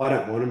I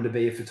don't want them to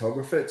be a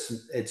photographer.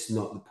 It's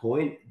not the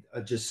point. I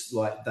just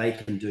like they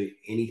can do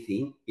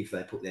anything if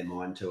they put their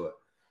mind to it.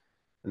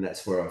 And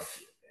that's where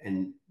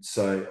and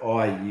so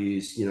I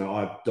use,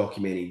 I'm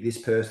documenting this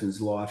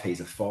person's life. He's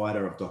a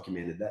fighter. I've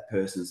documented that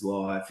person's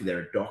life.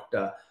 They're a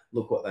doctor.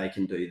 Look what they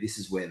can do. This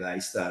is where they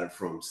started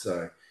from.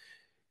 So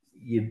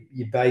you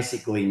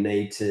basically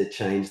need to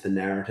change the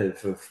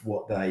narrative of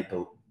what they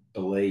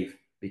believe,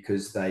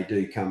 because they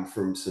do come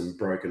from some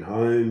broken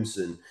homes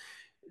and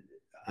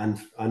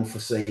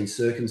unforeseen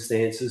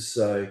circumstances.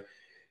 So,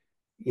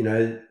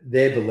 their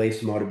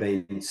beliefs might have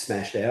been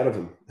smashed out of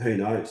them. Who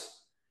knows?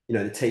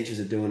 The teachers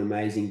are doing an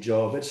amazing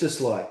job. It's just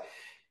like,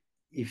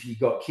 if you've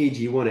got kids,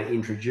 you want to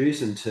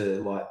introduce them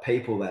to like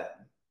people that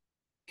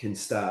can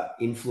start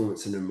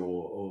influencing them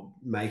or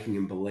making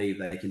them believe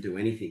they can do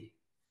anything.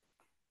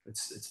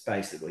 It's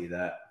basically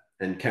that.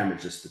 And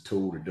camera's just the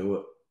tool to do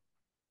it.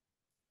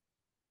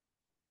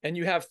 And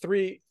you have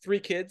three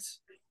kids?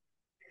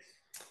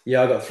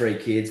 Yeah, I got 3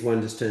 kids.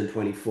 One just turned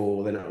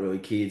 24. They're not really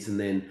kids. And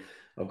then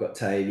I've got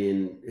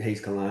Tavian.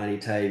 He's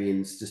Kalani.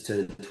 Tavian's just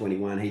turned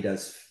 21. He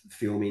does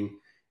filming,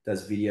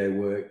 does video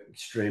work,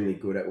 extremely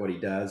good at what he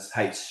does.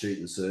 Hates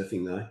shooting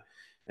surfing though.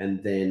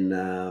 And then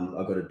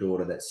I've got a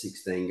daughter that's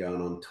 16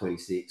 going on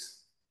 26.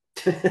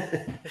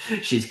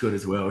 She's good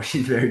as well.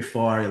 She's very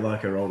fiery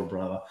like her older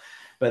brother.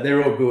 But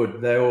they're all good.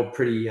 They're all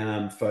pretty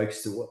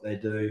focused at what they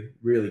do.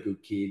 Really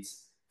good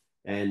kids.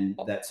 And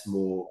that's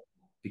more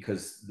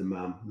because the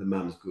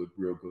mum's good,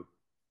 real good.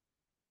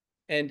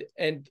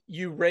 And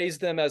you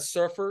raised them as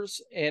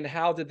surfers, and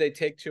how did they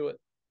take to it?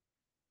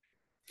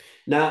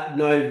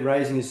 No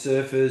raising as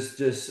surfers.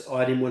 Just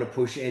I didn't want to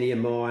push any of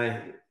my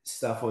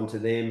stuff onto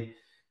them.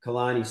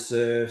 Kalani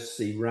surfs,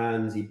 he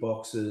runs, he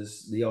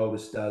boxes. The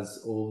oldest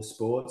does all the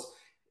sports.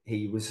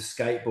 He was a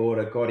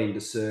skateboarder, got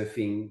into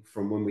surfing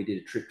from when we did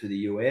a trip to the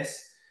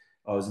US.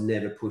 I was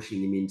never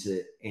pushing him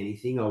into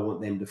anything. I want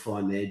them to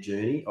find their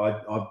journey.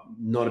 I'm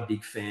not a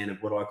big fan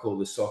of what I call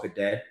the soccer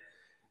dad,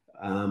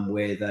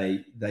 where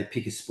they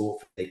pick a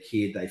sport for their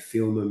kid, they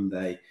film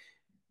them,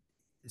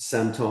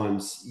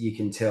 sometimes you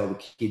can tell the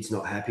kid's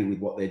not happy with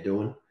what they're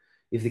doing.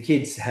 If the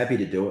kid's happy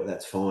to do it,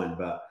 that's fine.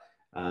 But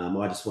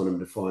I just want them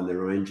to find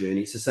their own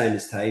journey. It's the same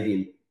as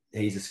Tavian.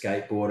 He's a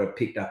skateboarder,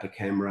 picked up a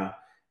camera,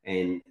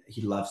 and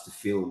he loves to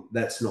film.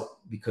 That's not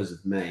because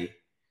of me.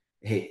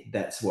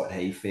 That's what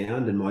he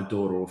found, and my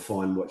daughter will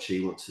find what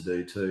she wants to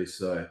do too.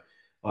 So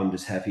I'm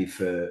just happy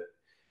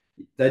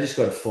they just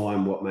got to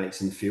find what makes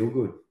them feel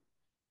good.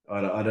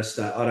 I just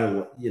don't, I don't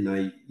want,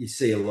 you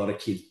see a lot of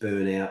kids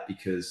burn out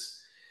because,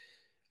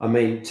 I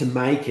mean, to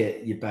make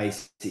it, you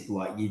basic,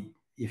 like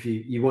if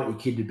you want your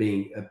kid to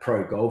be a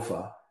pro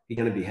golfer,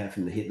 you're going to be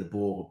having to hit the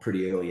ball at a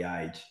pretty early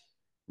age,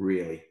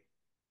 really.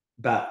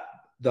 But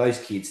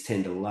those kids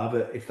tend to love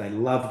it. If they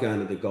love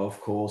going to the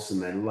golf course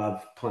and they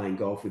love playing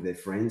golf with their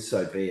friends,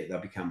 so be it. They'll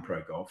become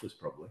pro golfers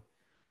probably.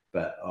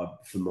 But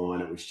for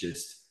mine, it was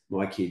just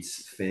my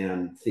kids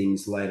found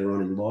things later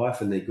on in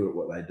life and they're good at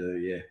what they do.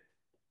 Yeah.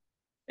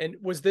 And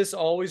was this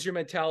always your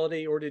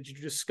mentality, or did you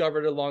discover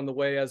it along the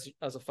way as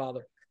a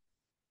father?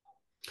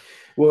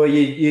 Well,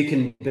 you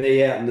can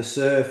be out in the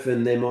surf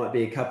and there might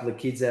be a couple of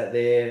kids out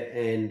there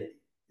and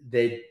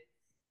they're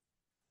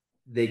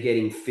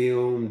getting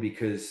filmed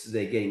because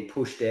they're getting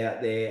pushed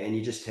out there, and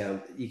you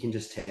can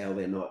just tell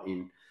they're not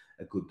in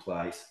a good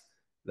place.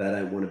 They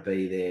don't want to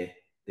be there.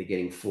 They're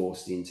getting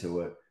forced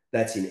into it.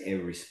 That's in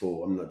every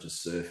sport. I'm not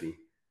just surfing.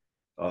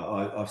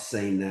 I've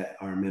seen that.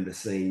 I remember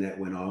seeing that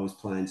when I was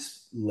playing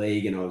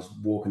league and I was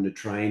walking to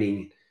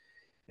training,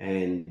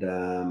 and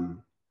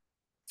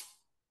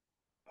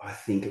I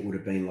think it would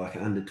have been like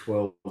under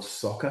 12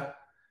 soccer.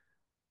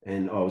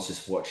 And I was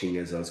just watching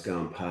as I was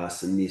going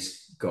past, and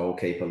this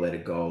goalkeeper let a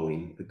goal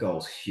in. The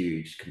goal's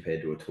huge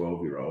compared to a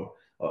 12-year-old.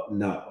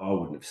 No, I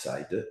wouldn't have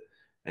saved it.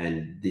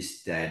 And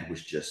this dad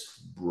was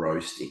just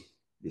roasting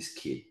this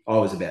kid. I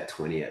was about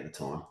 20 at the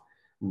time,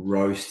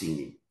 roasting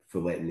him for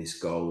letting this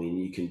goal in.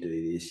 You can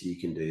do this, you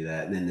can do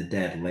that. And then the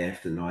dad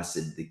left, and I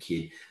said to the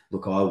kid,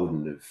 look, I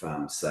wouldn't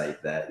have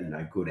saved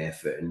that, good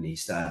effort. And he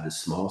started to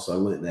smile. So I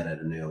learned that at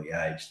an early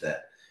age,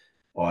 that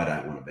I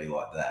don't want to be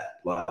like that.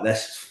 Like,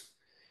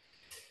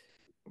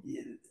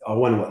 I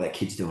wonder what that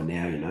kid's doing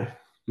now,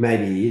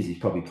 Maybe he is. He's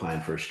probably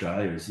playing for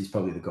Australia. He's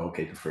probably the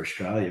goalkeeper for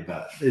Australia.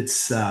 But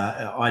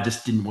I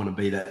just didn't want to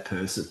be that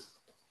person.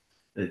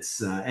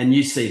 And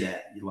you see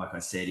that, like I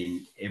said,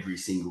 in every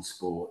single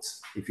sport.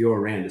 If you're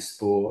around a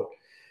sport,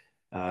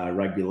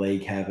 rugby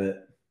league have it.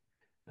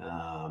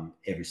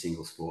 Every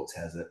single sport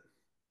has it.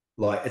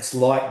 It's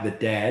like the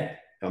dad.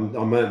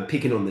 I'm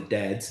picking on the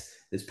dads.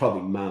 There's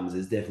probably mums.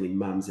 There's definitely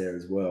mums there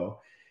as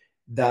well.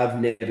 They've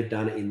never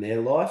done it in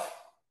their life,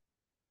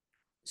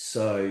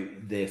 so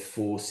they're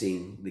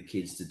forcing the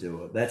kids to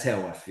do it. That's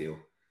how I feel.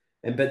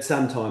 But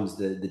sometimes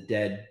the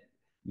dad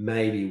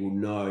maybe will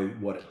know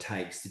what it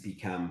takes to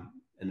become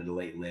an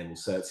elite level.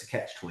 So it's a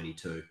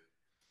catch-22.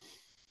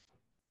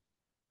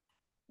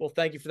 Well,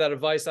 thank you for that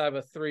advice. I have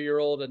a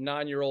 3-year-old, a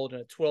 9-year-old,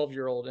 and a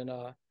 12-year-old,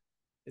 and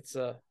it's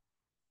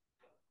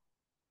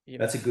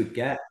that's a good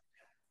gap.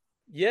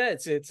 Yeah,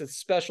 it's a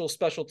special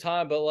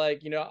time. But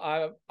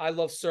I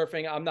love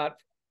surfing. I'm not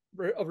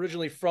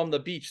originally from the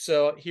beach,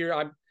 so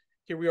here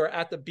we are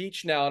at the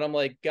beach now, and I'm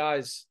like,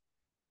 guys,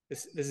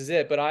 this is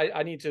it. But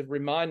I need to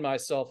remind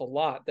myself a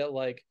lot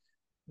that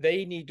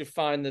they need to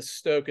find this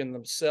stoke in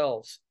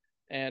themselves,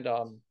 and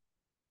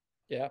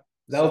yeah.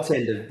 They'll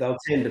tend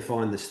to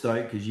find the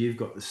stoke because you've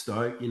got the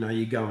stoke.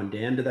 You're going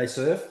down. Do they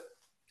surf?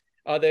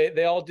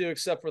 They all do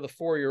except for the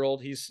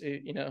 4-year-old.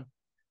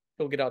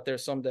 He'll get out there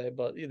someday.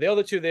 But the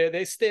other two,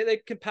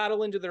 they can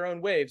paddle into their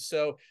own waves.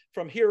 So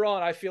from here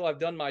on, I feel I've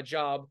done my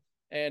job.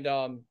 And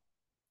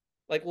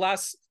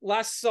last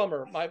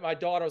summer, my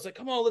daughter was like,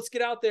 "Come on, let's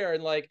get out there."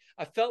 And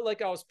I felt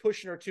like I was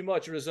pushing her too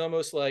much. It was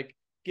almost like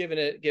giving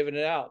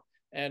it out.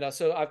 And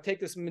so I've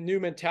taken this new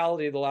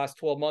mentality the last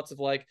 12 months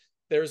of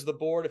there's the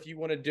board. If you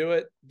want to do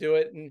it, do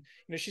it. And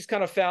she's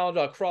kind of found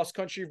cross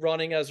country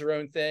running as her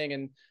own thing,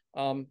 and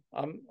I'm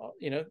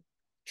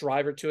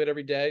drive her to it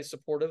every day,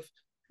 supportive,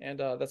 and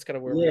that's kind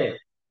of where we are.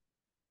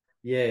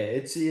 Yeah,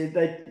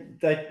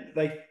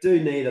 they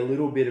do need a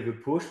little bit of a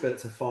push, but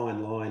it's a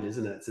fine line,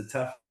 isn't it? It's a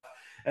tough.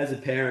 As a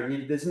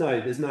parent, there's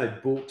no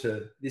book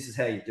to this is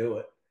how you do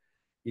it.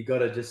 You got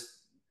to just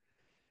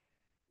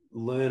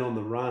learn on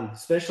the run,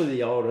 especially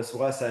the oldest.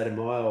 What I say to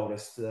my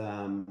oldest,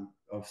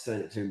 I've seen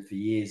it to him for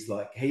years.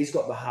 He's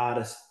got the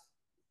hardest.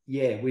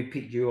 Yeah, we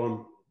picked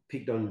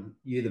on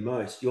you the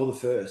most. You're the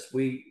first.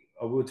 We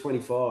were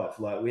 25.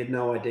 We had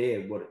no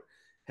idea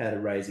how to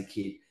raise a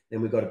kid.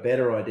 Then we got a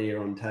better idea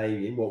on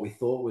Tavian, what we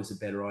thought was a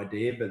better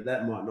idea, but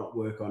that might not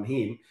work on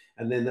him,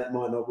 and then that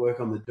might not work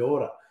on the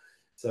daughter.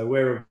 So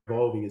we're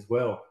evolving as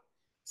well.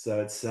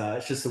 So it's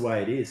just the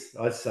way it is.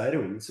 I'd say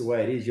to him, it's the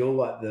way it is. You're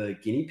like the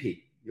guinea pig.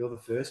 You're the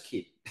first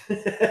kid.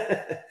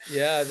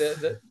 Yeah.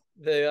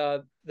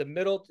 The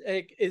middle.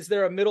 Is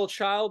there a middle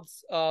child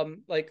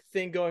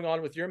thing going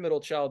on with your middle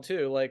child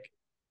too?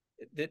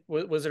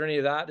 Was there any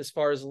of that as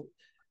far as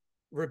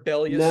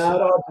rebellious?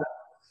 No,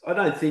 I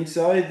don't think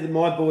so.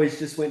 My boys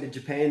just went to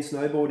Japan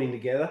snowboarding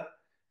together,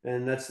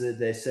 and that's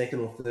their second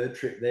or third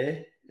trip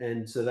there.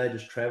 And so they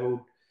just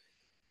traveled.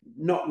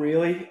 Not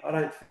really, I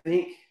don't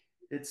think.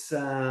 It's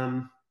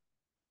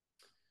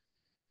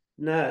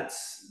no,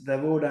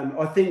 they've all done.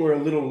 I think we're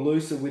a little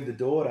looser with the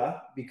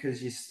daughter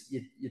because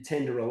you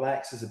tend to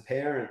relax as a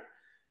parent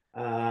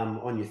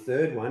on your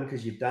third one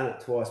because you've done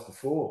it twice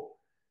before.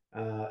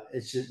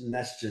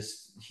 That's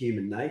just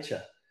human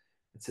nature.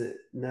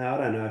 No, I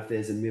don't know if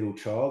there's a middle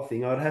child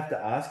thing. I'd have to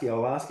ask you.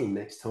 I'll ask him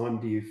next time.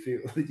 Do you feel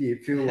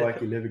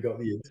like you never got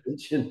the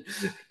attention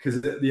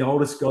because the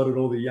oldest got it,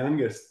 or the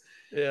youngest?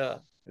 Yeah.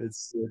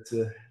 He's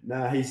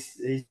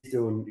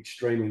doing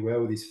extremely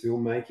well with his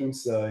filmmaking.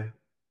 So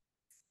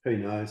who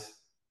knows?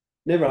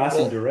 Never asked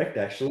him direct.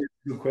 Actually,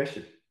 good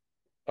question.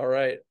 All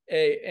right.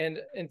 Hey,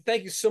 and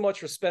thank you so much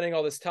for spending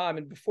all this time.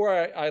 And before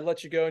I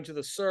let you go into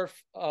the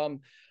surf,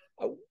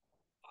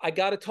 I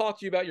got to talk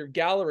to you about your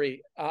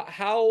gallery.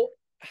 How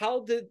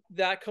did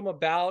that come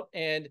about,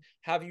 and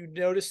have you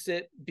noticed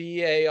it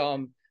be a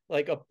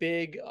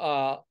big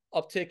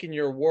uptick in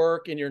your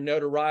work and your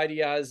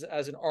notoriety as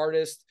an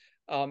artist?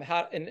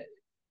 And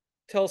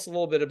tell us a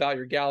little bit about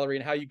your gallery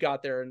and how you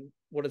got there and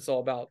what it's all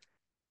about.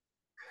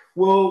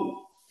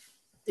 Well,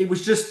 it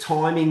was just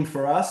timing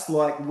for us.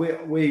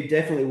 We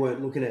definitely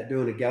weren't looking at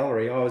doing a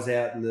gallery. I was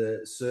out in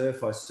the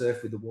surf. I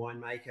surfed with the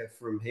winemaker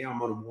from here.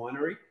 I'm on a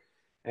winery.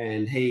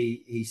 And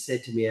he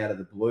said to me out of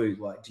the blue,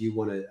 do you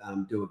want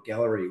to do a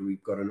gallery?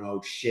 We've got an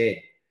old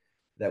shed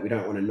that we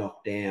don't want to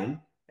knock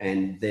down.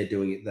 And they're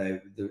doing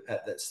it.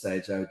 At that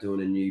stage, they were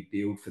doing a new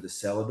build for the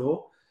cellar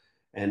door.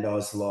 And I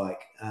was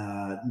like,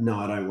 no,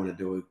 I don't want to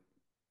do a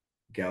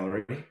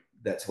gallery.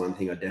 That's one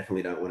thing I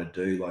definitely don't want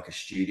to do, like a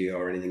studio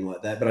or anything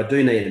like that. But I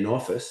do need an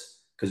office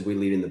because we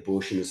live in the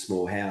bush in a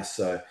small house.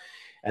 So,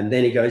 and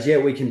then he goes, yeah,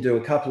 we can do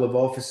a couple of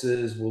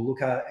offices. We'll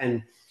look at,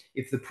 and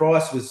if they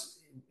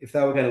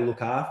were going to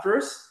look after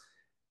us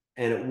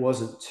and it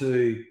wasn't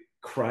too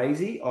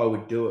crazy, I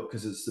would do it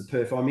because it's the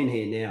perfect. I'm in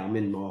here now. I'm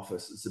in my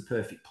office. It's the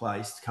perfect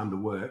place to come to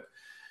work.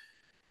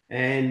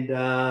 And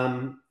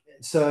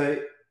so,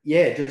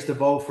 yeah, it just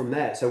evolved from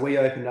that. So we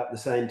opened up the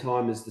same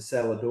time as the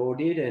Shot Ord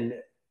did, and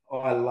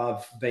I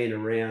love being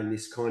around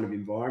this kind of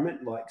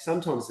environment. Like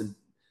sometimes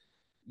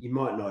you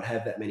might not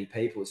have that many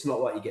people. It's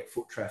not like you get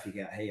foot traffic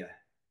out here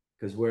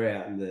because we're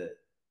out in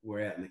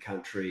the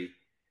country.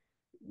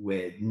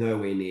 We're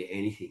nowhere near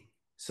anything.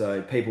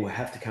 So people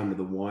have to come to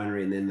the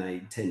winery and then they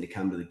tend to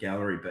come to the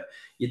gallery. But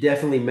you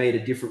definitely meet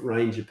a different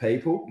range of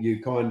people.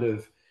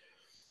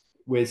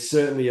 We're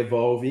certainly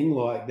evolving.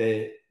 Like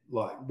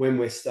when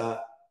we start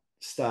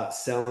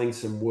selling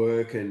some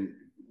work and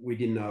we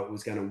didn't know it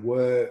was going to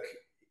work,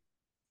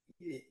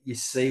 you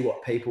see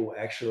what people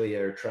actually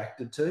are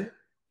attracted to.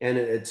 And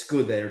it's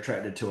good they're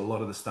attracted to a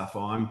lot of the stuff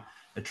I'm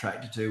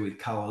attracted to with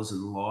colors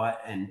and light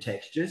and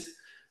textures.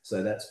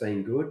 So that's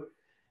been good.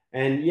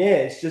 And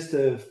yeah,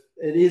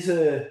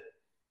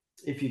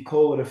 if you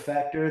call it a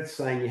factor, it's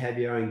saying you have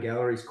your own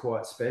gallery is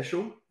quite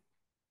special.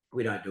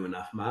 We don't do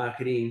enough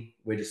marketing.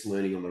 We're just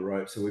learning on the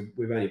ropes. So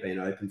we've only been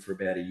open for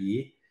about a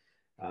year.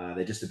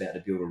 They're just about to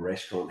build a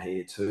restaurant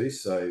here too.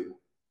 So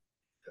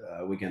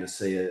we're going to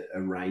see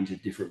a range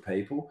of different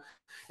people.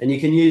 And you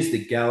can use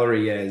the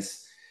gallery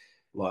as,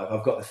 like,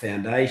 I've got the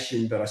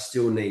foundation, but I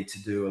still need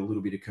to do a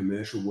little bit of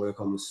commercial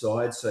work on the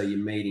side. So you're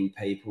meeting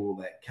people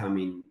that come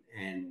in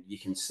and you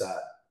can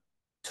start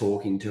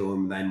talking to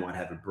them. They might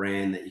have a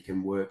brand that you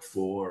can work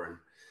for. And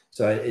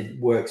so it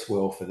works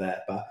well for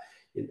that. But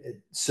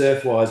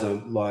surf wise,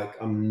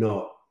 I'm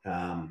not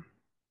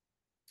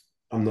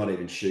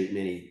even shooting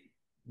any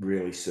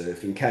really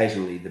surfing.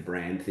 Occasionally the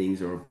brand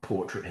things or a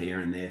portrait here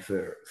and there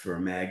for a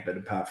mag, but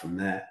apart from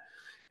that,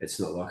 it's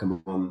not like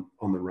I'm on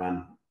the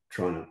run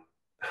trying to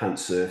hunt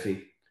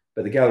surfing.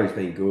 But the gallery's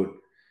been good,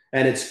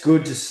 and it's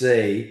good to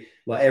see.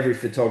 Like every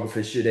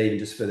photographer should, even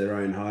just for their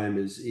own home,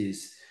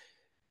 is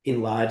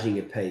enlarging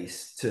a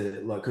piece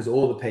to, like, because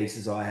all the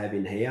pieces I have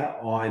in here,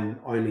 I'm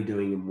only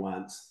doing them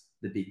once,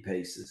 the big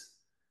pieces.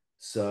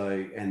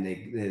 So, and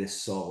they're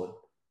solid.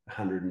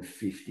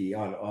 150.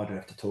 I'd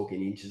have to talk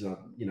in inches of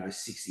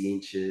 60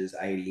 inches,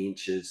 80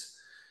 inches,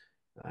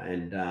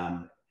 and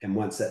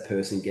once that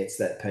person gets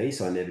that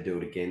piece, I never do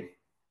it again.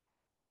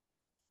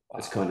 Wow.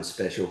 It's kind of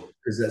special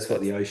because that's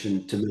what the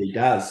ocean to me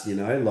does.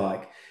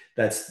 Like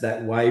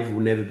that wave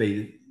will never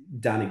be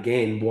done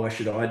again. Why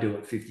should I do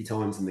it 50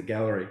 times in the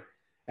gallery?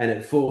 And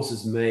it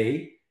forces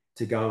me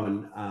to go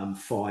and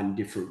find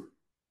different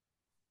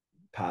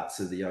parts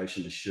of the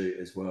ocean to shoot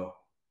as well.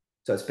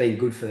 So it's been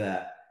good for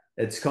that.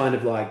 It's kind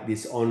of like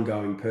this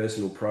ongoing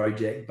personal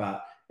project,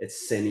 but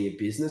it's semi a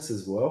business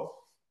as well.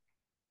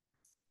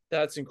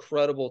 That's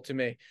incredible to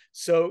me.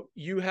 So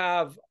you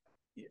have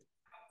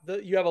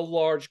a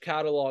large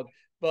catalog,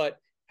 but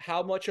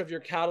how much of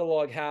your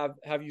catalog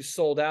have you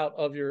sold out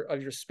of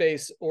your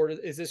space, or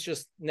is this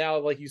just now,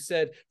 like you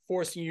said,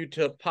 forcing you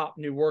to pop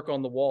new work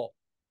on the wall?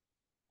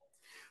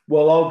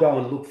 Well, I'll go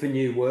and look for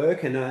new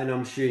work, and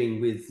I'm shooting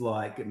with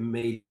like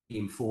medium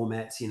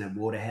formats in a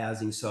water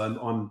housing. So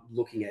I'm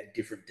looking at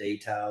different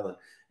detail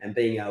and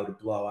being able to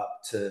blow up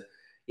to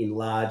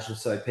enlarge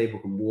so people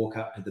can walk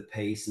up to the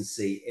piece and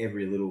see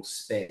every little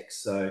speck.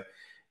 So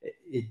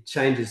it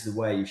changes the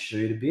way you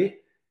shoot a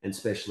bit, and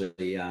especially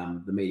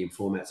the medium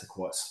formats are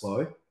quite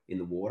slow in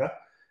the water.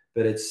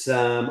 But it's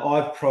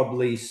I've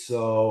probably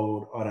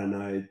sold, I don't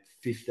know,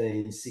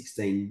 15,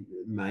 16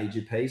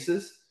 major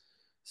pieces.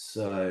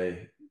 So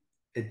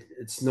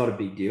it's not a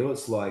big deal.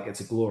 It's like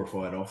it's a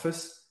glorified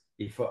office.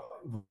 If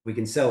we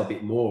can sell a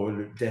bit more, it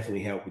would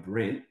definitely help with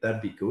rent.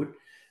 That'd be good,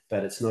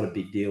 but it's not a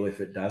big deal if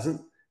it doesn't.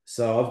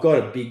 So I've got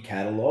a big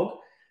catalogue,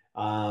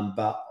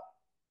 but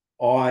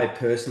I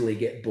personally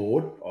get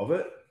bored of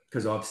it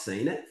because I've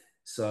seen it.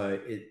 So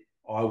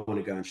I want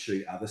to go and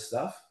shoot other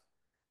stuff,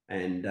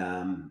 and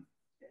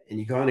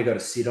you kind of got to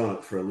sit on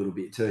it for a little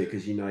bit too,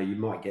 because you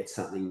might get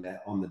something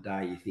that on the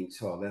day you think,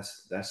 oh,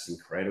 that's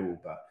incredible,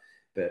 but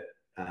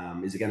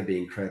is it going to be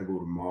incredible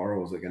tomorrow,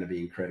 or is it going to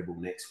be incredible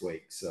next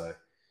week? So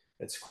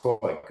it's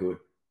quite good.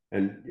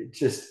 And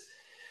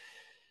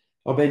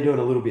I've been doing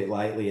a little bit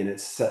lately, and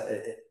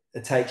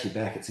it takes you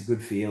back. It's a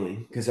good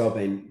feeling because I've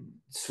been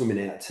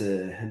swimming out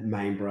to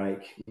Main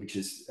Break, which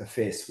is a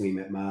fair swim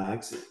at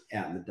Margs,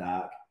 out in the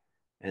dark,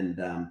 and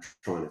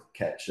trying to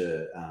catch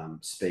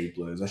speed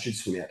blues. I should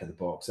swim out to the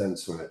box. I haven't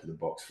swum out to the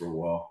box for a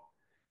while,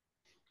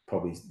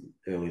 probably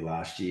early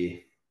last year.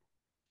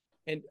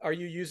 And are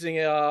you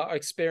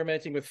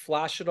experimenting with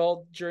flash at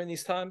all during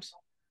these times?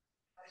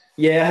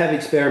 Yeah, I have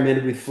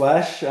experimented with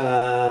flash.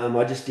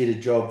 I just did a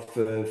job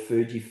for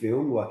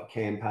Fujifilm, like a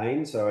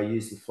campaign, so I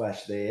used the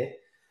flash there.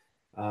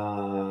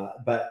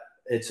 But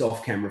it's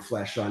off-camera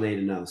flash, so I need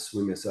another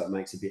swimmer, so it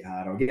makes it a bit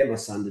harder. I'll get my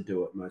son to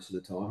do it most of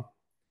the time,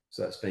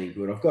 so it's been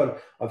good.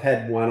 I've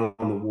had one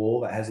on the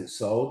wall that hasn't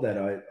sold that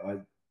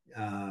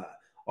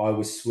I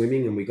was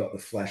swimming and we got the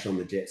flash on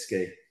the jet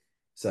ski,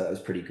 so that was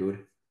pretty good.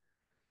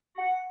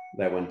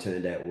 That one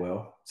turned out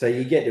well. So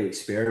you get to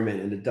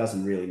experiment, and it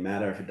doesn't really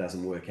matter if it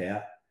doesn't work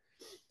out.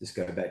 just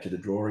go back to the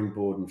drawing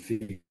board and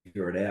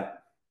figure it out.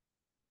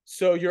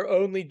 So you're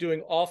only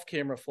doing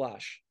off-camera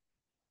flash,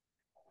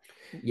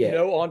 Yeah,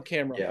 no on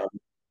camera. yeah,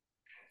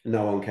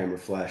 no on camera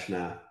flash,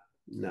 nah,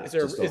 Is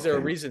just off there a camera.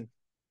 reason?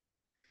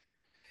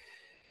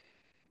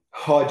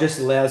 Oh, it just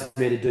allows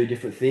me to do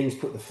different things,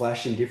 put the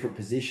flash in different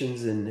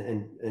positions,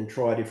 and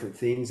try different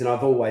things. And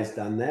I've always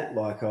done that.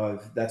 Like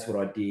that's what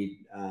I did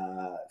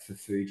for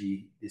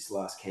Fuji this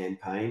last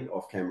campaign,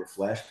 off camera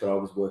flash. But I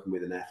was working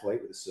with an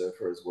athlete, with a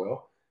surfer as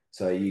well.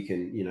 So you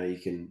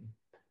can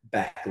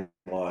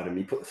backlight them.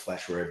 You put the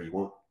flash wherever you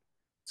want.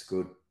 It's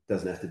good.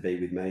 Doesn't have to be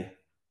with me.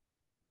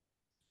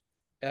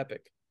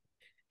 Epic.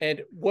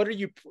 And what are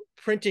you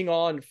printing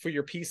on for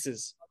your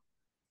pieces?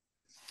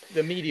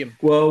 The medium.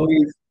 Well,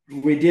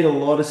 we did a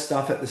lot of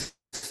stuff at the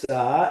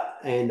start,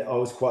 and I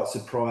was quite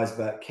surprised.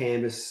 But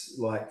canvas,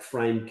 like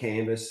framed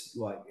canvas,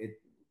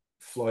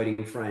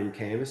 floating frame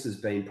canvas, has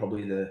been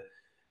probably the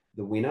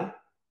winner.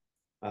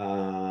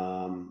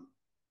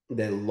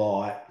 They're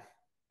light.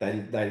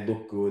 They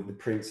look good. The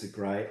prints are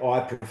great.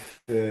 I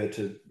prefer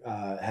to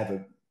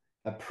have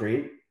a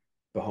print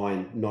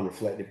behind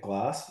non-reflective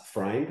glass,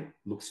 framed.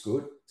 Looks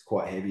good. It's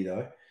quite heavy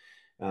though.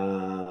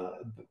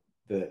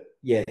 But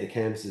yeah, the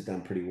canvas has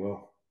done pretty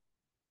well.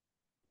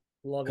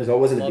 Love Because it. I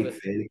wasn't a Love big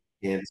it. fan of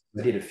canvas.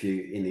 I did a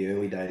few in the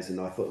early days,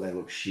 and I thought they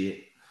looked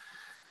shit.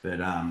 But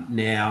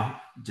now,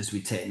 just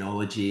with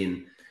technology,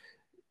 and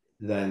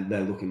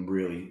they're looking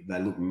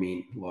they look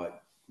mint, like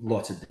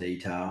lots of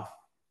detail.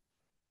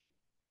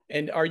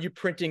 And are you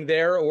printing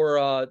there,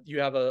 or you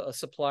have a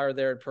supplier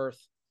there in Perth?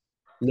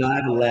 No, I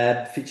have a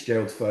lab,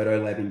 Fitzgerald's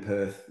Photo Lab in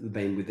Perth. I've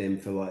been with them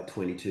for like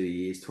 22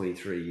 years,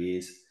 23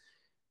 years.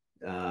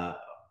 Uh,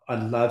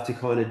 I'd love to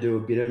kind of do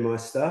a bit of my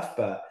stuff,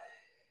 but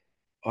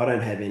I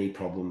don't have any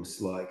problems.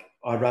 Like,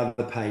 I'd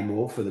rather pay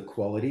more for the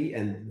quality,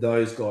 and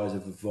those guys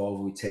have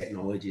evolved with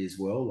technology as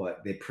well.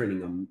 Like, they're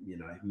printing on,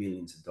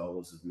 millions of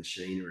dollars of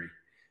machinery,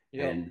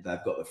 Yep. and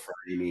they've got the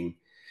framing.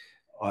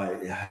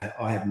 I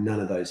have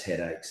none of those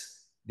headaches.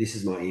 This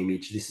is my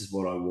image. This is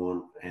what I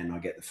want, and I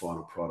get the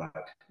final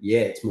product.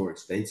 Yeah, it's more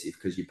expensive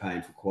because you're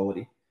paying for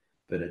quality,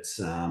 but it's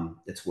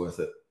worth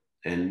it.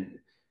 And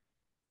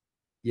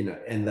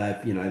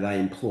they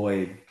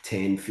employ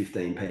 10,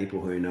 15 people,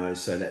 who knows,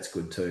 so that's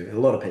good too. And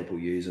a lot of people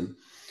use them.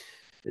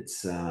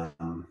 It's I've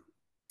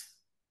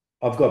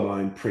got my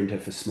own printer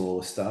for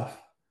smaller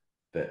stuff,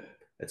 but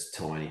it's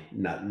tiny,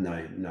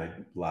 no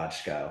large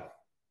scale.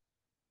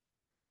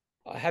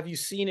 Have you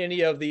seen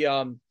any of the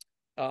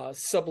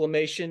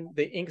sublimation,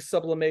 the ink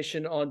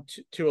sublimation on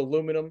to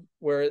aluminum,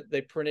 where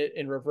they print it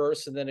in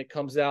reverse and then it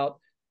comes out?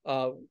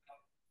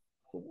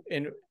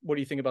 And what do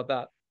you think about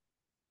that?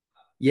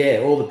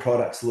 Yeah, all the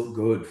products look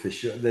good for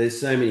sure. There's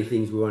so many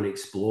things we want to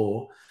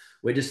explore.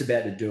 We're just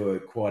about to do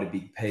quite a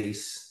big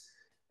piece.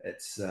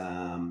 It's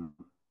a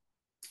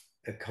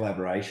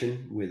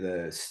collaboration with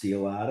a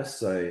steel artist,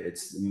 so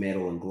it's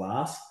metal and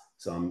glass.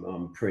 So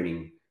I'm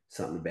printing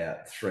something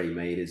about 3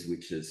 meters,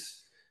 which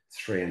is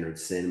 300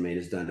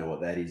 centimeters. Don't know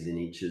what that is in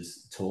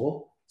inches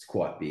tall. It's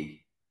quite big.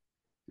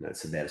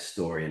 It's about a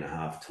story and a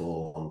half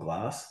tall on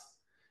glass,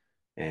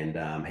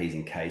 and he's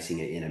encasing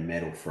it in a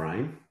metal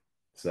frame.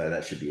 So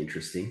that should be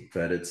interesting.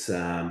 But it's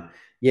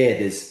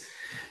there's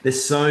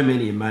so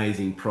many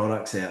amazing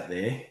products out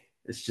there.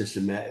 It's just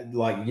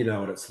like, you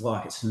know what it's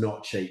like. It's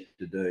not cheap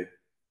to do,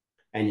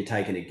 and you're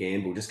taking a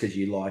gamble just because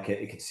you like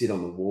it. It could sit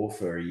on the wall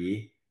for a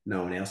year.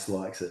 No one else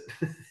likes it.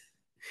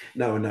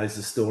 No one knows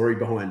the story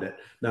behind it.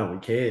 No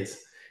one cares.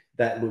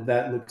 That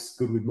looks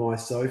good with my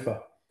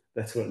sofa.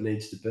 That's what it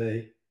needs to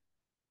be.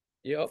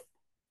 Yep,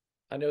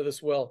 I know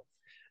this well.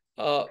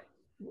 Uh,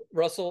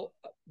 Russell,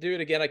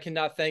 dude, again, I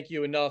cannot thank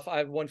you enough. I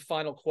have one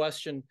final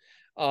question.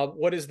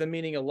 What is the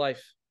meaning of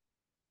life?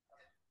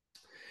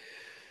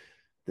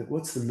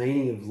 What's the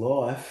meaning of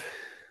life?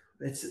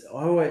 It's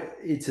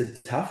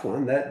a tough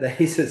one. That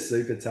is a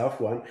super tough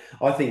one.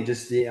 I think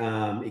just the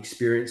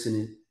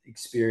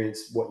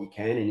experience what you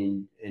can,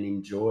 and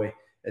enjoy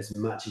as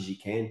much as you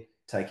can.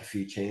 Take a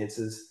few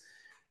chances,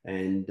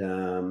 and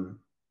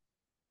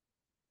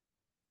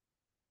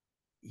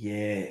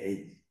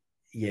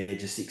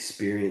just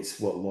experience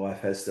what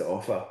life has to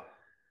offer,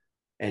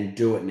 and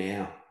do it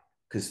now,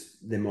 because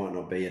there might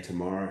not be a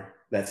tomorrow.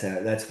 That's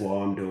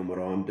why I'm doing what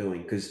I'm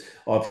doing, because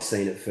I've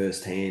seen it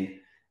firsthand.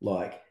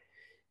 Like,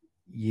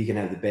 you can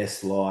have the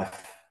best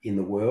life in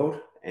the world,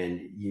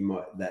 and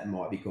that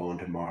might be gone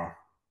tomorrow.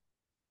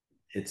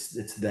 It's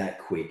that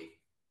quick.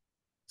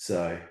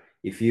 So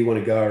if you want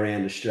to go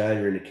around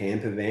Australia in a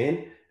camper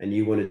van, and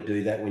you want to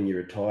do that when you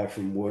retire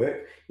from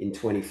work in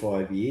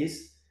 25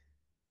 years,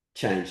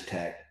 change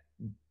tack,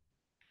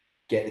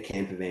 get the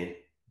camper van,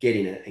 get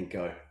in it, and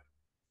go.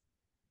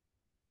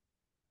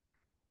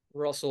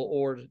 Russell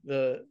Ord,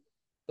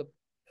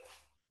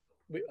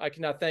 I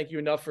cannot thank you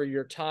enough for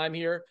your time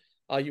here.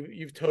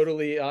 You've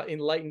totally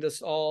enlightened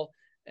us all,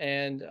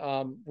 and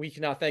we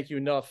cannot thank you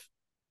enough.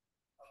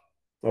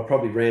 I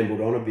probably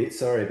rambled on a bit.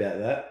 Sorry about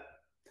that.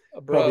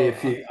 Probably a Bro.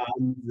 few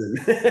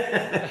ums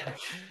and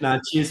no,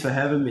 cheers for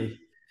having me.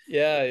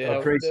 Yeah, I yeah.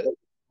 appreciate it.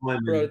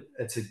 time. Bro,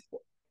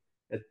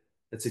 And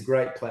it's a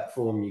great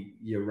platform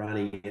you're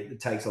running. It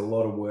takes a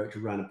lot of work to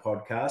run a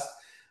podcast.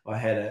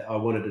 I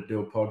wanted to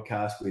do a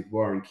podcast with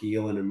Warren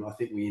Keelan, and I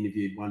think we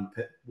interviewed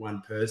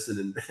one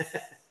person,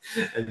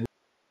 and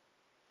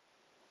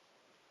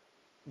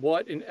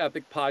what an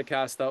epic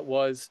podcast that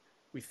was.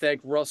 We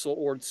thank Russell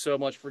Ord so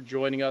much for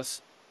joining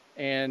us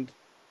and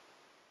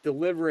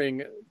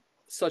delivering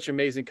such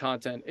amazing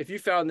content. If you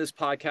found this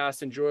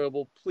podcast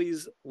enjoyable,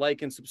 please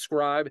like and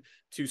subscribe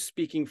to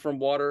Speaking From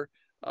Water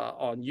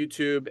on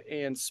YouTube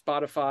and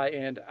Spotify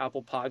and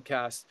Apple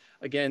Podcasts.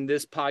 Again,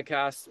 this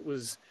podcast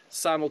was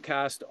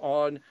simulcast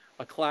on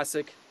a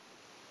classic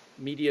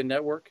media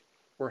network.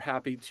 We're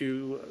happy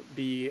to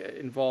be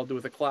involved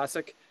with a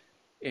classic,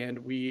 and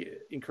we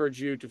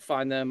encourage you to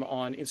find them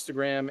on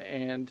Instagram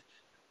and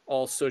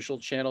all social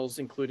channels,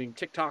 including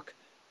TikTok,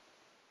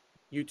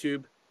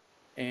 YouTube,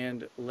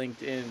 and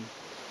LinkedIn.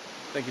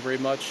 Thank you very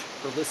much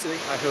for listening.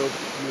 I hope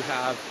you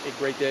have a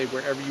great day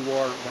wherever you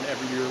are,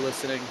 whenever you're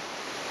listening.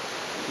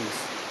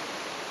 Peace.